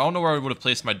don't know where I would have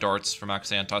placed my darts for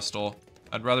max anti-stall.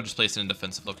 I'd rather just place it in a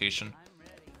defensive location.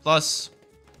 Plus,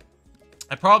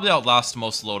 I probably outlast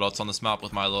most loadouts on this map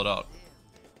with my loadout.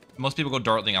 Most people go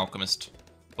Dartling Alchemist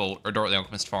Bolt or Dartling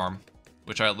Alchemist Farm,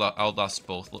 which I outlast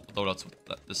both loadouts with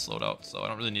this loadout, so I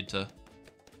don't really need to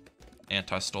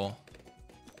anti-stall.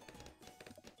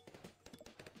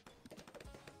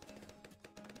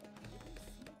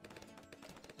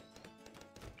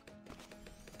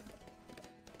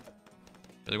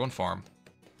 They're going farm.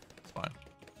 It's fine.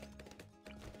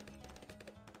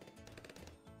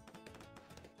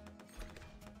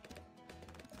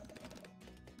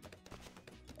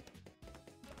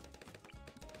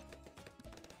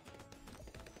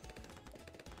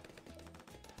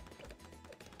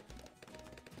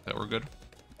 Okay, we're good.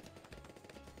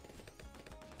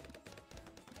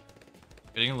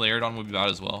 Getting layered on would be bad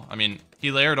as well. I mean,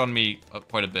 he layered on me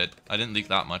quite a bit. I didn't leak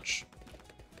that much.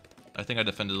 I think I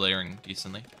defended layering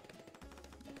decently.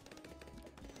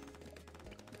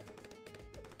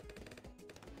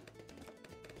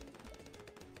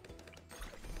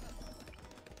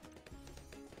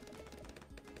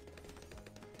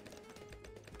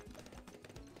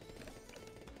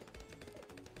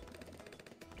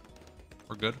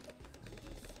 We're good.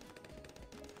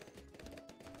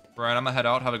 Brian, I'm gonna head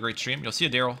out. Have a great stream. You'll see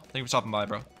you, Daryl. Thank you for stopping by,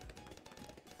 bro.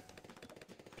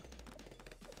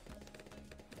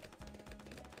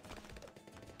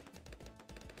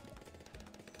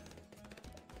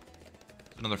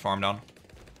 Another farm down.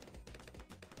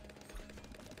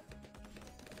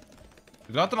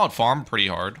 We got them out farm pretty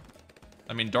hard.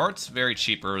 I mean, Dart's very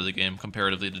cheap early game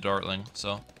comparatively to Dartling,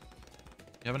 so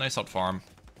you have a nice out farm.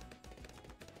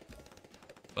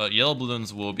 But yellow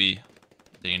balloons will be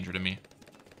a danger to me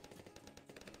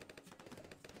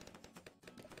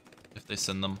if they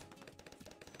send them.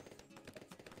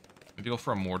 Maybe go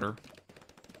for a mortar.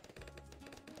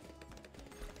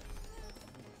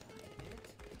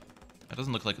 It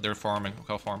doesn't look like they're farming. Look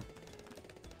how farm.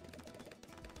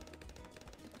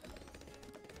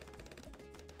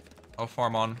 I'll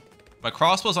farm on. My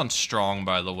crossbow's on strong,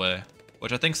 by the way,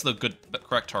 which I think is the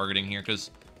correct targeting here, because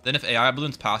then if AI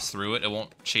balloons pass through it, it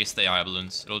won't chase the AI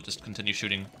balloons. It'll just continue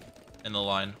shooting in the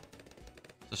line.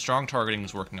 The strong targeting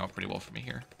is working out pretty well for me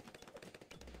here.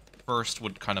 First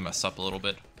would kind of mess up a little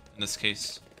bit in this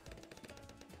case.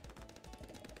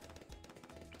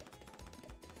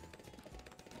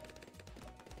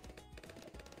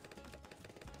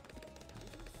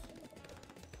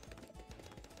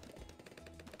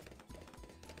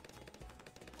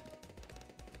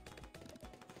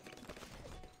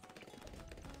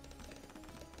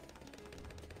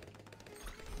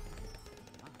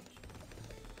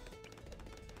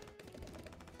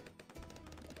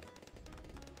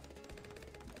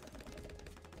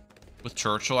 With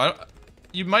Churchill,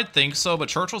 you might think so, but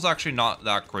Churchill's actually not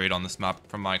that great on this map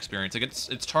from my experience.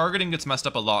 Its targeting gets messed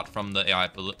up a lot from the AI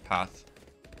path,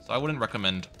 so I wouldn't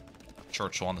recommend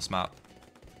Churchill on this map.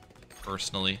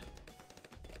 Personally,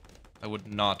 I would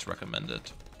not recommend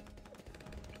it.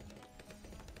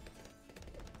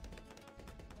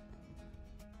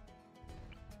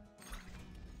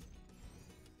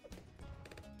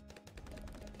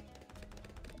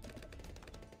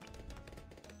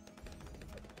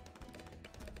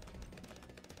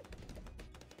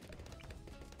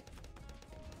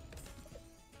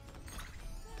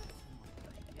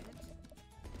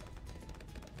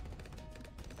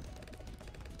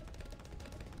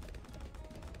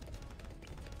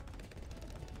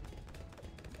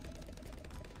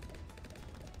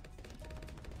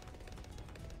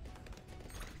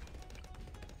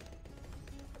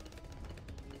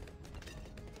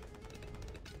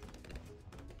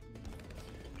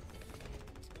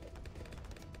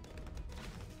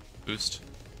 Boost.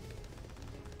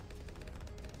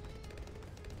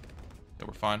 Yeah,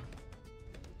 we're fine.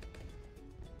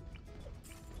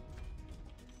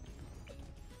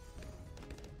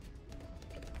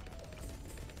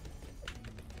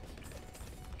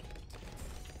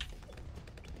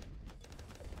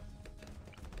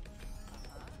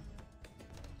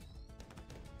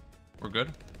 We're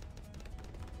good.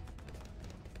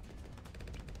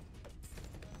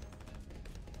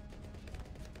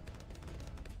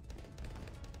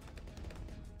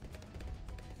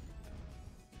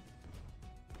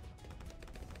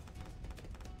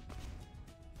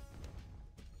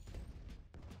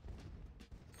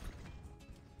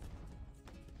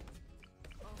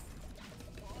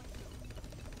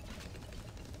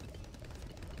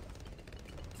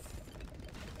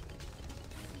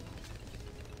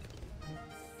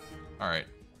 All right.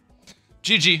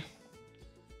 GG.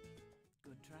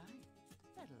 Good try.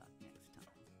 Better luck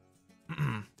next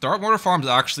time. Dark Mortar Farm's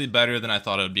actually better than I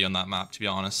thought it would be on that map, to be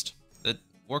honest. It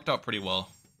worked out pretty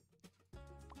well.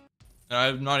 And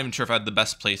I'm not even sure if I had the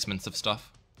best placements of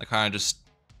stuff. I kind of just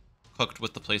cooked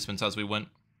with the placements as we went.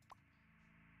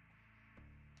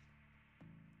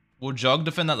 Will Jug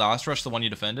defend that last rush, the one you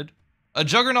defended? A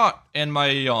Juggernaut and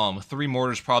my 3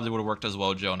 mortars probably would have worked as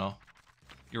well, Jono.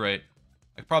 You're right.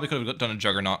 I probably could have done a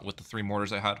Juggernaut with the 3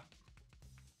 mortars I had.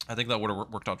 I think that would have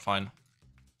worked out fine.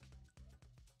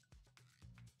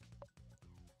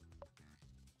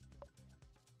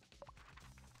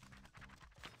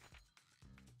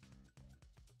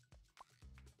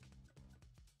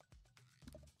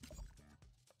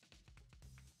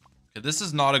 Okay, this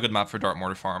is not a good map for Dart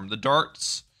Mortar Farm. The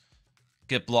darts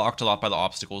get blocked a lot by the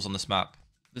obstacles on this map.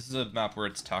 This is a map where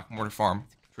it's attack Mortar Farm,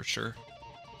 for sure.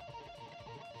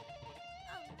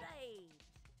 Hooray!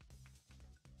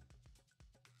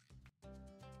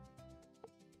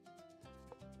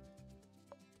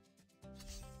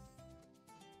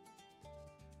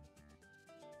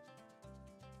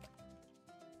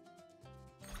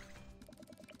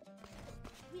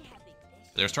 We have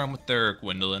ignition. They're starting with their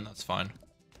Gwendolyn, that's fine.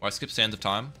 Why skip Sands of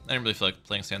Time? I didn't really feel like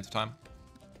playing Sands of Time.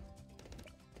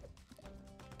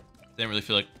 Didn't really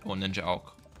feel like going Ninja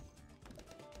Alk.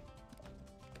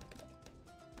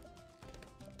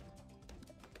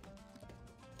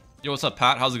 Yo, what's up,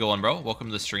 Pat? How's it going, bro? Welcome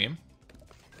to the stream.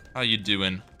 How you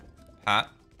doing, Pat?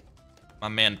 My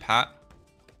man, Pat.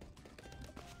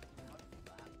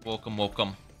 Welcome,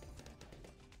 welcome.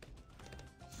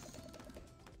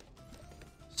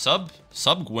 Sub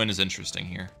Gwen is interesting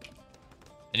here.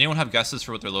 Anyone have guesses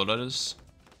for what their loadout is?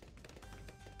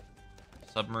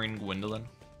 Submarine Gwendolyn.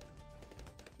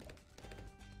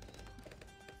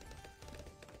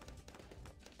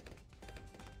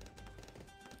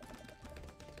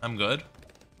 I'm good.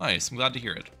 Nice, I'm glad to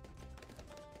hear it.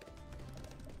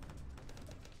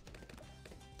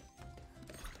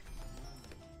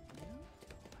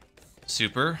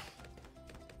 Super.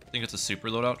 I think it's a super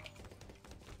loadout.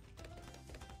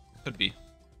 Could be.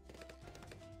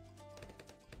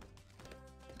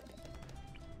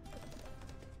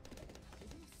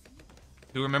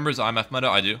 Who remembers IMF meta?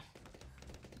 I do.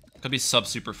 Could be sub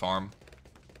super farm.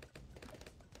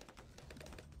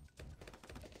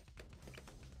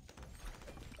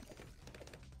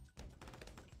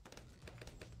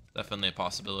 Definitely a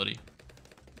possibility.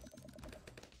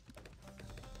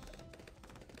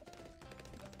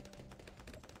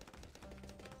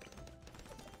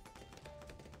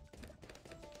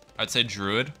 I'd say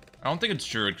Druid. I don't think it's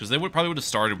Druid, because they probably would have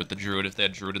started with the Druid if they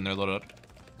had Druid in their loadout.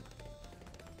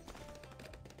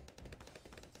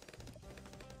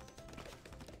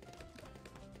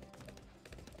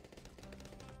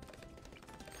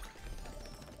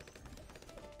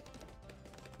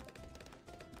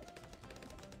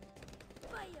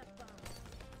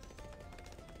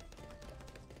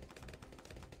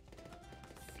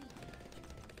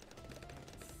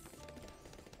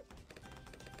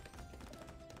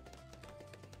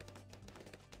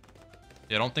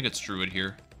 Yeah, I don't think it's Druid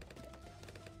here.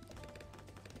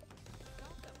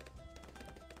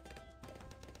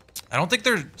 I don't think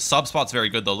their sub spot's very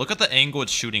good, though. Look at the angle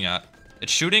it's shooting at.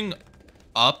 It's shooting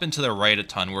up and to the right a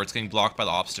ton, where it's getting blocked by the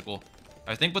obstacle.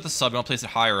 I think with the sub, you want to place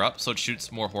it higher up, so it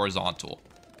shoots more horizontal.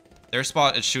 Their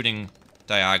spot is shooting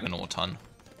diagonal a ton.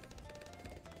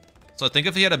 So I think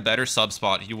if he had a better sub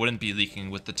spot, he wouldn't be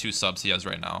leaking with the 2 subs he has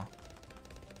right now.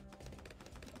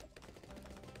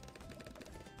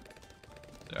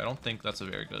 I don't think that's a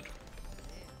very good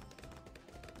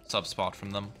sub spot from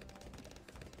them.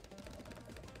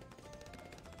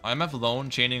 IMF alone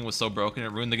chaining was so broken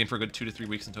it ruined the game for a good 2 to 3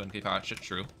 weeks until NK patched it.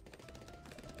 True.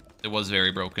 It was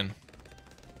very broken.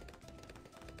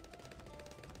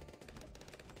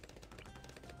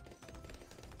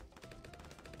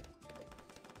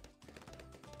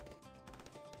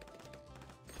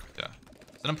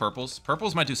 Send them purples.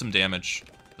 Purples might do some damage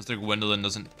because their Gwendolyn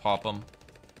doesn't pop them.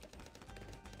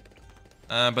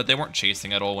 But they weren't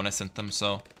chasing at all when I sent them,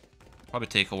 so probably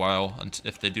take a while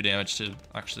if they do damage to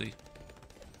actually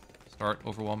start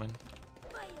overwhelming.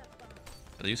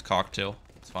 They use cocktail.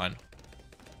 It's fine.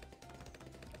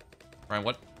 Ryan,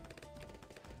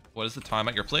 what is the time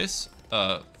at your place?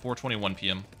 4:21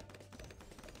 p.m.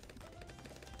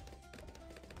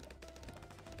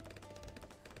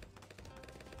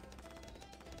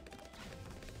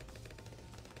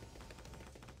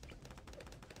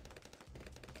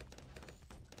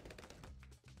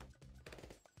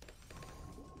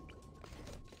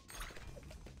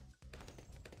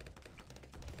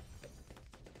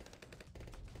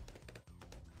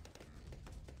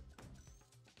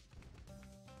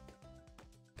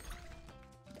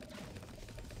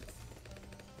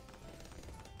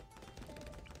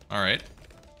 Alright.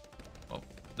 Well,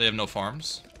 they have no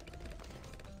farms.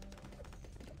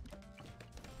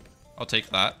 I'll take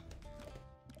that.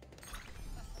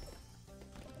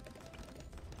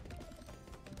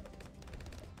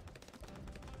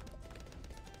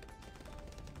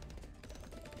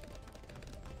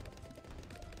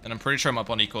 And I'm pretty sure I'm up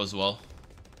on eco as well.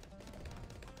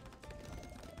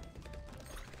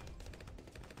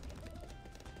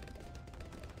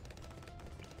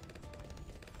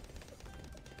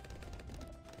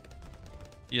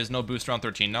 He has no boost around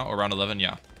 13 now, or around 11,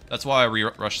 yeah. That's why I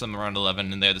rushed them around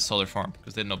 11 and they had the solar farm,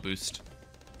 because they had no boost.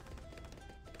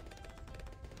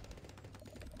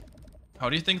 How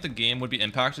do you think the game would be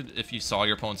impacted if you saw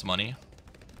your opponent's money?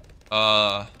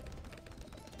 I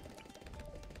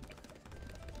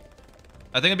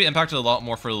think it'd be impacted a lot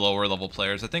more for lower level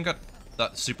players. I think at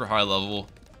that super high level,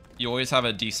 you always have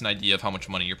a decent idea of how much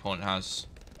money your opponent has.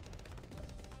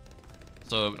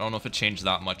 So I don't know if it changed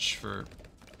that much for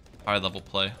high level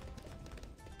play.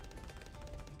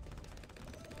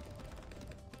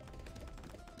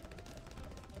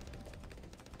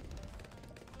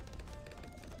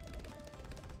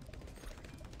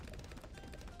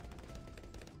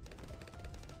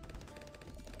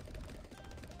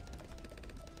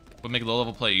 Would make low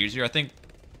level play easier. I think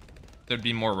there'd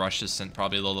be more rushes in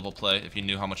probably low level play if you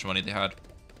knew how much money they had,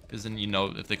 because then you know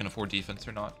if they can afford defense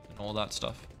or not and all that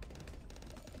stuff.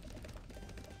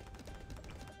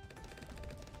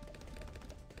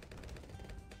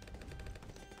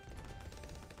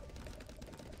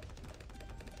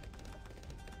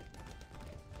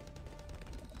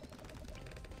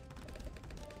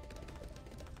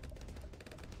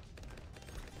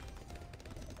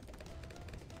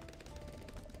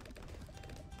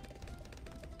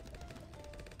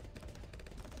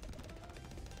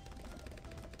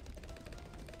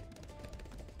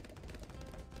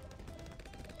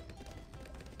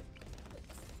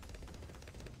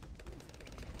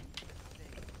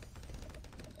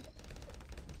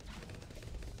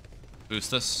 Boost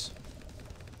this.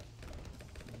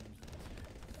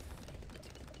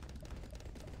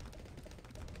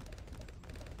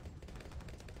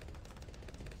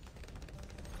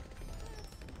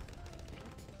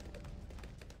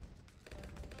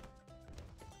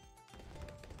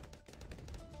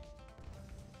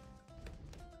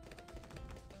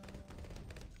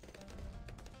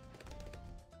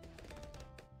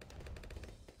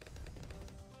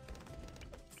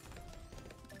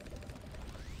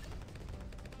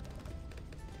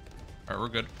 Alright, we're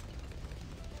good.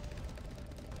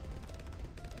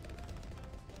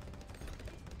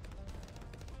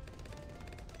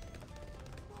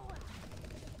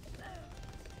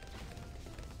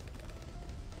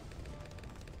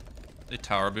 They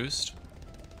tower boost.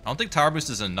 I don't think tower boost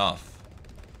is enough.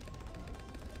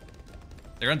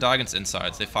 They're gonna die against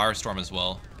insides. They firestorm as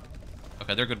well.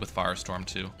 Okay, they're good with firestorm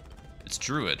too. It's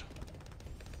druid.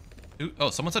 Ooh,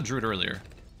 oh, someone said druid earlier.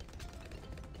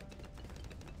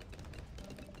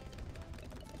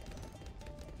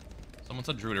 Someone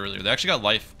said druid earlier. They actually got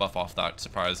life buff off that,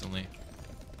 surprisingly.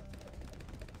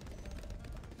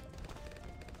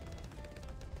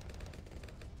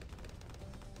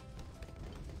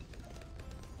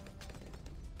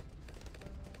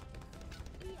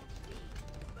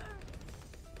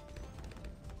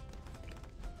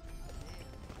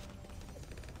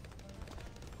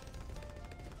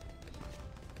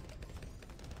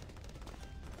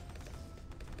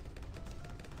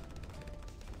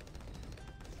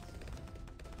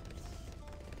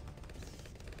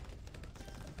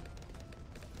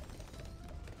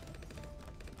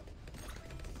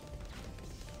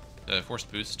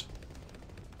 Forced boost.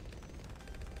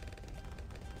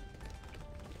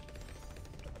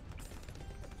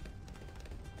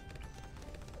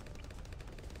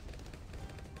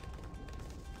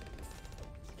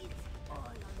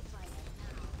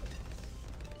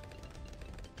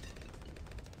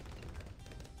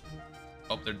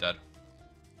 Oh, they're dead.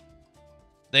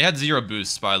 They had 0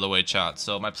 boosts, by the way, chat.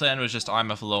 So my plan was just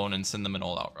IMF alone and send them an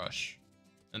all-out rush.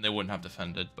 And they wouldn't have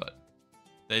defended, but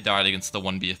they died against the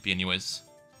 1 BFB anyways.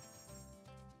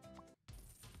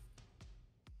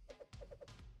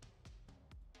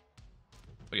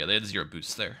 But yeah, they had 0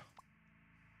 boosts there.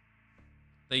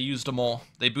 They used them all.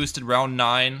 They boosted round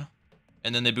 9,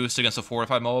 and then they boosted against a 4 or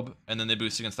 5 mob, and then they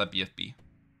boosted against that BFB.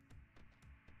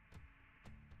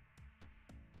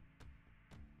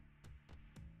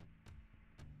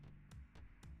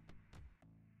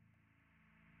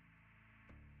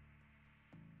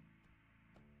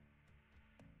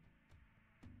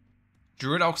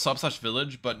 Druid Elk sub /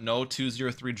 village, but no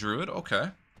 203 Druid?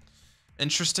 Okay.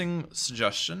 Interesting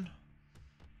suggestion.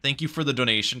 Thank you for the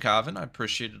donation, Calvin. I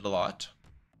appreciate it a lot.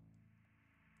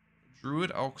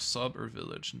 Druid Elk sub or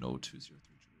village? No 203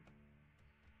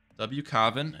 Druid. W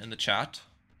Calvin in the chat.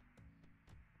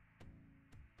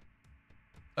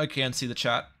 I can see the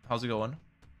chat. How's it going?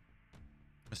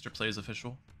 Mr. Plays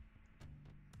official.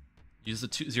 Use the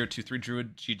 2023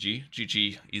 Druid. GG.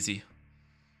 GG. Easy.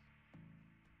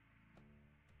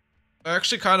 I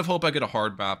actually kind of hope I get a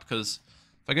hard map, because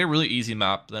if I get a really easy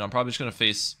map, then I'm probably just going to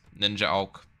face Ninja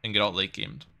Elk and get out late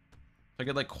gamed. If I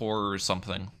get like Horror or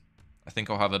something, I think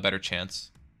I'll have a better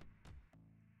chance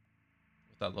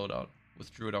with that loadout,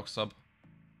 with Druid Elk sub.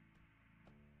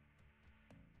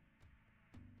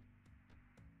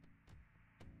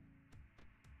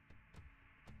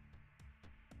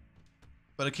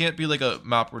 But it can't be like a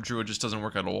map where Druid just doesn't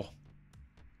work at all.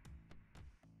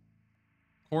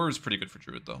 Horror is pretty good for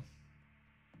Druid though.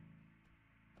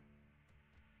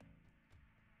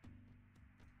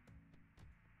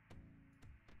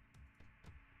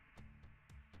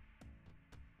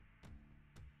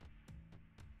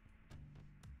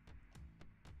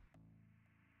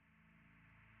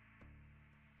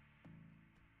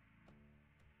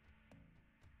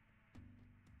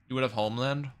 You would have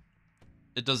Homeland?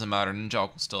 It doesn't matter, Ninja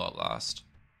Elk will still outlast.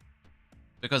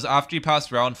 Because after you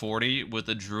pass round 40 with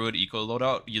the Druid eco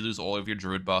loadout, you lose all of your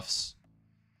Druid buffs.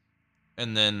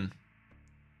 And then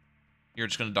you're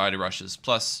just gonna die to rushes.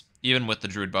 Plus, even with the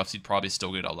Druid buffs, you'd probably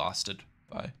still get outlasted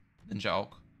by Ninja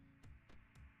Elk.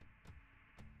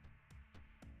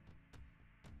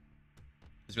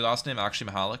 Is your last name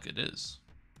actually Mahalik? It is.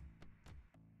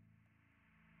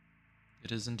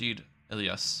 It is indeed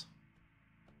Elias.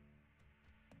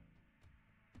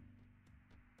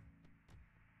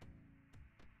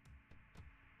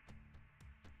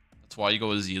 That's why you go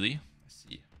with Zeely. I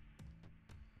see.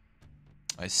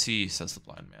 I see, says the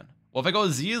blind man. Well, if I go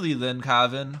with Zeely, then,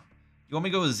 Kevin, you want me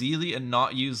to go with Zeely and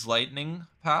not use Lightning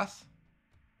Path?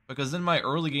 Because then my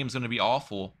early game's going to be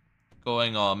awful.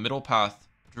 Going middle path,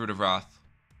 Druid of Wrath.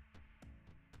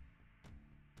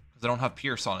 Because I don't have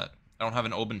Pierce on it. I don't have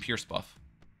an Oben Pierce buff.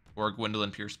 Or a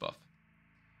Gwendolyn Pierce buff.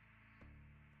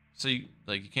 So, you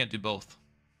can't do both.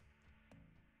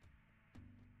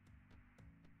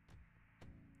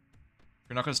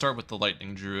 You're not going to start with the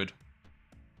Lightning Druid.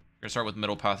 You're going to start with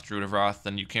Middle Path Druid of Wrath,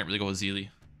 then you can't really go with Zeely.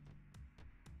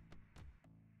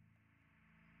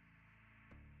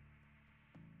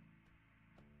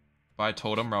 Buy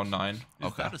Totem round 9. Is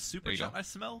Okay. that a super there you chat go. I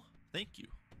smell? Thank you.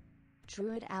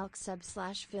 Druid Alk sub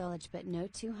 / village, but no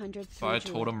 203 Buy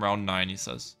Druid. Totem round 9, he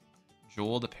says.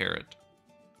 Joel the Parrot.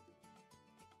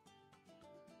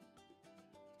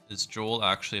 Is Joel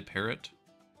actually a parrot?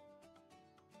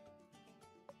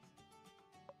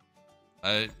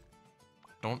 I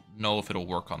don't know if it'll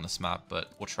work on this map,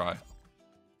 but we'll try.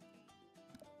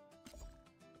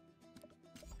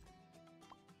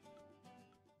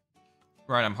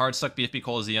 Right, I'm hard stuck BFB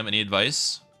Coliseum. Any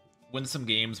advice? Win some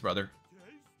games, brother.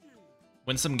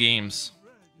 Win some games.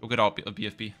 You'll get out of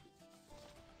BFB. You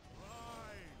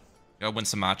gotta win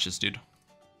some matches, dude.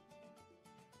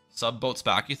 Sub boat's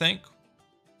back, you think?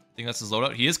 Think that's his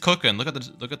loadout? He is cooking. Look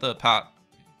at the Pat.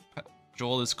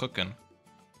 Joel is cooking.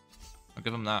 I'll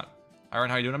give him that. Aaron,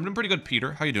 how you doing? I'm doing pretty good,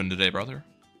 Peter. How you doing today, brother?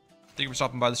 Thank you for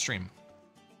stopping by the stream.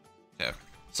 Okay.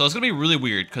 So it's gonna be really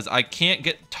weird because I can't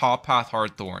get top path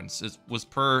hard thorns. It was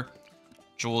per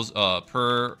Joel's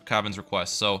per Kevin's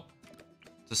request. So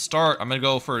to start, I'm gonna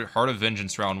go for Heart of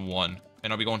Vengeance round 1,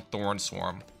 and I'll be going Thorn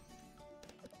Swarm.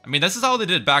 I mean, this is how they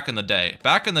did back in the day.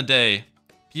 Back in the day,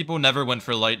 people never went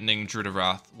for Lightning Druid of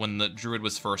Wrath when the Druid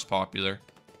was first popular.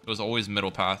 It was always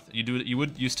middle path. You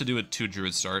would used to do a 2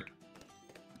 Druid start.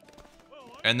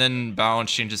 And then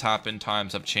balance changes happen,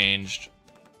 times have changed.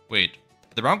 Wait,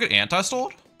 did the round get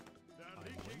anti-stalled?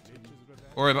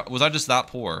 Or was I just that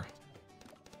poor?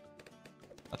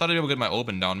 I thought I'd be able to get my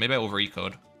Oben down. Maybe I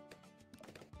over-ecoed.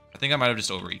 I think I might have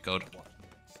just over-ecoed.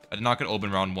 I did not get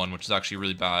Oben round 1, which is actually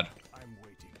really bad.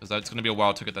 because it's gonna be a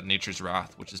while to get that Nature's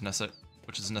Wrath, which is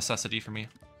a necessity for me.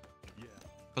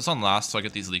 Put this on last so I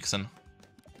get these leaks in.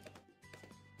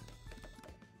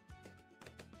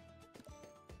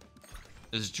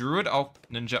 Is Druid Alk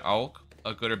Ninja Alk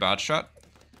a good or bad strat?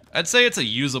 I'd say it's a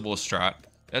usable strat.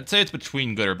 I'd say it's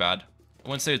between good or bad. I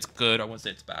wouldn't say it's good, I wouldn't say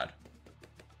it's bad.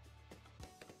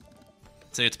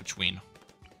 I'd say it's between.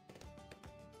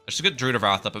 I should get Druid of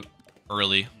Wrath up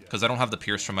early, because I don't have the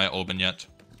Pierce from my Oben yet.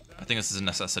 I think this is a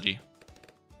necessity.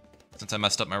 Since I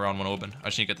messed up my round 1 Oben, I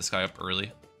just need to get this guy up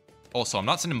early. Also, I'm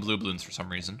not sending blue Bloons for some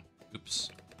reason.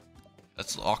 Oops.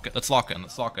 Let's lock it. Let's lock in.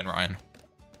 Let's lock in, Ryan.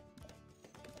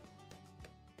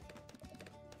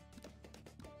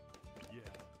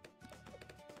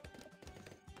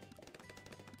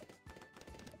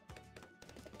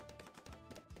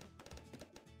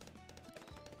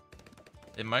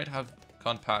 They might have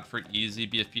gone Pat for easy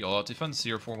BFP all-out defense.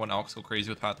 0-4-1 Alex go crazy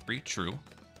with Pat 3. True.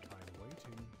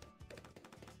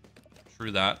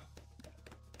 True that.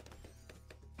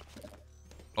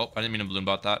 Oh, I didn't mean to balloon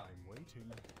bot that.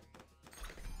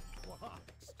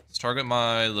 Let's target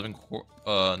my living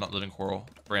not living coral.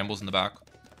 Brambles in the back.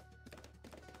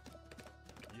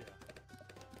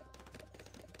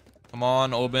 Come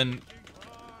on, Oben.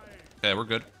 Okay, we're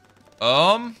good.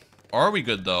 Are we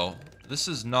good though? This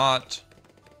is not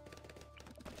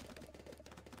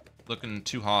looking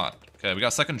too hot. Okay, we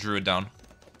got second Druid down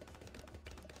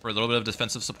for a little bit of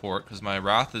defensive support because my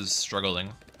Wrath is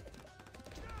struggling.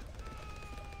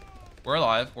 We're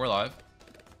alive. We're alive.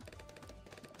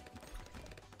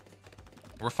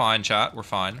 We're fine, chat. We're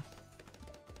fine.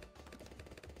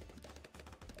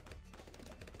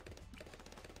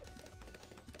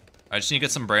 I just need to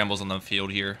get some brambles on the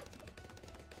field here.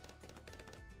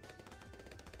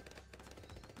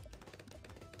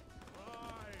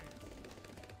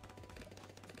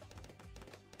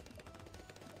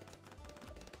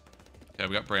 Okay,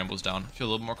 we got brambles down. I feel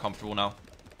a little more comfortable now.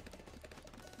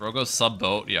 Rogo's sub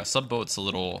boat. Yeah, sub boat's a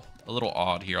little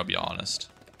odd here, I'll be honest.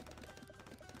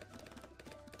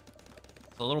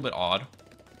 It's a little bit odd.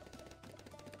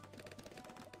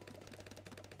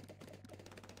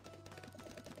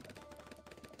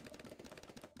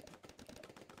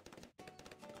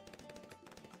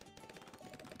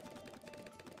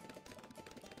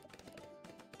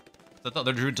 Is that the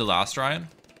other Druid to last, Ryan?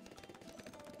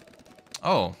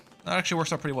 Oh, that actually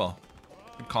works out pretty well.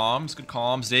 Good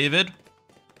comms, David.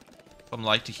 I'm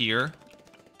like to hear.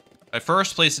 I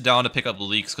first placed it down to pick up the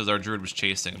leaks because our Druid was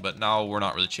chasing, but now we're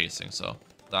not really chasing, so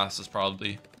last is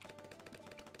probably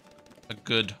a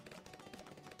good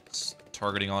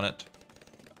targeting on it.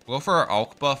 We'll go for our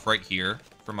Alk buff right here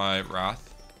for my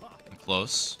Wrath. I'm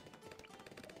close.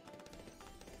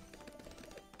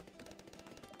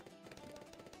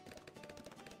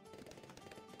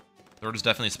 Third is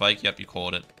definitely Spike. Yep, you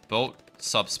called it. Boat,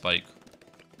 sub Spike.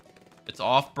 It's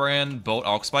off-brand Boat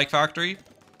Alk Spike Factory.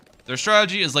 Their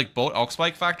strategy is like Boat Alk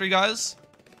Spike Factory, guys,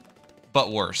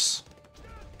 but worse.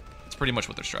 That's pretty much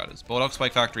what their strat is. Boat Alk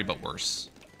Spike Factory, but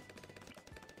worse.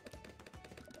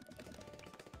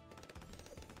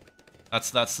 That's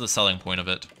the selling point of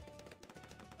it.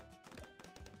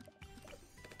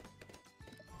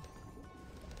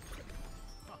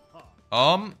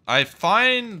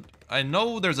 I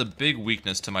know there's a big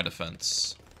weakness to my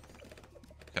defense.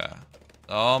 Okay.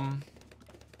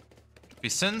 If he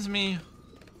sends me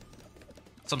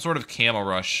some sort of camo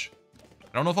rush, I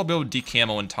don't know if I'll be able to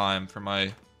decamo in time for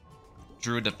my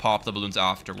Druid to pop the balloons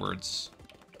afterwards.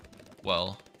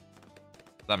 Well,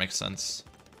 that makes sense.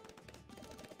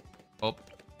 Oh.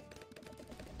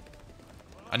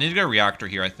 I need to get a reactor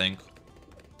here, I think.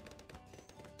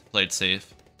 Play it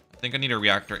safe. I think I need a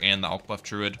reactor and the Alk buff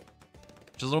Druid.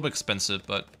 Which is a little bit expensive,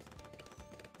 but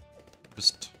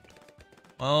just...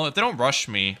 Well, if they don't rush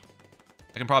me,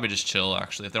 I can probably just chill,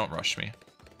 actually, if they don't rush me.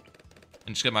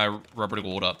 And just get my rubber to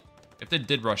gold up. If they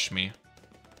did rush me...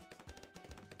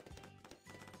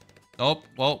 Oh,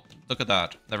 well, look at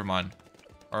that. Never mind.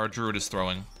 Our Druid is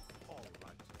throwing.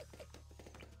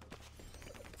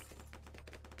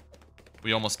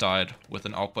 We almost died with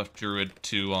an Alk buff Druid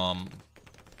to,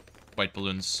 white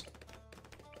balloons.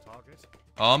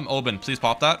 Oben, please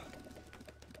pop that.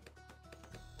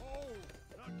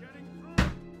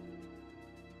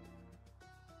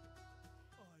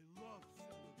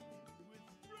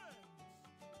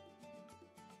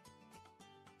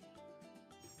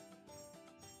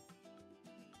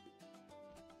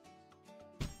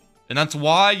 And that's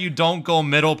why you don't go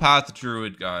middle path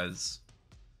Druid, guys.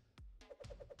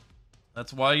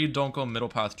 That's why you don't go middle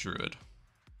path Druid.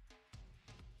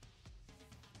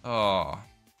 Oh,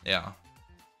 yeah.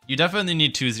 You definitely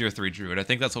need 203 Druid. I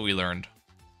think that's what we learned.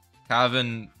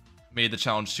 Cavan made the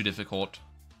challenge too difficult.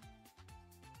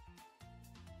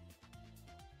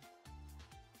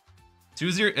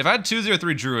 2-0. If I had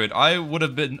 203 Druid, I would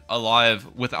have been alive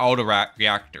without a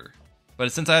reactor.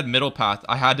 But since I had middle path,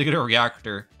 I had to get a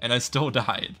reactor, and I still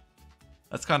died.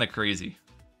 That's kind of crazy.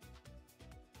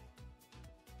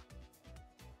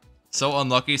 So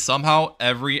unlucky. Somehow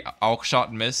every Alk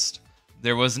shot missed.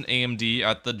 There was an AMD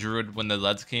at the Druid when the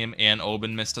leads came, and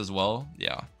Oben missed as well.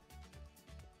 Yeah.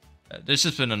 It's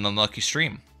just been an unlucky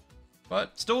stream.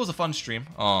 But still was a fun stream.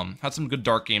 Had some good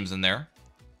dark games in there.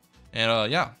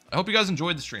 And yeah, I hope you guys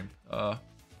enjoyed the stream. Probably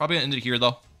gonna end it here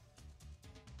though.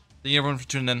 Thank you everyone for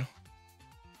tuning in.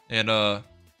 And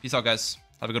peace out guys.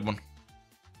 Have a good one.